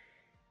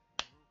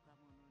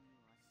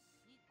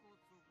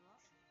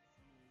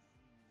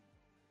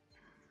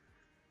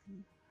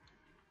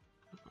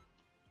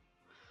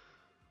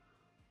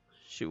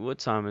 Shoot, what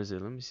time is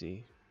it? Let me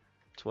see.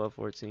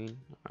 12:14.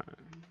 Alright.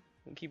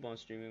 We'll keep on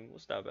streaming. We'll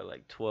stop at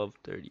like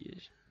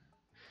 12:30ish.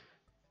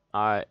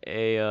 Alright,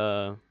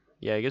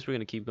 yeah, I guess we're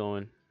gonna keep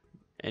going.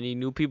 Any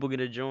new people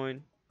gonna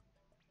join?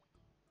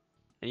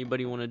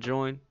 Anybody wanna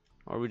join?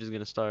 Or are we just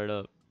gonna start it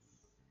up?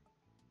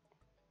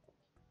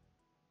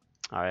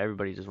 Alright,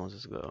 everybody just wants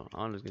us to go.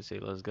 I'm just gonna say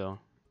let's go.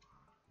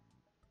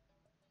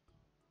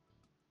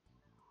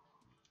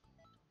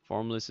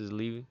 Formless is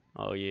leaving.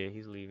 Oh yeah,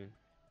 he's leaving.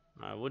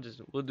 Alright,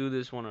 we'll do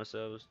this one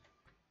ourselves.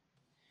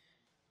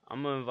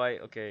 I'm gonna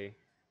invite, okay.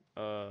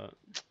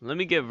 Let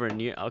me get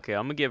Vernier. Okay,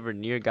 I'm gonna get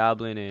Vernier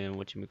Goblin and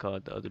what you call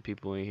it, the other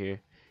people in here.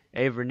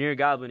 Hey, Vernier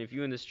Goblin, if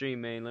you in the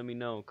stream, man, let me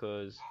know,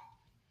 cause.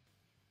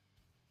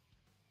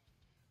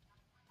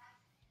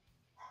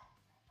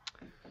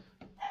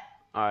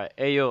 All right,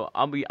 hey yo,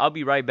 I'll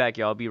be right back,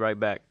 y'all. I'll be right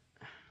back.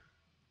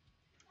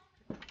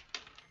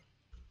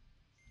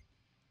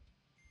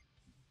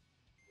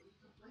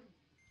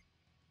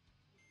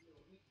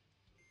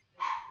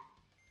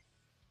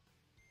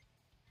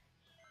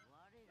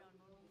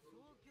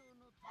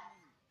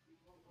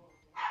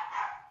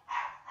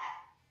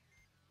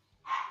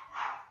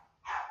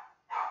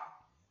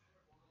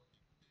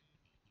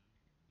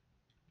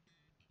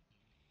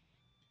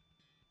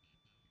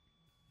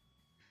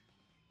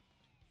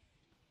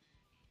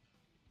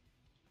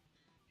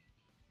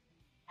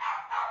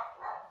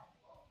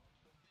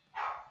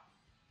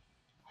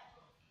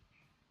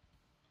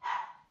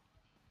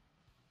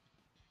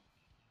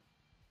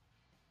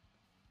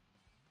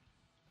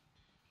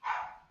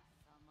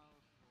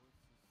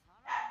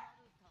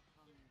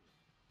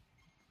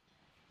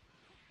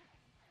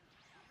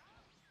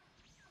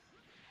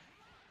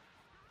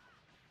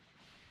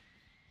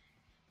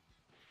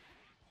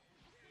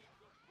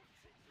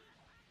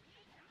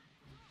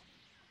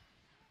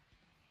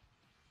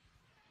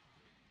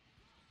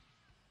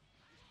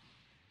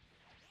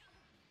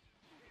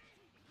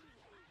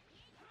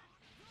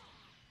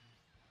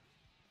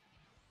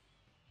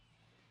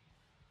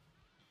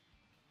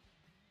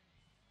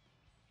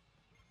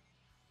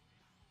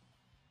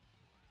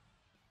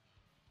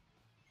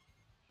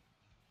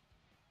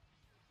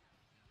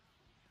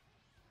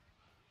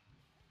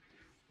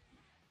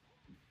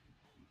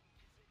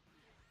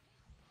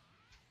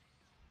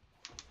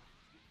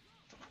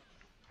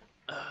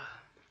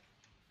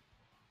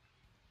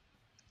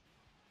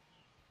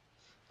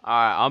 All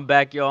right, I'm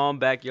back, y'all. I'm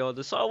back, y'all.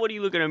 The saw. What are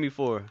you looking at me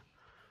for?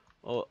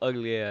 Oh,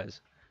 ugly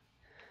ass.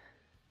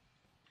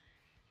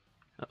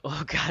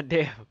 Oh,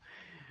 goddamn.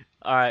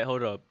 All right,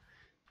 hold up.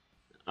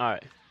 All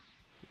right.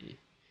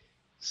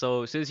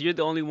 So since you're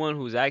the only one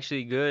who's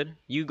actually good,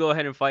 you go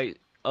ahead and fight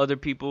other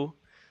people.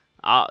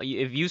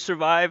 If you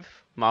survive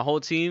my whole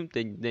team,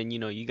 then you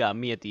know you got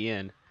me at the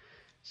end.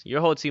 So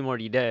your whole team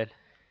already dead.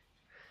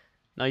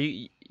 Now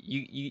you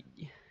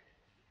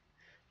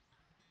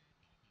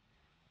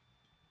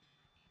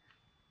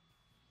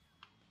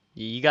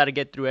got to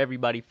get through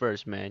everybody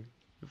first, man,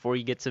 before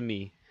you get to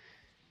me.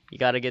 You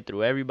got to get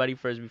through everybody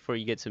first before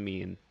you get to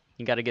me, and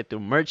you got to get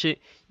through Merchant.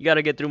 You got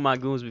to get through my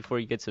goons before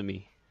you get to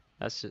me.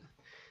 That's just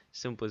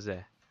simple as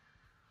that.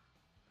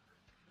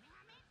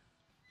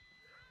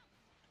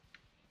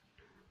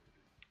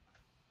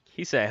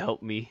 He said,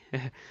 "Help me."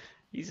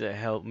 He said,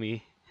 "Help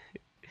me."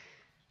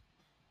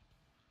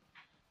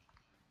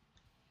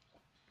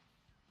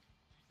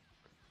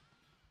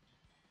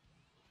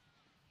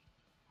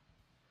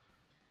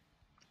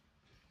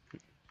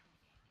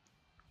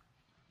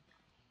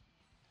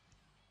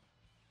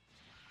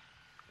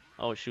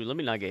 Oh shoot, let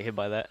me not get hit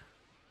by that.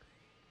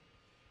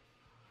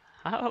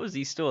 How is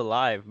he still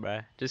alive,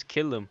 bruh? Just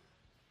kill him.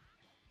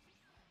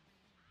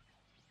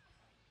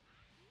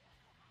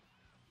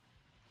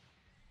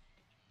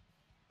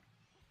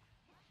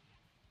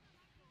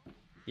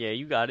 Yeah,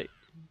 you got it.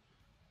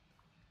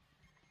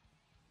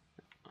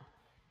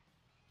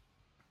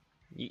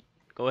 You,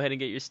 go ahead and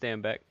get your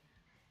stand back.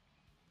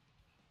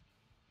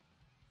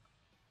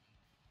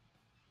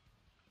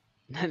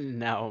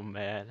 Now I'm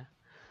mad.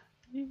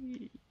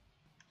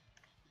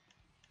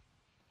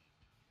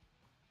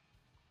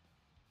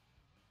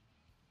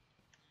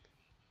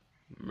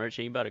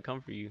 Merchant, he about to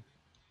come for you.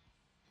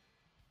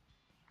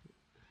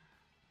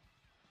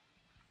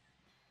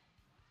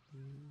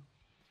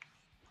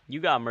 You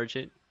got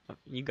Merchant.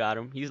 You got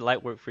him. He's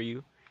light work for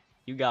you.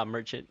 You got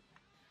Merchant.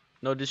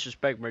 No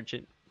disrespect,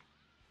 Merchant.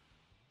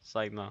 It's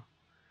like, no.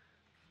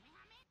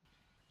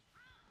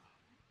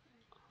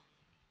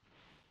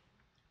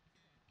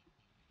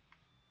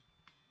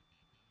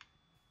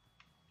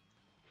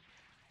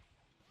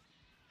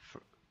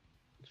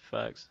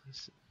 facts.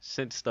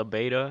 Since the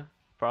beta,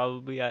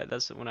 probably.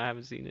 That's when I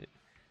haven't seen it.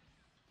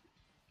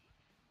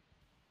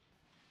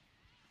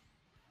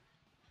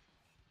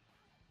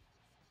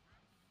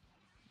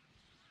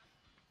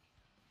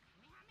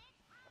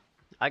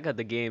 I got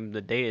the game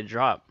the day it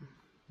dropped.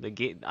 The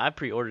game I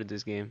pre-ordered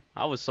this game.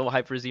 I was so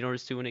hyped for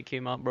Xenoverse 2 when it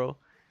came out, bro.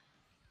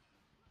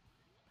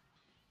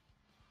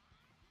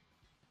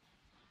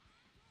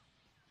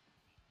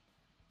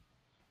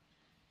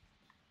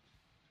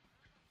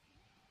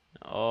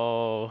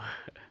 Oh,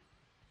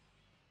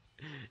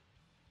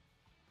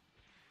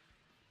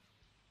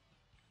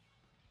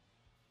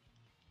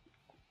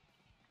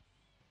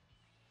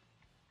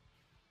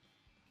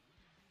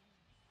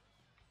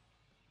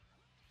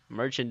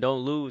 Merchant,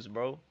 don't lose,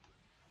 bro.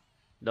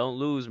 Don't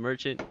lose,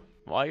 Merchant.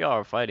 Why y'all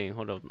are fighting?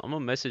 Hold up. I'm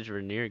gonna message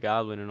Rainier,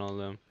 Goblin, and all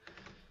them.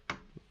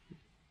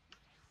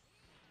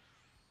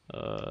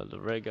 The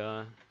red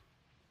guy.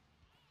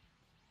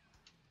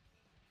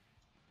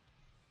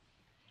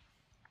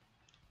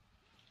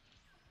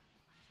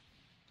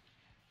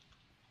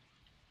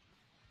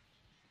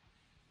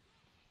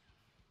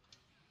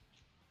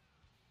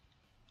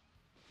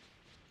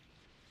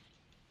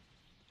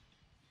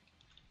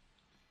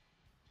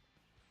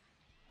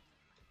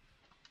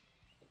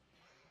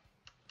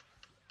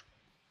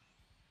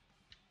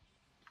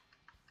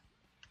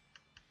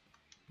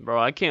 Bro,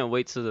 I can't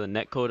wait till the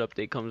netcode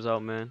update comes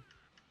out, man.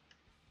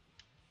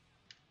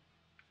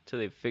 Till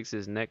they fix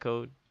this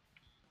netcode.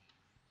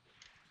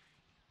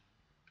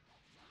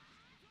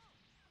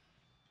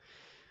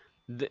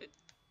 Th-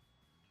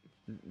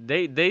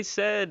 they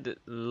said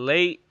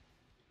late.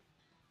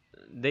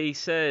 They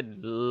said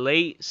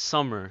late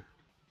summer.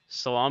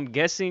 So I'm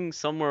guessing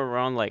somewhere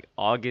around like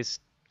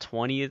August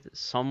 20th,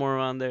 somewhere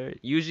around there.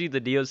 Usually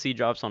the DLC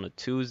drops on a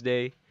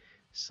Tuesday.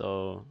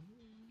 So,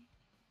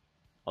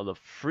 oh, the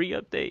free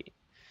update?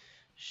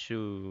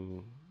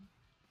 Shoot.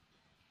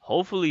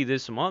 Hopefully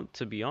this month,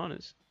 to be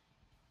honest.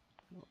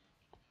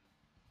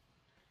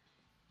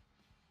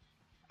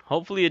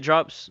 Hopefully it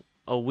drops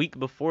a week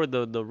before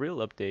the real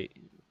update.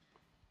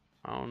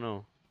 I don't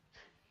know.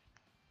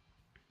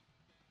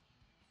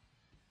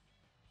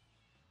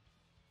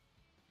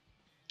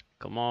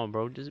 Come on,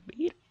 bro. Just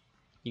beat it.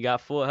 You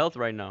got full health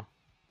right now.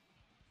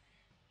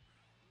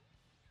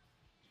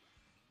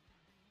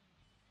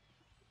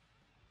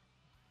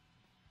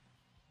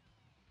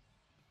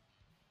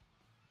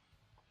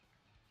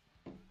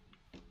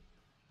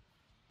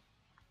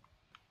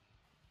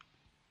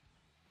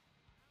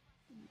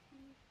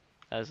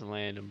 That's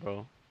landing,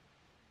 bro.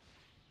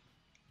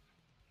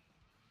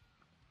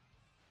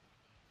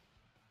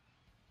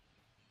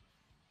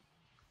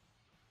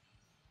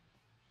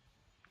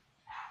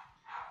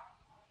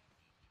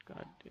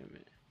 God damn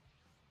it.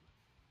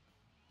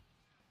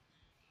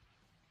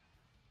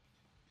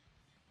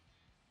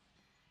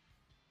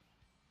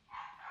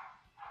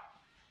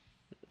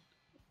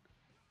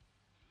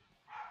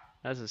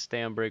 That's a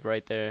stand break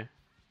right there.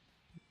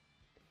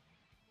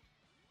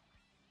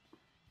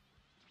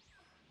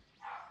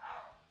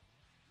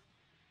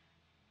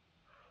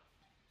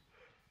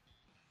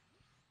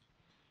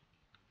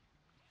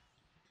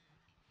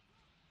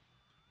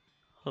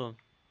 Huh.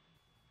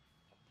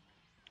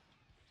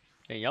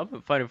 Hey, y'all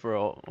been fighting for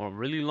a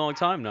really long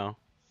time now.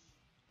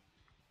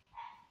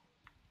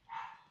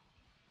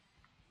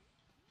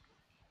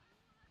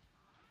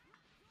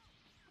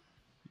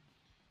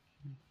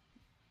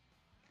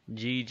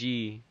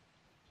 GG.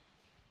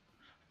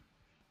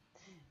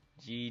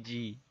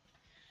 GG.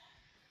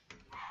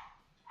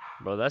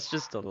 Bro, that's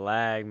just a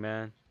lag,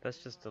 man. That's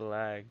just a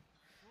lag.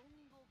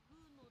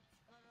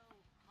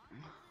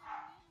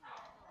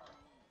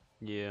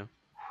 Yeah.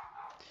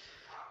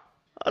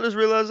 I just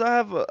realized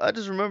I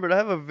just remembered I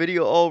have a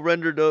video all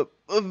rendered up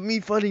of me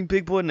fighting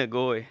Big Boy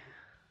Nagoy.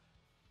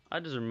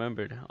 I just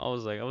remembered. I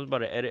was like, I was about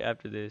to edit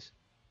after this.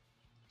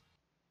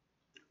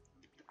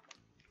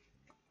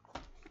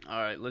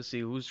 Alright, let's see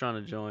who's trying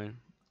to join.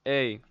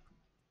 Hey,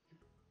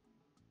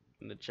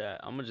 in the chat.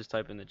 I'm gonna just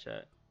type in the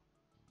chat.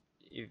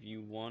 If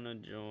you wanna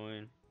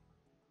join,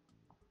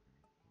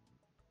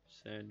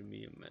 send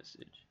me a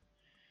message.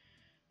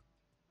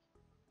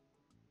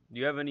 Do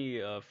you have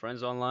any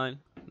friends online,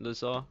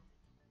 Lisa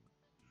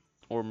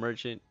or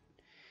Merchant,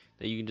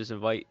 that you can just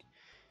invite?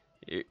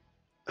 Here.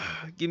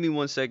 Give me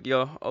 1 sec,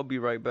 y'all. I'll be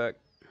right back.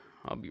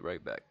 I'll be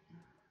right back.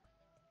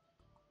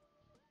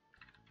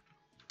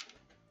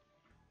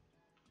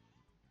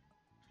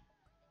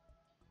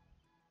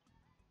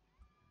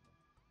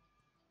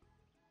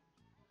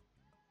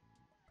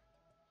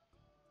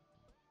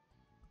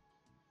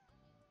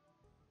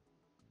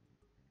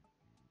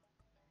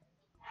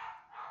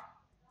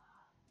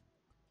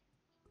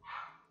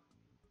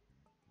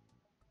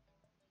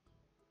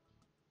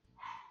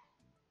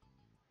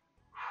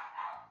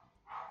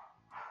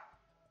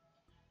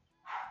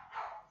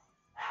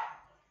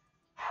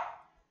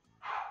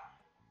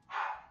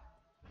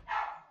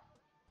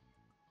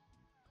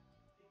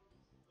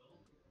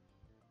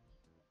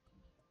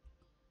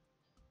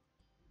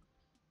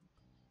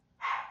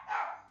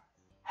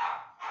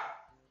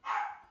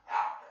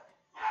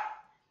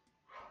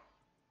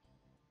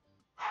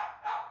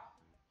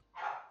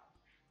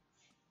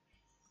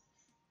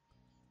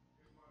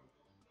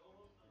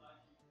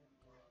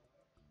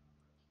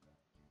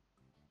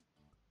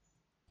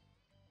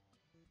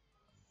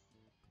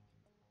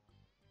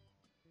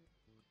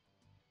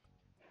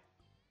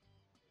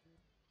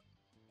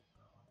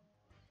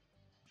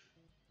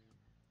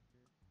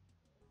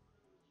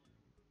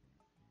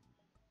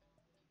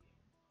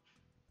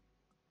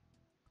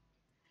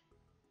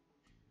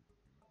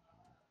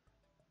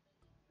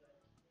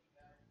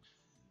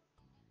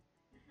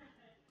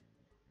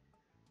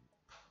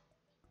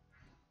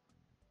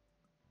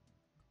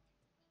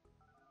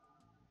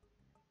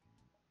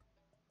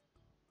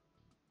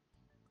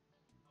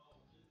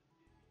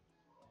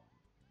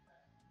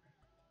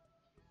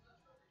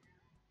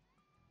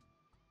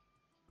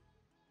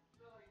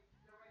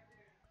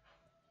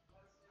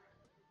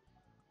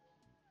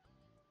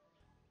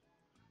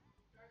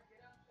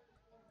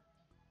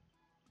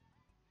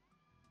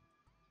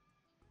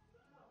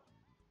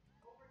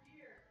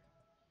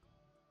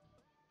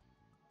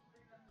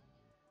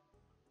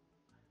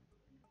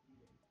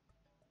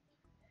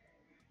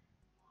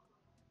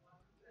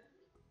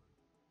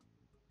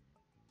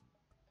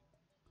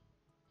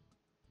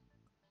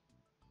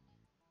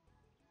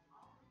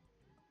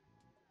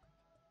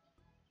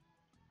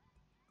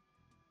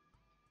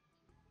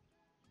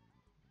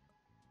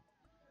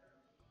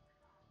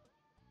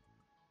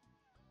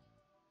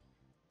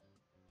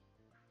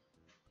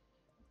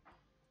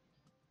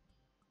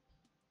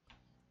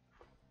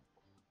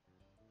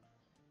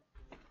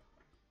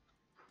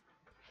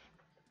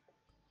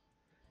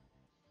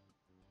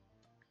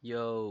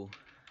 Yo,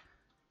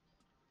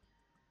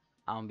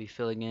 I'm gonna be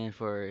filling in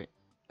for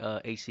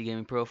HC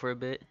Gaming Pro for a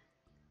bit,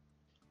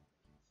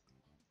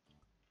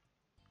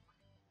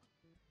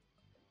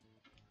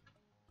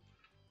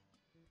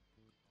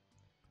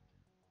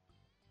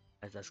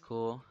 as that's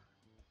cool.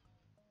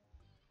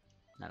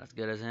 Not as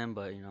good as him,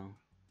 but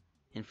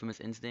Infamous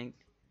Instinct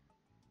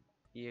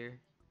here.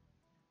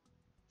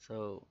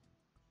 So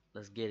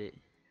let's get it.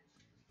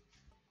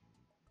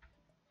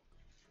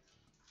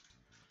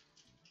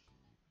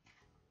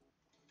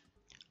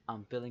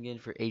 I'm filling in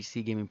for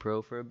HC Gaming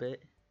Pro for a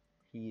bit.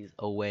 He's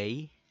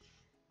away.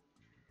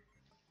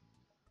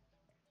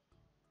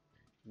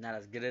 Not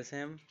as good as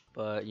him,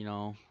 but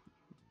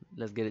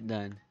let's get it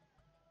done.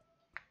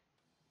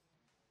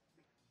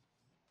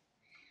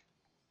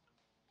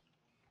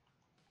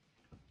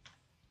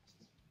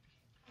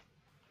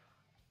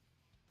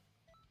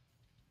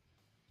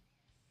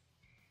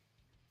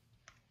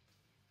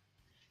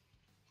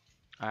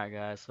 All right,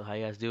 guys. So how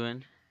you guys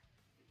doing?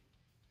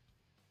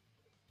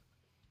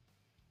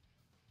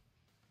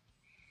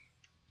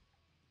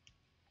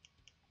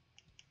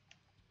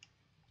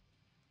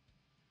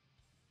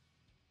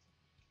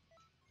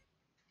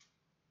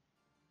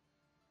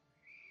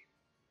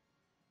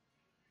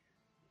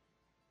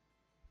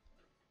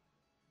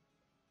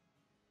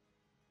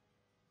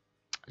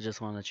 I just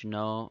want to let you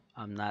know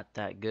I'm not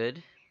that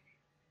good.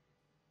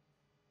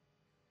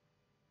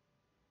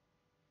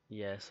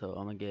 Yeah, so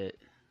I'm gonna get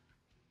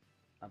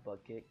my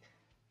butt kicked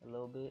a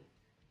little bit.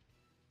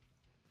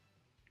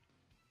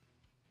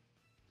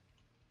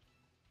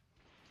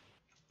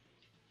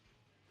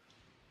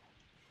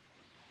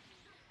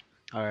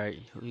 All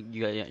right,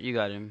 you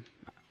got him.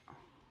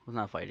 Who's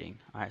not fighting?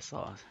 All right,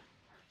 Sauce.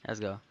 Let's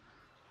go.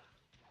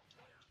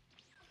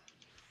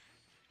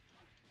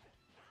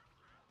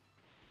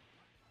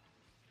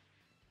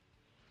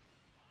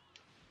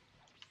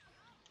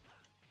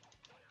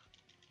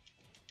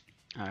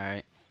 All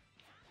right.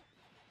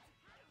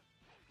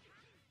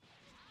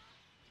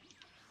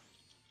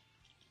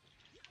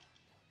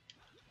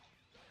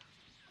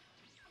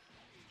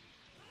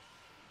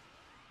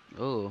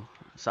 Oh,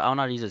 so I don't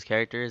know how to use his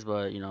characters,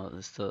 but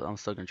I'm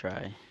still gonna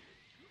try.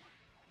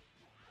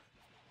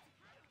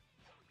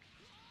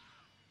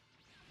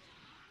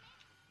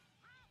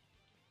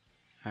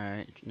 All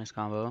right, nice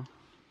combo.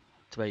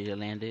 It's about you to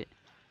land it.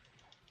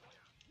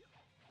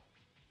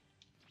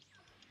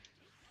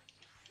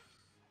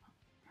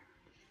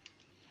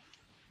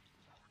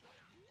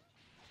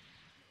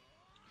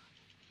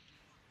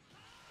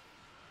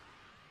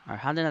 All right,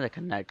 how did that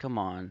connect? Come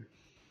on.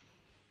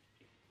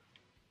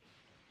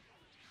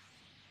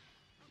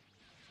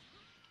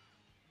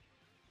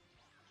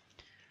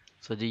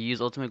 So do you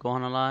use Ultimate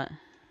Gohan a lot?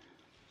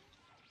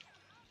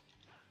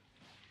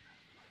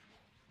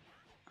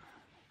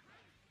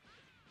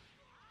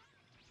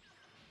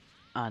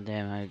 Ah,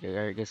 damn. All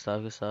right, good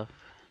stuff. Good stuff.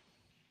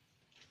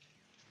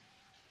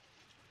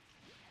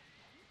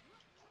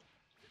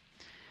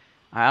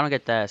 All right, I don't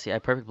get that. See, I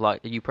perfect block.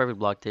 You perfect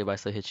blocked it, but I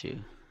still hit you.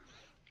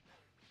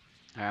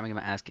 All right, I'm gonna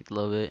get my ass kicked a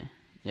little bit.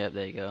 Yep,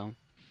 there you go.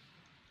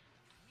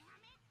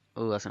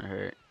 Oh, that's gonna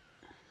hurt.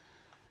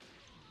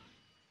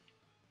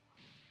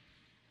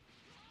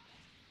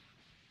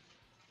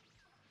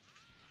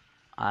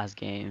 Last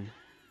game.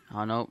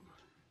 Oh nope.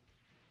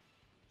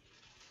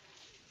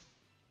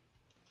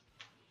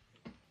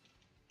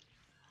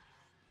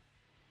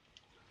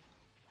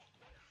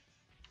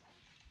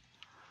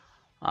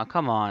 Oh,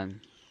 come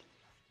on.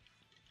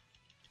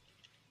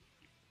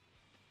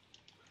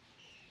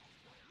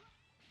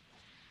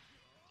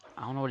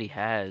 I don't know what he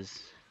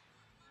has.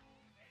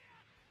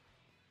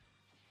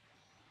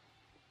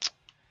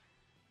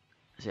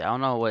 See, I don't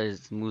know what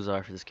his moves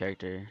are for this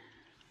character.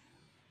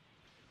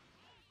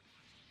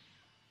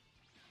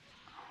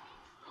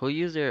 Who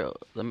used their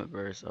limit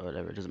burst or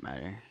whatever? It doesn't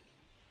matter.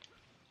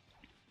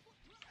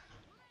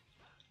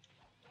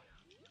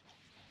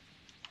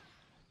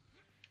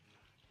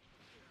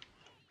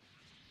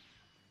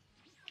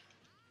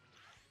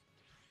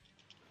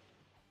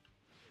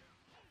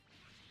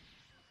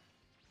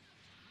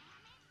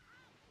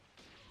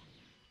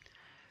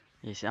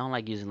 Yeah, see, I don't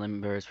like using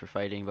limit burst for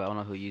fighting, but I don't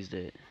know who used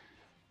it.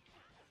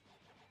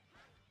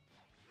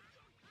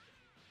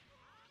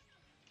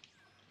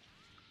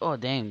 Oh,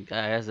 dang.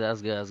 That's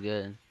good. That's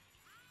good.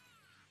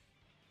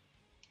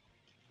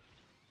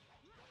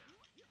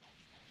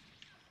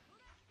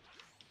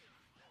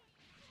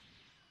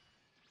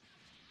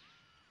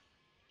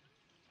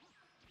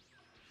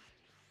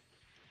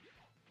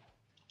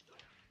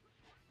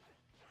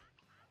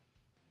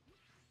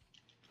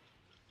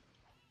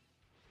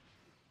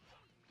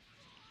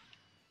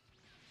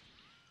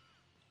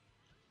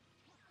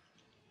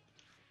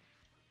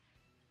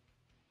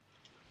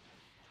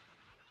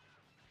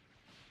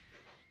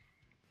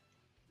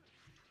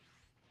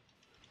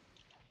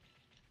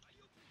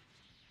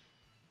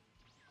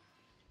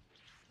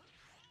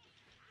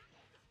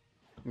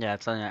 Yeah,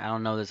 it's something I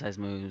don't know this guy's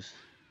moves.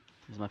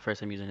 This is my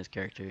first time using his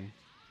character.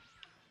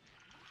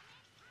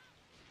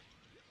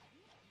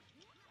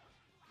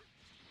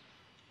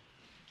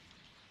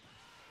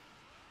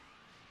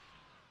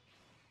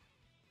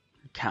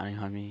 Counting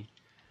on me.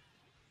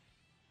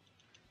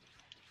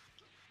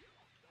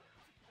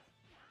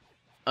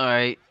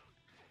 Alright.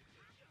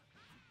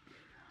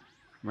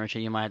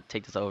 Merchant, you might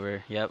take this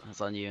over. Yep,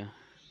 that's on you.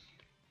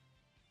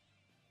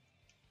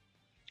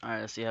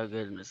 Alright, let's see how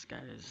good this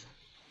guy is.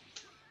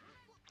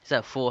 He's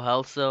at full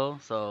health though,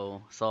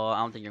 so I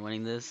don't think you're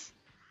winning this.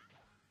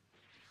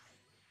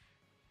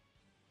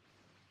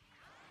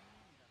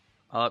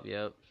 Up,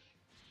 yep.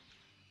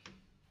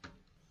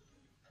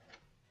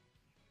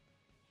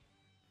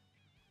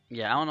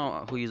 Yeah, I don't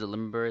know who used the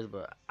limit burst,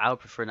 but I would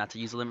prefer not to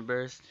use the limit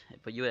burst.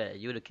 But you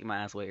would have kicked my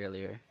ass way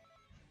earlier.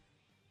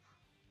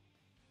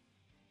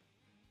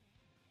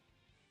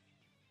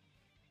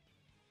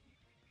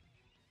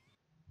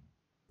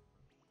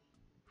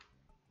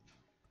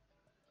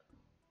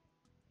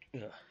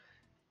 Yeah.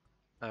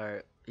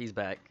 Alright, he's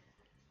back.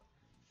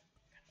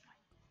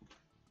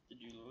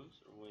 Did you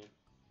lose or win?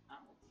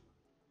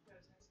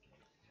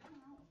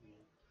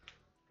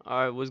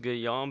 Alright, what's good,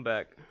 y'all? I'm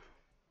back.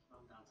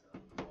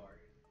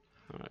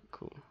 Alright,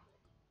 cool.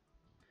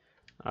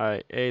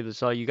 Alright, hey,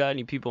 so you got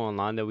any people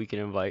online that we can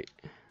invite?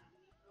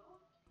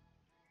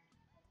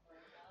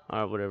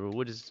 Alright, whatever.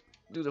 We'll just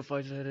do the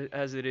fight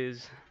as it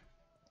is.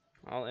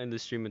 I'll end the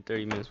stream in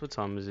 30 minutes. What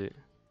time is it?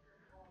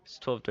 It's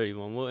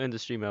 12:31. We'll end the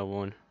stream at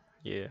 1.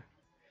 Yeah.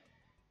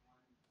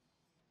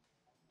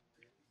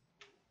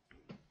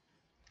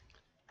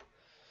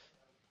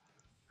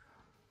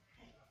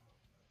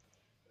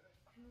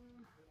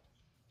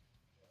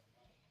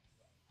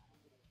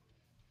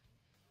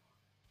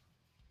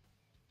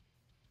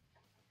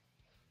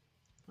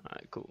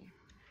 Alright, cool.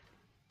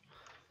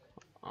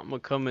 I'm gonna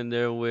come in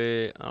there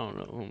with, I don't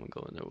know who I'm gonna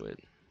go in there with.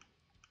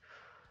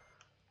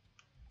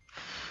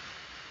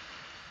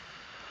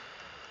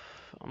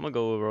 I'm gonna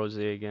go with Rose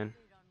again.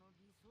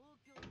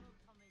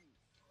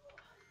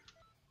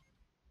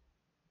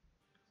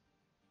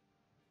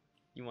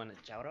 You want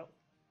a shout out?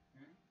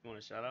 You want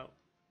a shout out?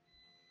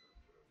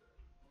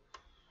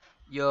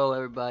 Yo,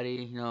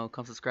 everybody,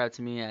 come subscribe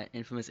to me at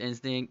Infamous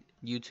Instinct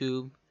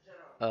YouTube.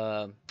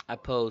 I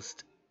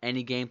post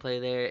any gameplay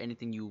there,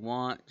 anything you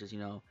want. Just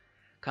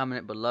comment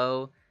it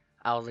below.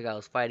 I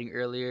was fighting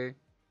earlier,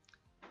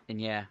 and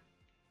yeah,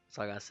 that's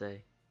all I gotta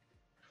say.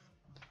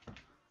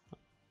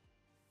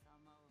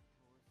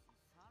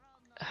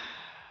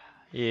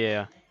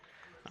 Yeah.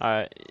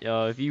 Alright,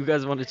 if you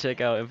guys want to check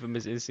out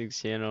Infamous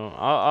Instinct's channel,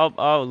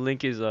 I'll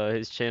link his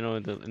channel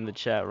in the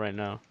chat right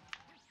now.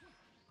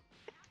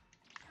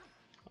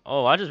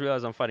 Oh, I just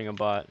realized I'm fighting a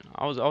bot.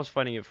 I was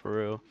fighting it for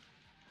real.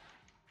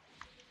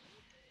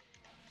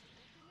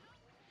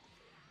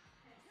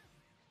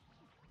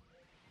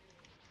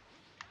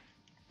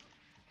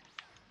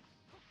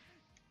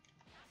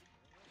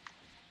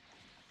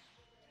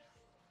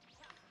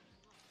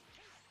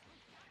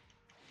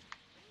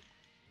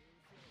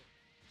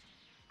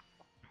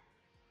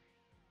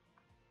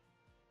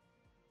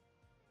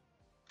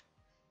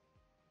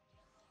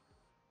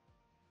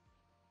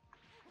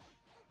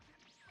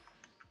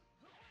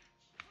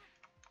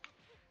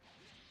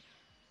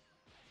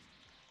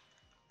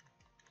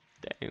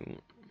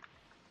 Dang.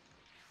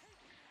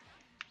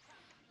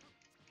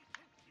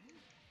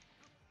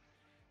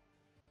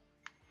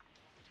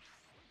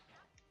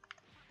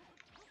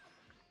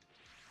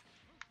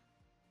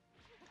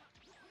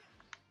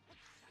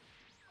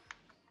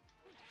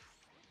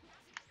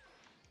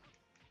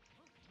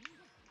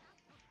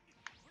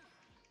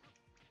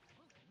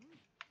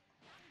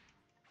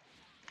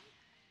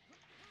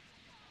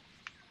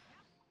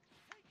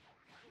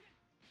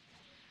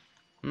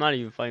 I'm not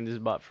even fighting this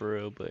bot for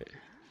real, but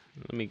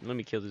let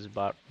me kill this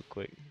bot real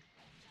quick.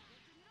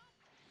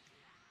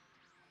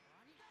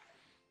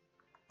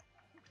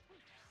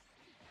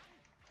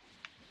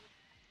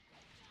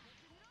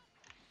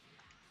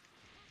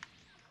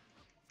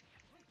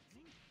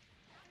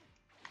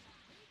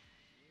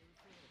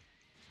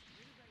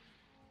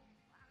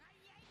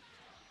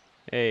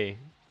 Hey,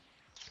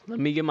 let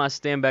me get my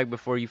stand back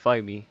before you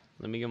fight me.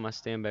 Let me get my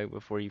stand back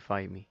before you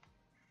fight me.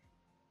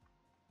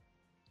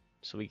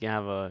 So we can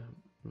have a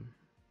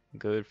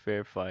good,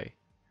 fair fight.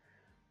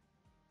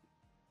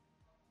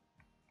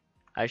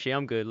 Actually,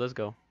 I'm good. Let's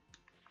go.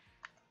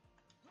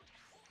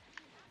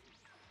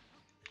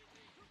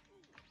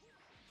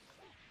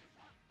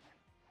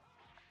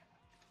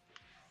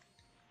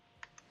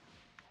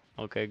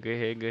 Okay, good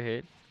hit, good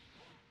hit.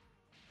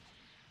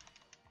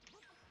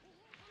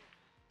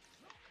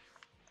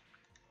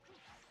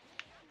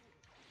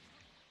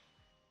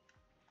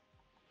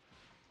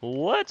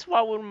 What?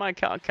 Why wouldn't my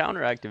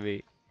counter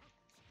activate?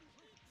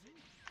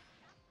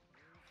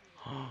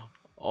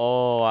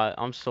 Oh,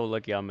 I'm so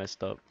lucky I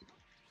messed up.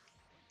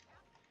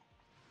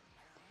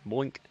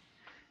 Boink.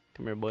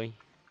 Come here, boy.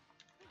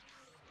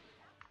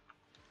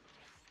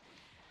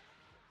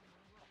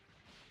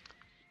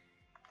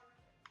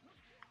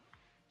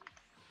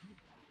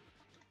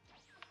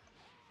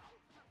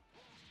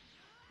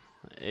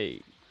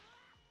 Hey.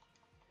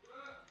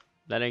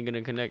 That ain't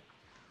gonna connect.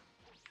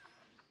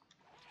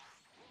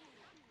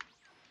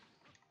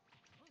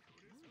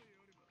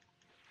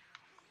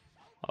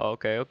 Oh,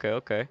 okay, okay,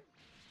 okay.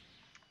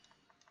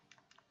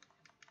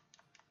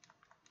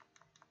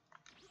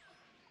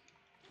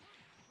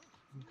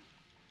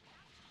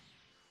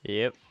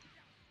 Yep.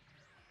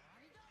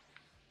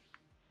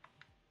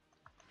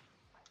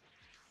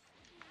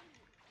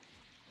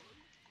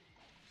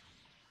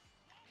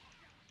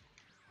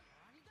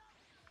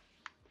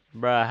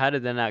 Bruh, how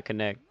did that not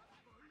connect?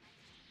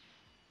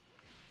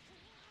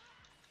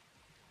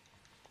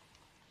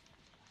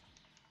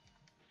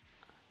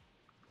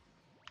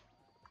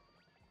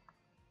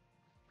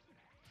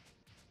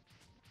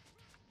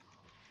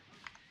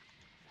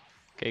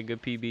 Okay,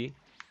 good PB.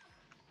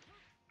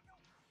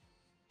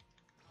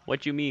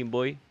 What you mean,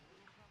 boy?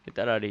 Get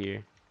that out of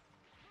here.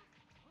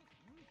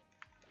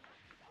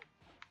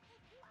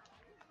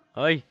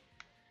 Hey.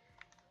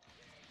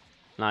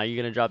 Nah,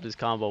 you're gonna drop this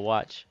combo.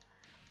 Watch.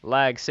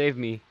 Lag, save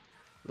me.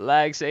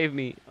 Lag, save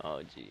me.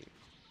 Oh, gee.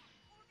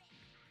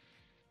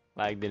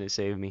 Lag didn't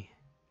save me.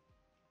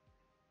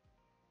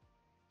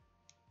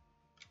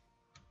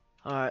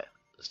 Alright,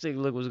 let's take a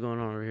look what's going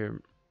on over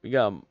here. We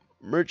got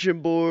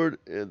merchant board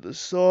and the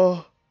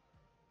saw.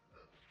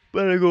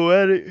 Better go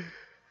at it.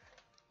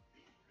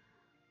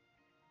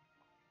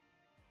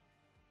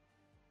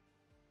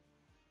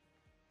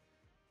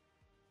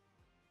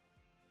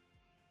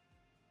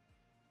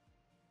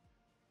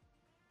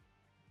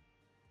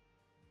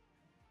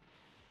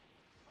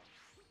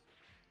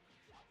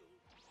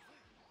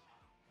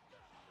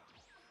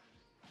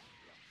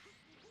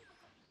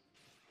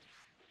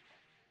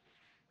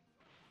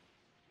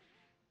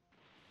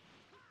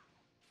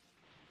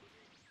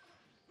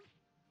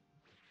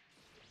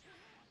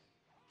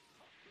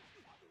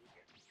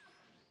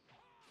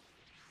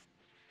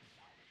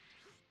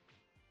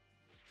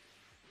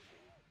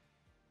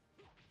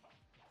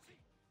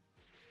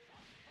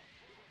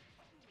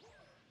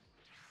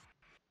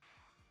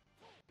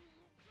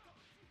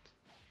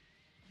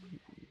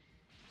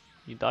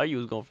 You thought you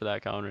was going for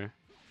that counter.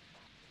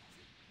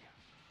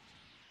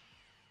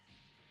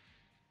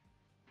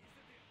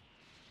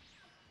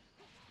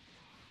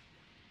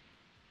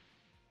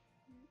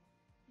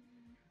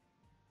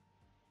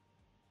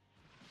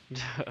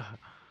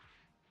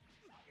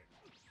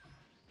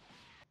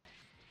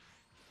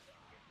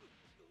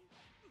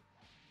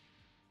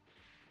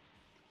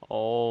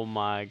 Oh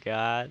my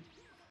god.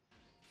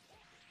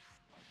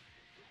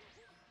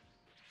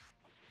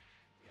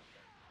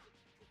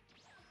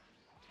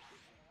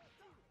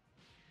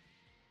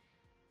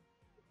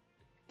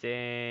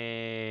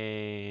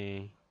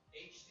 Dang.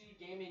 HD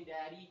Gaming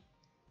Daddy.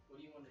 What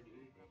do you want to do?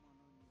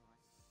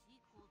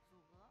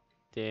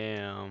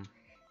 Damn.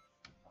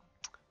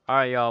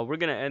 Alright, y'all. We're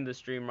gonna end the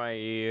stream right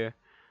here.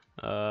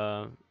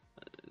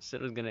 Said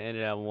I was gonna end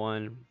it at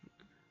 1.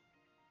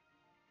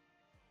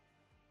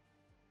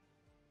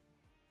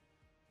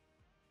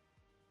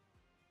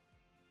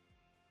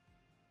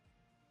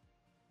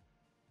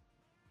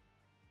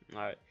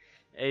 Alright.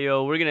 Hey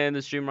yo, we're gonna end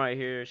the stream right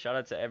here. Shout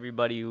out to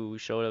everybody who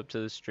showed up to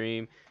the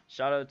stream.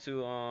 Shout out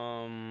to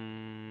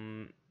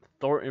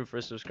Thornton for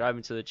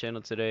subscribing to the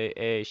channel today.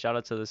 Hey, shout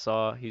out to the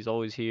Saw. He's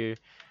always here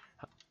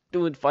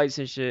doing fights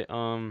and shit.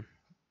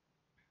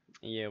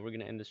 Yeah, we're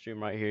gonna end the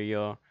stream right here,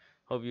 y'all.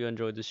 Hope you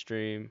enjoyed the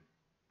stream.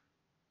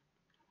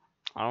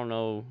 I don't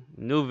know.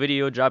 New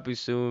video dropping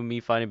soon. Me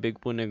fighting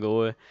Big Pun and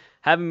Goa.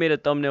 Haven't made a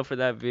thumbnail for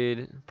that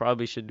vid.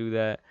 Probably should do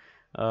that.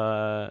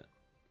 Got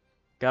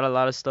a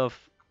lot of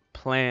stuff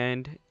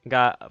planned.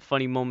 Got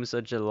funny moments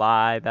of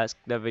July. That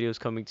video's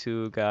coming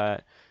too.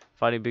 Got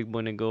fighting Big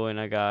Pun and Goa, and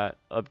I got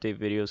update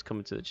videos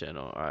coming to the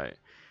channel. All right.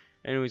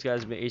 Anyways, guys,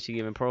 it's been HC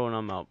Gaming Pro, and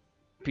I'm out.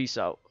 Peace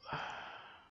out.